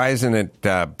along? Why isn't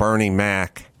it Bernie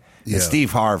Mac and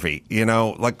Steve Harvey?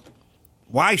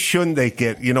 Why shouldn't they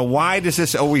get, why does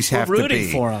this always have to be? We're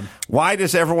rooting for them. Why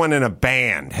does everyone in a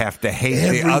band have to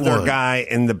hate the other guy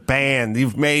in the band?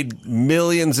 You've made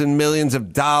millions and millions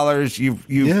of dollars. You've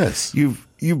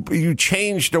You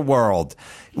changed the world.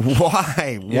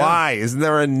 Why? Yeah. Why? Isn't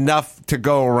there enough to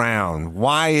go around?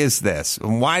 Why is this?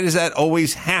 And why does that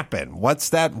always happen? What's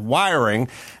that wiring?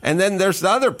 And then there's the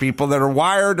other people that are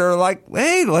wired are like,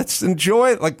 hey, let's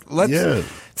enjoy it. Like, let's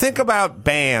think about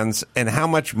bands and how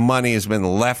much money has been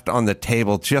left on the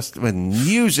table just with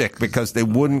music because they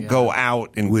wouldn't go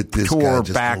out and with this tour guy,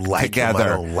 just back don't like together. Him.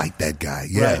 I don't like that guy.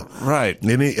 Yeah, right.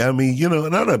 And I mean,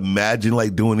 and I don't imagine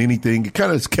like doing anything. It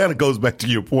kind of goes back to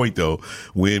your point though.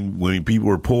 When people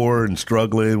are poor and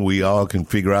struggling, we all can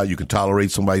figure out you can tolerate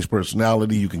somebody's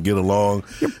personality. You can get along.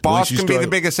 Your boss can be the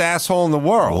biggest asshole in the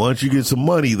world. Once you get some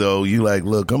money though, you like,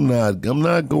 look, I'm not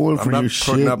going for your shit,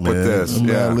 putting up man. with this. I'm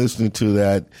not listening to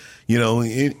that. You know,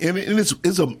 and it's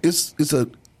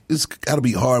got to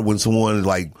be hard when someone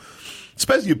like,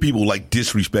 especially if people like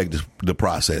disrespect the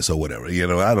process or whatever. You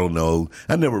know, I don't know.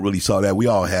 I never really saw that. We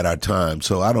all had our time,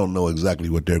 so I don't know exactly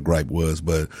what their gripe was,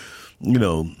 but you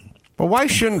know. But why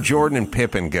shouldn't Jordan and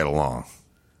Pippen get along?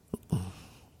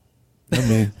 I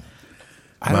mean,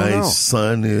 my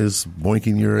son is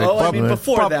boinking your ex. Oh, I mean,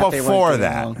 before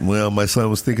that. Well, my son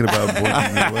was thinking about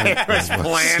boinking your ex. He was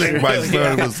planning. My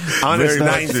son was on his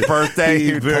 9th birthday.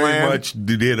 He very much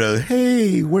did a,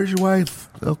 hey, where's your wife,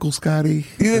 Uncle Scotty?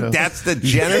 You think that's the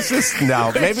genesis?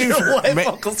 No, maybe your wife,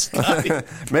 Uncle Scotty.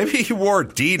 Maybe he wore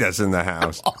Adidas in the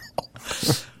house.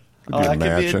 That could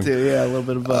be it too. Yeah, a little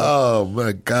bit of both. Oh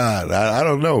my God, I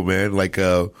don't know, man. Like,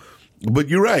 but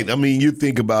you're right. I mean, you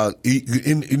think about,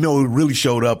 it really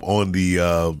showed up on the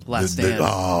Last Dance.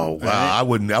 Oh wow,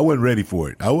 right? I wasn't ready for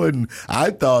it.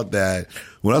 I thought that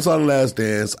when I saw the Last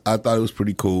Dance, I thought it was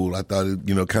pretty cool. I thought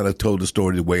it, kind of told the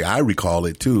story the way I recall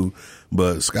it too.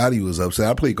 But Scotty was upset.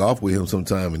 I played golf with him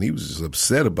sometime, and he was just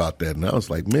upset about that. And I was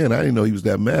like, man, I didn't know he was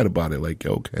that mad about it. Like,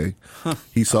 okay,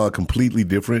 he saw it completely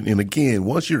different. And again,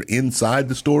 once you're inside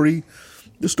the story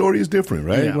is different,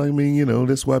 right? Yeah. Like, I mean,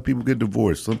 that's why people get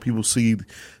divorced. Some people see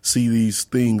these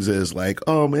things as like,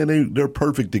 oh man, they're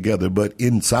perfect together, but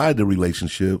inside the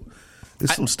relationship,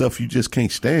 there's some stuff you just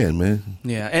can't stand, man.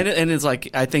 Yeah, and it's like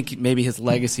I think maybe his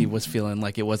legacy was feeling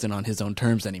like it wasn't on his own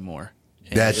terms anymore.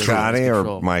 That's Scotty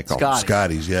or Michael?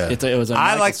 Scotty's, yeah. It was on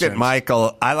I like Michael's that terms.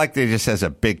 Michael. I like that he just has a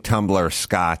big tumbler of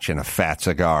scotch and a fat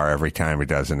cigar every time he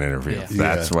does an interview. Yeah.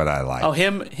 That's what I like. Oh,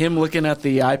 him looking at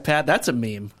the iPad. That's a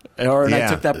meme. Or I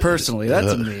took that personally.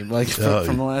 That's a meme. Like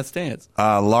from The Last Dance.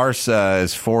 Larsa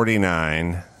is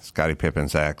 49. Scottie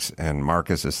Pippen's ex, and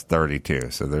Marcus is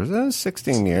 32. So there's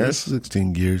 16 years.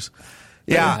 16 years.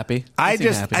 Yeah, happy.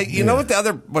 You know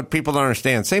what people don't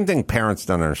understand? Same thing parents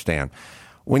don't understand.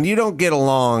 When you don't get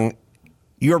along,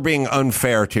 you're being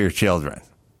unfair to your children.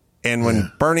 And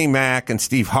when Bernie Mac and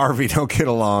Steve Harvey don't get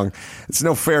along, it's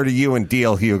no fair to you and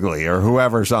D.L. Hughley or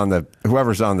whoever's on the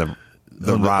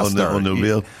roster on the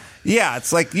bill. Yeah,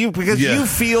 it's like you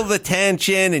feel the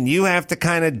tension and you have to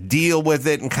kind of deal with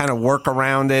it and kind of work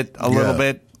around it a little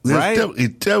bit. Right?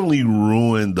 It definitely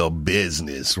ruined the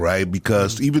business, right?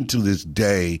 Because even to this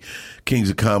day, Kings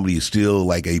of Comedy is still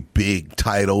like a big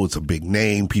title. It's a big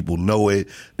name. People know it.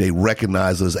 They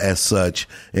recognize us as such.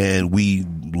 And we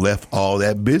left all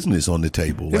that business on the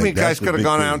table. I mean, guys could have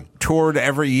gone out, toured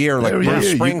every year like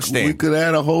Bruce Springsteen. We could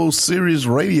add a whole serious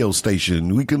radio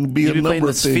station. We can be a number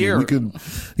of things. We could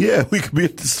be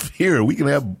at the Sphere. We can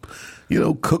have,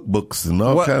 cookbooks and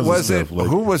all kinds of stuff.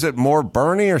 Who was it more,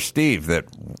 Bernie or Steve that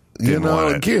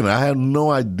again, I had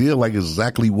no idea like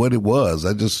exactly what it was.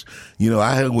 I just,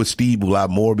 I hung with Steve a lot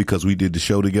more because we did the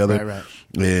show together. Right.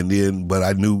 And then, but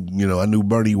I knew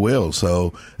Bernie well.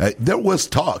 So there was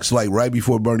talks like right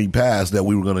before Bernie passed that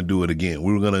we were going to do it again.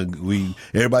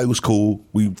 Everybody was cool.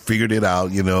 We figured it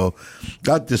out,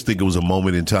 I just think it was a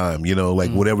moment in time,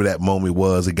 whatever that moment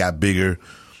was, it got bigger.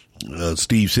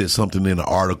 Steve said something in the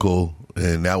article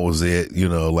and that was it,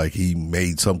 like he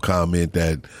made some comment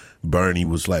that Bernie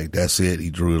was like, that's it. He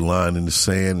drew a line in the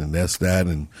sand and that's that.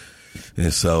 And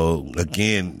so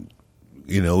again,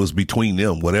 it was between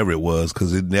them, whatever it was,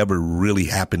 because it never really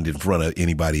happened in front of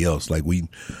anybody else. Like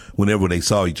whenever they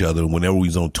saw each other, whenever we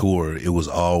was on tour, it was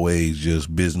always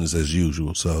just business as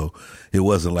usual. So it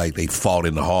wasn't like they fought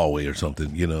in the hallway or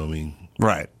something, you know what I mean?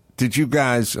 Right. Did you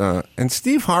guys, and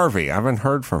Steve Harvey, I haven't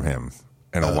heard from him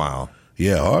in a while.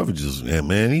 Yeah, Harvey I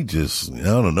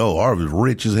don't know. Harvey's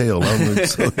rich as hell.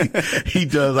 So he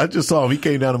does. I just saw him. He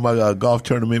came down to my golf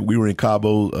tournament. We were in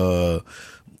Cabo,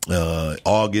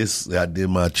 August. I did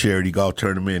my charity golf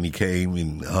tournament. He came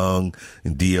and hung,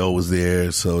 and Dio was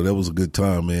there. So that was a good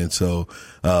time, man. So,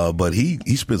 but he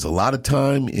spends a lot of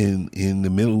time in the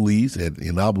Middle East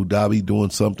in Abu Dhabi doing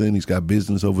something. He's got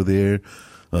business over there.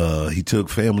 He took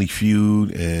Family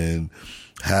Feud and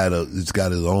it's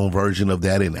got his own version of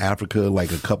that in Africa,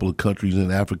 like a couple of countries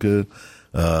in Africa.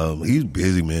 He's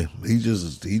busy, man. He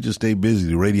just stay busy.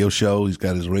 The radio show, he's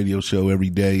got his radio show every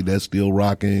day. That's still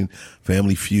rocking.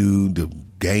 Family Feud, the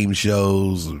game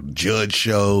shows, judge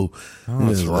show. Oh,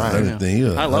 that's right.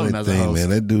 I love him as a host. Man,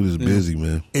 that dude is busy,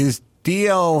 man. Is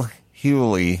D.L.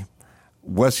 Hughley,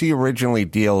 was he originally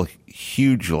D.L.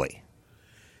 Hughley?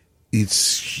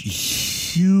 It's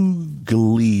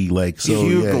Hughley, like so.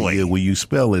 Hughley. Yeah, when you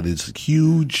spell it, it's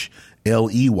huge,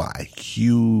 L-E-Y,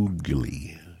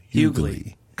 Hughley.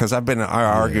 Because I've been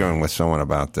arguing with someone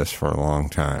about this for a long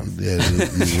time. Yeah,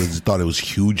 thought it was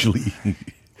hugely.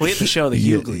 We have to show the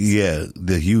Hughleys. Yeah,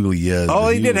 the Hughley. Yeah. Oh,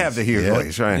 he did have the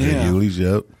Hughleys, right? The Hugleys,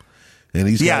 yep. And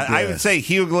he's I would say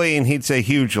Hughley, and he'd say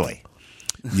hugely.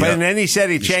 Yep. But then he said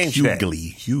he changed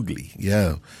Hughley,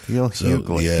 yeah.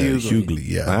 Hughley. Yeah, Hughley,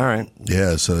 yeah. All right.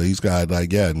 Yeah, so he's got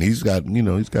and he's got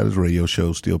his radio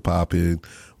show still popping.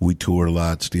 We tour a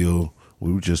lot still.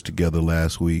 We were just together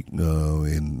last week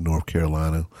in North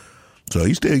Carolina. So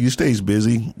he stays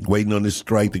busy, waiting on this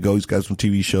strike to go. He's got some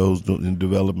TV shows in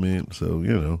development, so,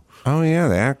 Oh, yeah,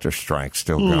 the actor strike's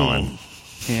still going.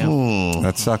 Yeah.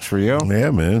 That sucks for you.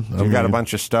 Yeah, man. You got a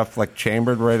bunch of stuff like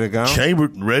chambered, ready to go?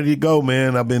 Chambered, ready to go,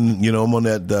 man. I've been, I'm on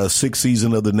that sixth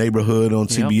season of The Neighborhood on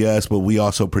CBS, but we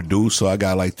also produce, so I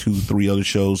got like 2-3 other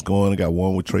shows going. I got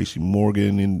one with Tracy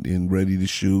Morgan and ready to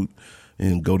shoot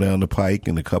and go down the pike,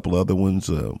 and a couple other ones.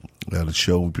 Got a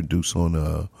show we produce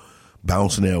on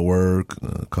Bounce Network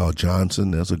called Johnson.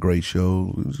 That's a great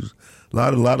show. Just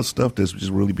a lot of stuff that's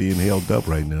just really being held up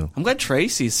right now. I'm glad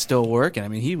Tracy's still working. I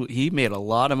mean, he made a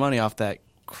lot of money off that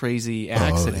crazy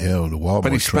accident. The Walmart.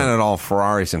 But he spent it all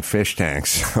Ferraris and fish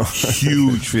tanks.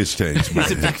 Huge fish tanks, man.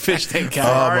 He's a big fish tank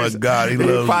guy. Oh my God, he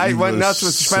went nuts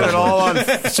with spent it all on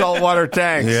saltwater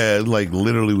tanks. Yeah, like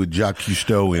literally with Jacques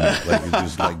Cousteau in it, like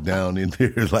just like down in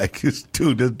there, like this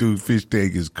dude's fish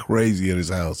tank is crazy in his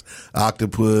house.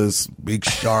 Octopus, big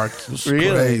sharks, it's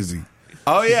crazy.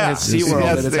 Oh, yeah. SeaWorld He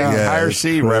has the entire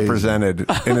sea represented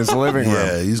in his living room.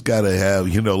 Yeah, he's got to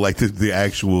have, like the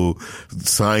actual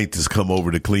scientists come over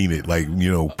to clean it, like,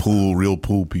 real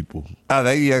pool people. Oh,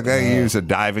 they use a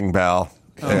diving bell.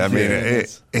 I mean,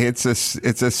 it's a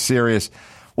serious.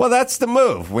 Well, that's the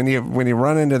move. When you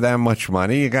run into that much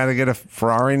money, you got to get a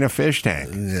Ferrari and a fish tank.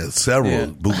 Yeah, several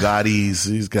Bugattis.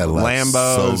 He's got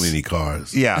Lambos. So many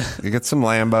cars. Yeah, you get some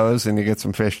Lambos and you get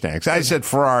some fish tanks. I said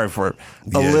Ferrari for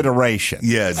alliteration.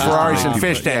 Yeah, Ferraris and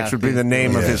fish tanks would be the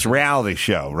name of his reality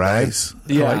show, right? Nice.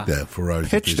 Yeah. I like that. Ferraris.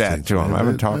 Pitch that to him. I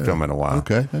haven't talked to him in a while.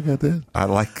 Okay, I got that. I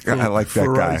like that guy.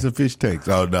 Ferraris and fish tanks.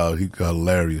 Oh no, he's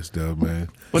hilarious, though, man.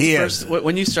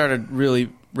 When you started really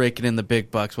raking in the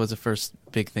big bucks, what was the first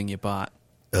big thing you bought?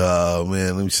 Man,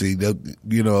 let me see.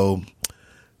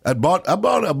 I bought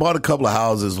a couple of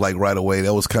houses like right away.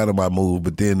 That was kind of my move.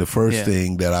 But then the first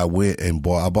thing that I went and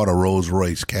bought, I bought a Rolls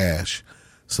Royce cash.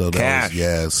 So that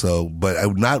was, so, but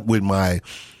not with my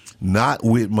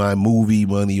movie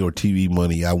money or TV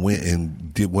money. I went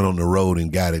went on the road and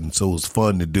got it. And so it was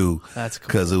fun to do. That's cool.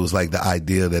 Because it was like the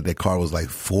idea that car was like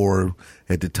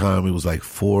at the time it was like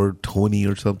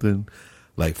 $420 or something.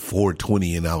 Like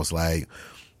 $420, and I was like,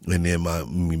 and then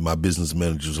my business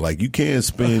manager was like, you can't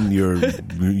spend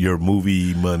your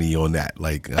movie money on that.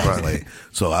 Like,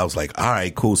 so I was like, all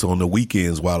right, cool. So on the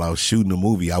weekends while I was shooting a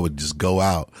movie, I would just go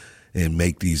out and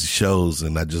make these shows,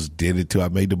 and I just did it till I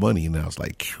made the money, and I was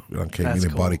like, I came in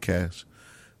and bought it cash.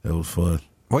 That was fun.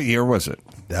 What year was it?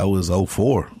 That was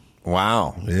 2004.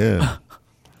 Wow. Yeah.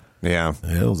 Yeah.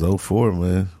 It was 2004,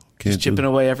 man. Just chipping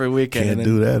away every weekend. Can't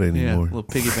do that anymore. Yeah, little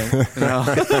piggy bank.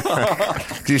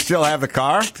 Do you still have the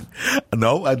car?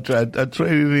 No, I traded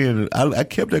it in. I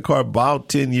kept that car about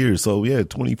 10 years. So,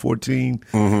 2014,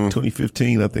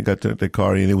 2015, I think I turned that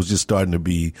car in. It was just starting to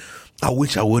be, I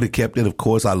wish I would have kept it. Of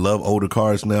course, I love older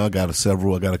cars now. I got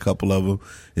a couple of them.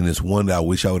 And there's one that I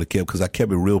wish I would have kept because I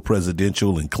kept it real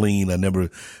presidential and clean. I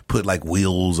never put like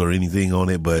wheels or anything on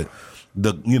it. But,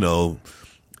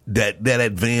 that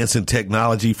advance in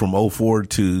technology from 2004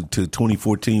 to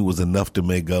 2014 was enough to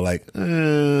make go like,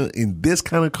 in this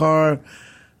kind of car,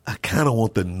 I kind of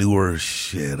want the newer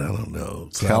shit. I don't know.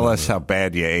 So Tell us how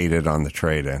bad you ate it on the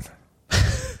trade-in.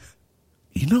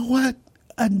 You know what?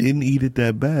 I didn't eat it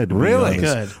that bad. Really?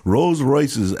 Good. Rolls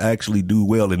Royces actually do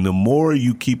well, and the more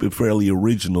you keep it fairly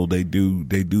original, they do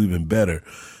even better.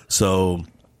 So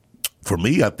for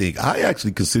me, I think I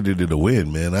actually considered it a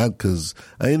win, man. Because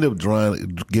I ended up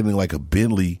getting like a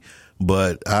Bentley,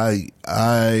 but I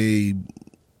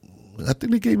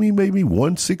think they gave me maybe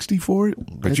 $160 for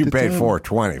it. But you paid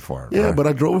 $420 for it. Yeah, right? but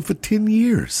I drove it for 10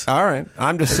 years. All right.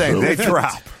 I'm just saying, they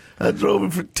drop. I drove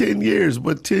it for 10 years,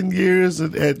 but 10 years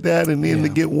at that, and then to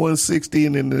get 160,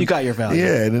 and then you got your value.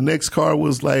 Yeah, and the next car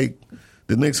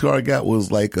I got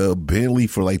was like a Bentley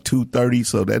for like $230,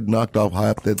 so that knocked off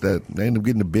half that. I ended up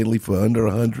getting a Bentley for under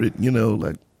 $100. You know,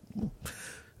 like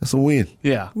that's a win.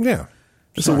 Yeah.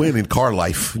 It's a win in car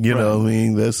life. You know what I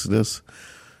mean? That's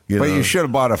you But know. you should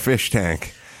have bought a fish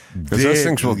tank. Because those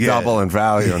things will double in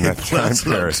value in that time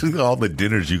period. All the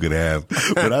dinners you could have.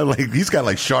 But I like, he's got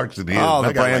like sharks in his. Oh, the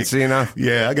I got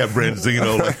Branzino? I got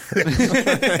Branzino.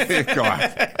 Go on.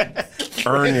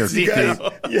 Earn your keep. Yeah,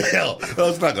 I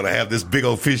was not going to have this big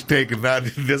old fish tank and not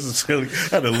necessarily.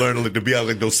 I had to learn to be out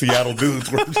like those Seattle dudes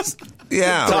where I'm just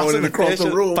throwing it across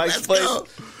the room. Let's go.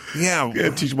 Yeah.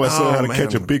 Teach my son how to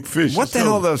catch a big fish. What the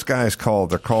hell are those guys called?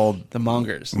 They're called the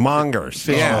mongers. Mongers.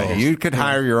 Yeah, you could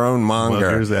hire your own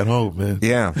monger. Mongers at home, man.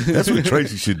 Yeah. That's what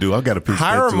Tracy should do. I've got to pitch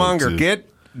hire that a monger.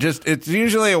 It's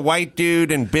usually a white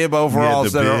dude in bib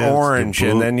overalls that are orange,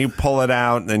 and then you pull it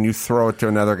out, and then you throw it to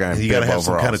another guy in bib you got to have overalls.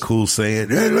 some kind of cool saying.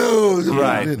 Hello.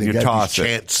 Right. And You toss it.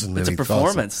 Chants, and then It's a they toss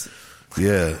performance. it.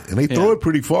 Yeah, and they throw it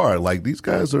pretty far. Like these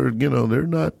guys are, they're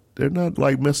not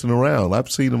like messing around.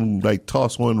 I've seen them like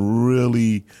toss one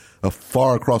really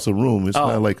far across the room. It's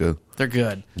not like a. They're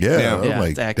good. Yeah, I'm it's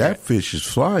like accurate. that fish is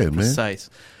flying, man. Precise.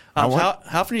 How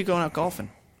often are you going out golfing?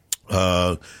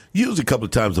 Usually a couple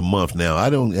of times a month now. I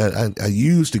don't. I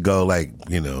used to go like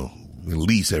at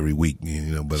least every week.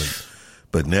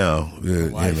 But now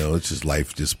it's just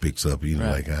life just picks up.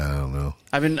 Like I don't know.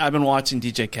 I've been watching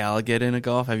DJ Khaled get into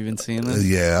golf. Have you been seeing this?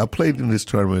 Yeah, I played in this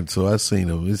tournament, so I've seen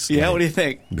him. What do you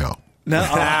think? No. No,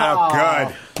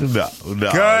 good. No.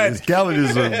 Good. Khaled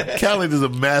is a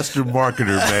master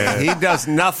marketer, man. He does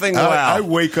nothing well. I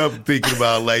wake up thinking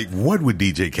about like, what would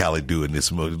DJ Khaled do in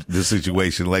this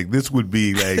situation? Like, this would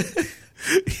be like,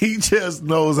 he just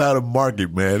knows how to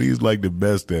market, man. He's like the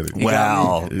best at it.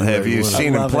 Well, have you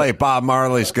seen him play Bob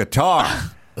Marley's guitar?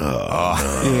 No.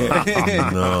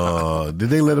 Did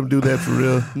they let him do that for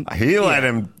real? He let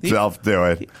himself do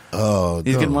it. Oh,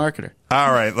 he's a good marketer.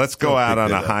 All right, let's go out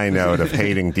on a high note of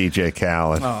hating DJ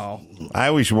Khaled. Oh. I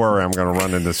always worry I'm going to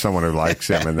run into someone who likes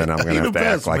him, and then I'm going to have to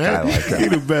act like I like him.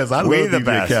 He's the best. I love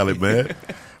DJ Khaled, man.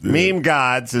 Meme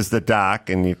Gods is the doc,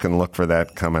 and you can look for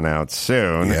that coming out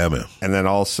soon. Yeah, man. And then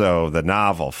also the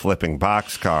novel, Flipping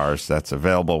Boxcars, that's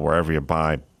available wherever you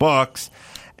buy books.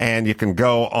 And you can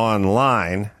go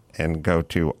online and go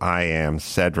to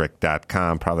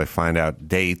IamCedric.com, probably find out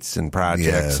dates and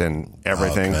projects and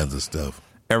everything. All kinds of stuff.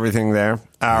 Everything there?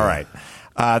 All right.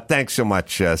 Thanks so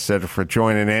much, Cedric, for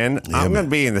joining in. I'm going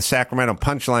to be in the Sacramento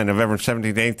Punchline November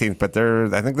 17th, 18th, but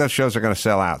I think those shows are going to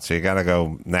sell out, so you got to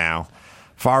go now.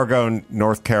 Fargo,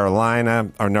 North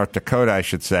Carolina, or North Dakota, I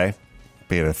should say.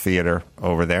 Be at a theater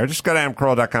over there. Just go to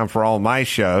AdamCarolla.com for all my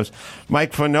shows.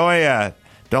 Mike Finoia,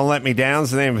 Don't Let Me Down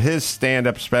is the name of his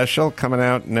stand-up special coming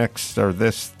out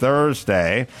this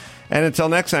Thursday. And until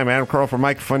next time, Adam Carolla for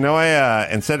Mike Finoia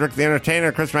and Cedric the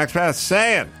Entertainer, Chris Max Pass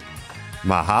saying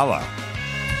mahalo.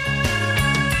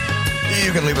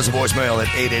 You can leave us a voicemail at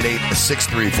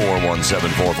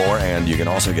 888-634-1744, and you can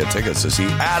also get tickets to see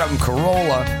Adam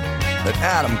Carolla at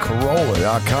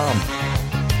adamcarolla.com.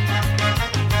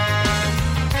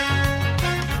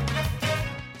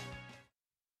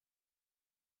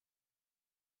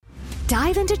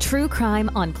 Dive into true crime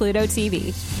on Pluto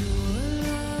TV.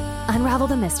 Unravel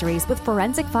the mysteries with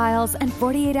Forensic Files and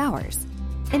 48 Hours.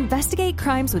 Investigate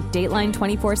crimes with Dateline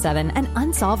 24/7 and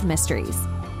Unsolved Mysteries.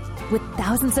 With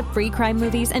thousands of free crime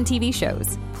movies and TV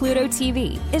shows, Pluto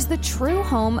TV is the true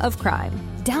home of crime.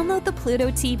 Download the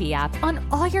Pluto TV app on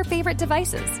all your favorite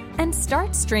devices and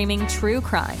start streaming true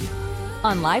crime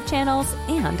on live channels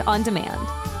and on demand.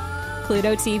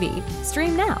 Pluto TV.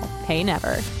 Stream now. Pay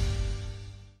never.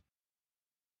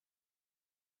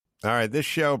 All right, this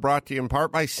show brought to you in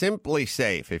part by Simply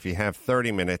Safe. If you have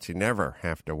 30 minutes, you never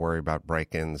have to worry about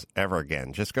break-ins ever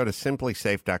again. Just go to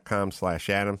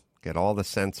simplysafe.com/Adam. Get all the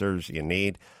sensors you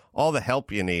need, all the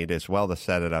help you need as well to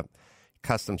set it up.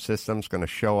 Custom system's going to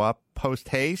show up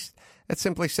post-haste at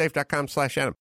simplysafe.com/Adam.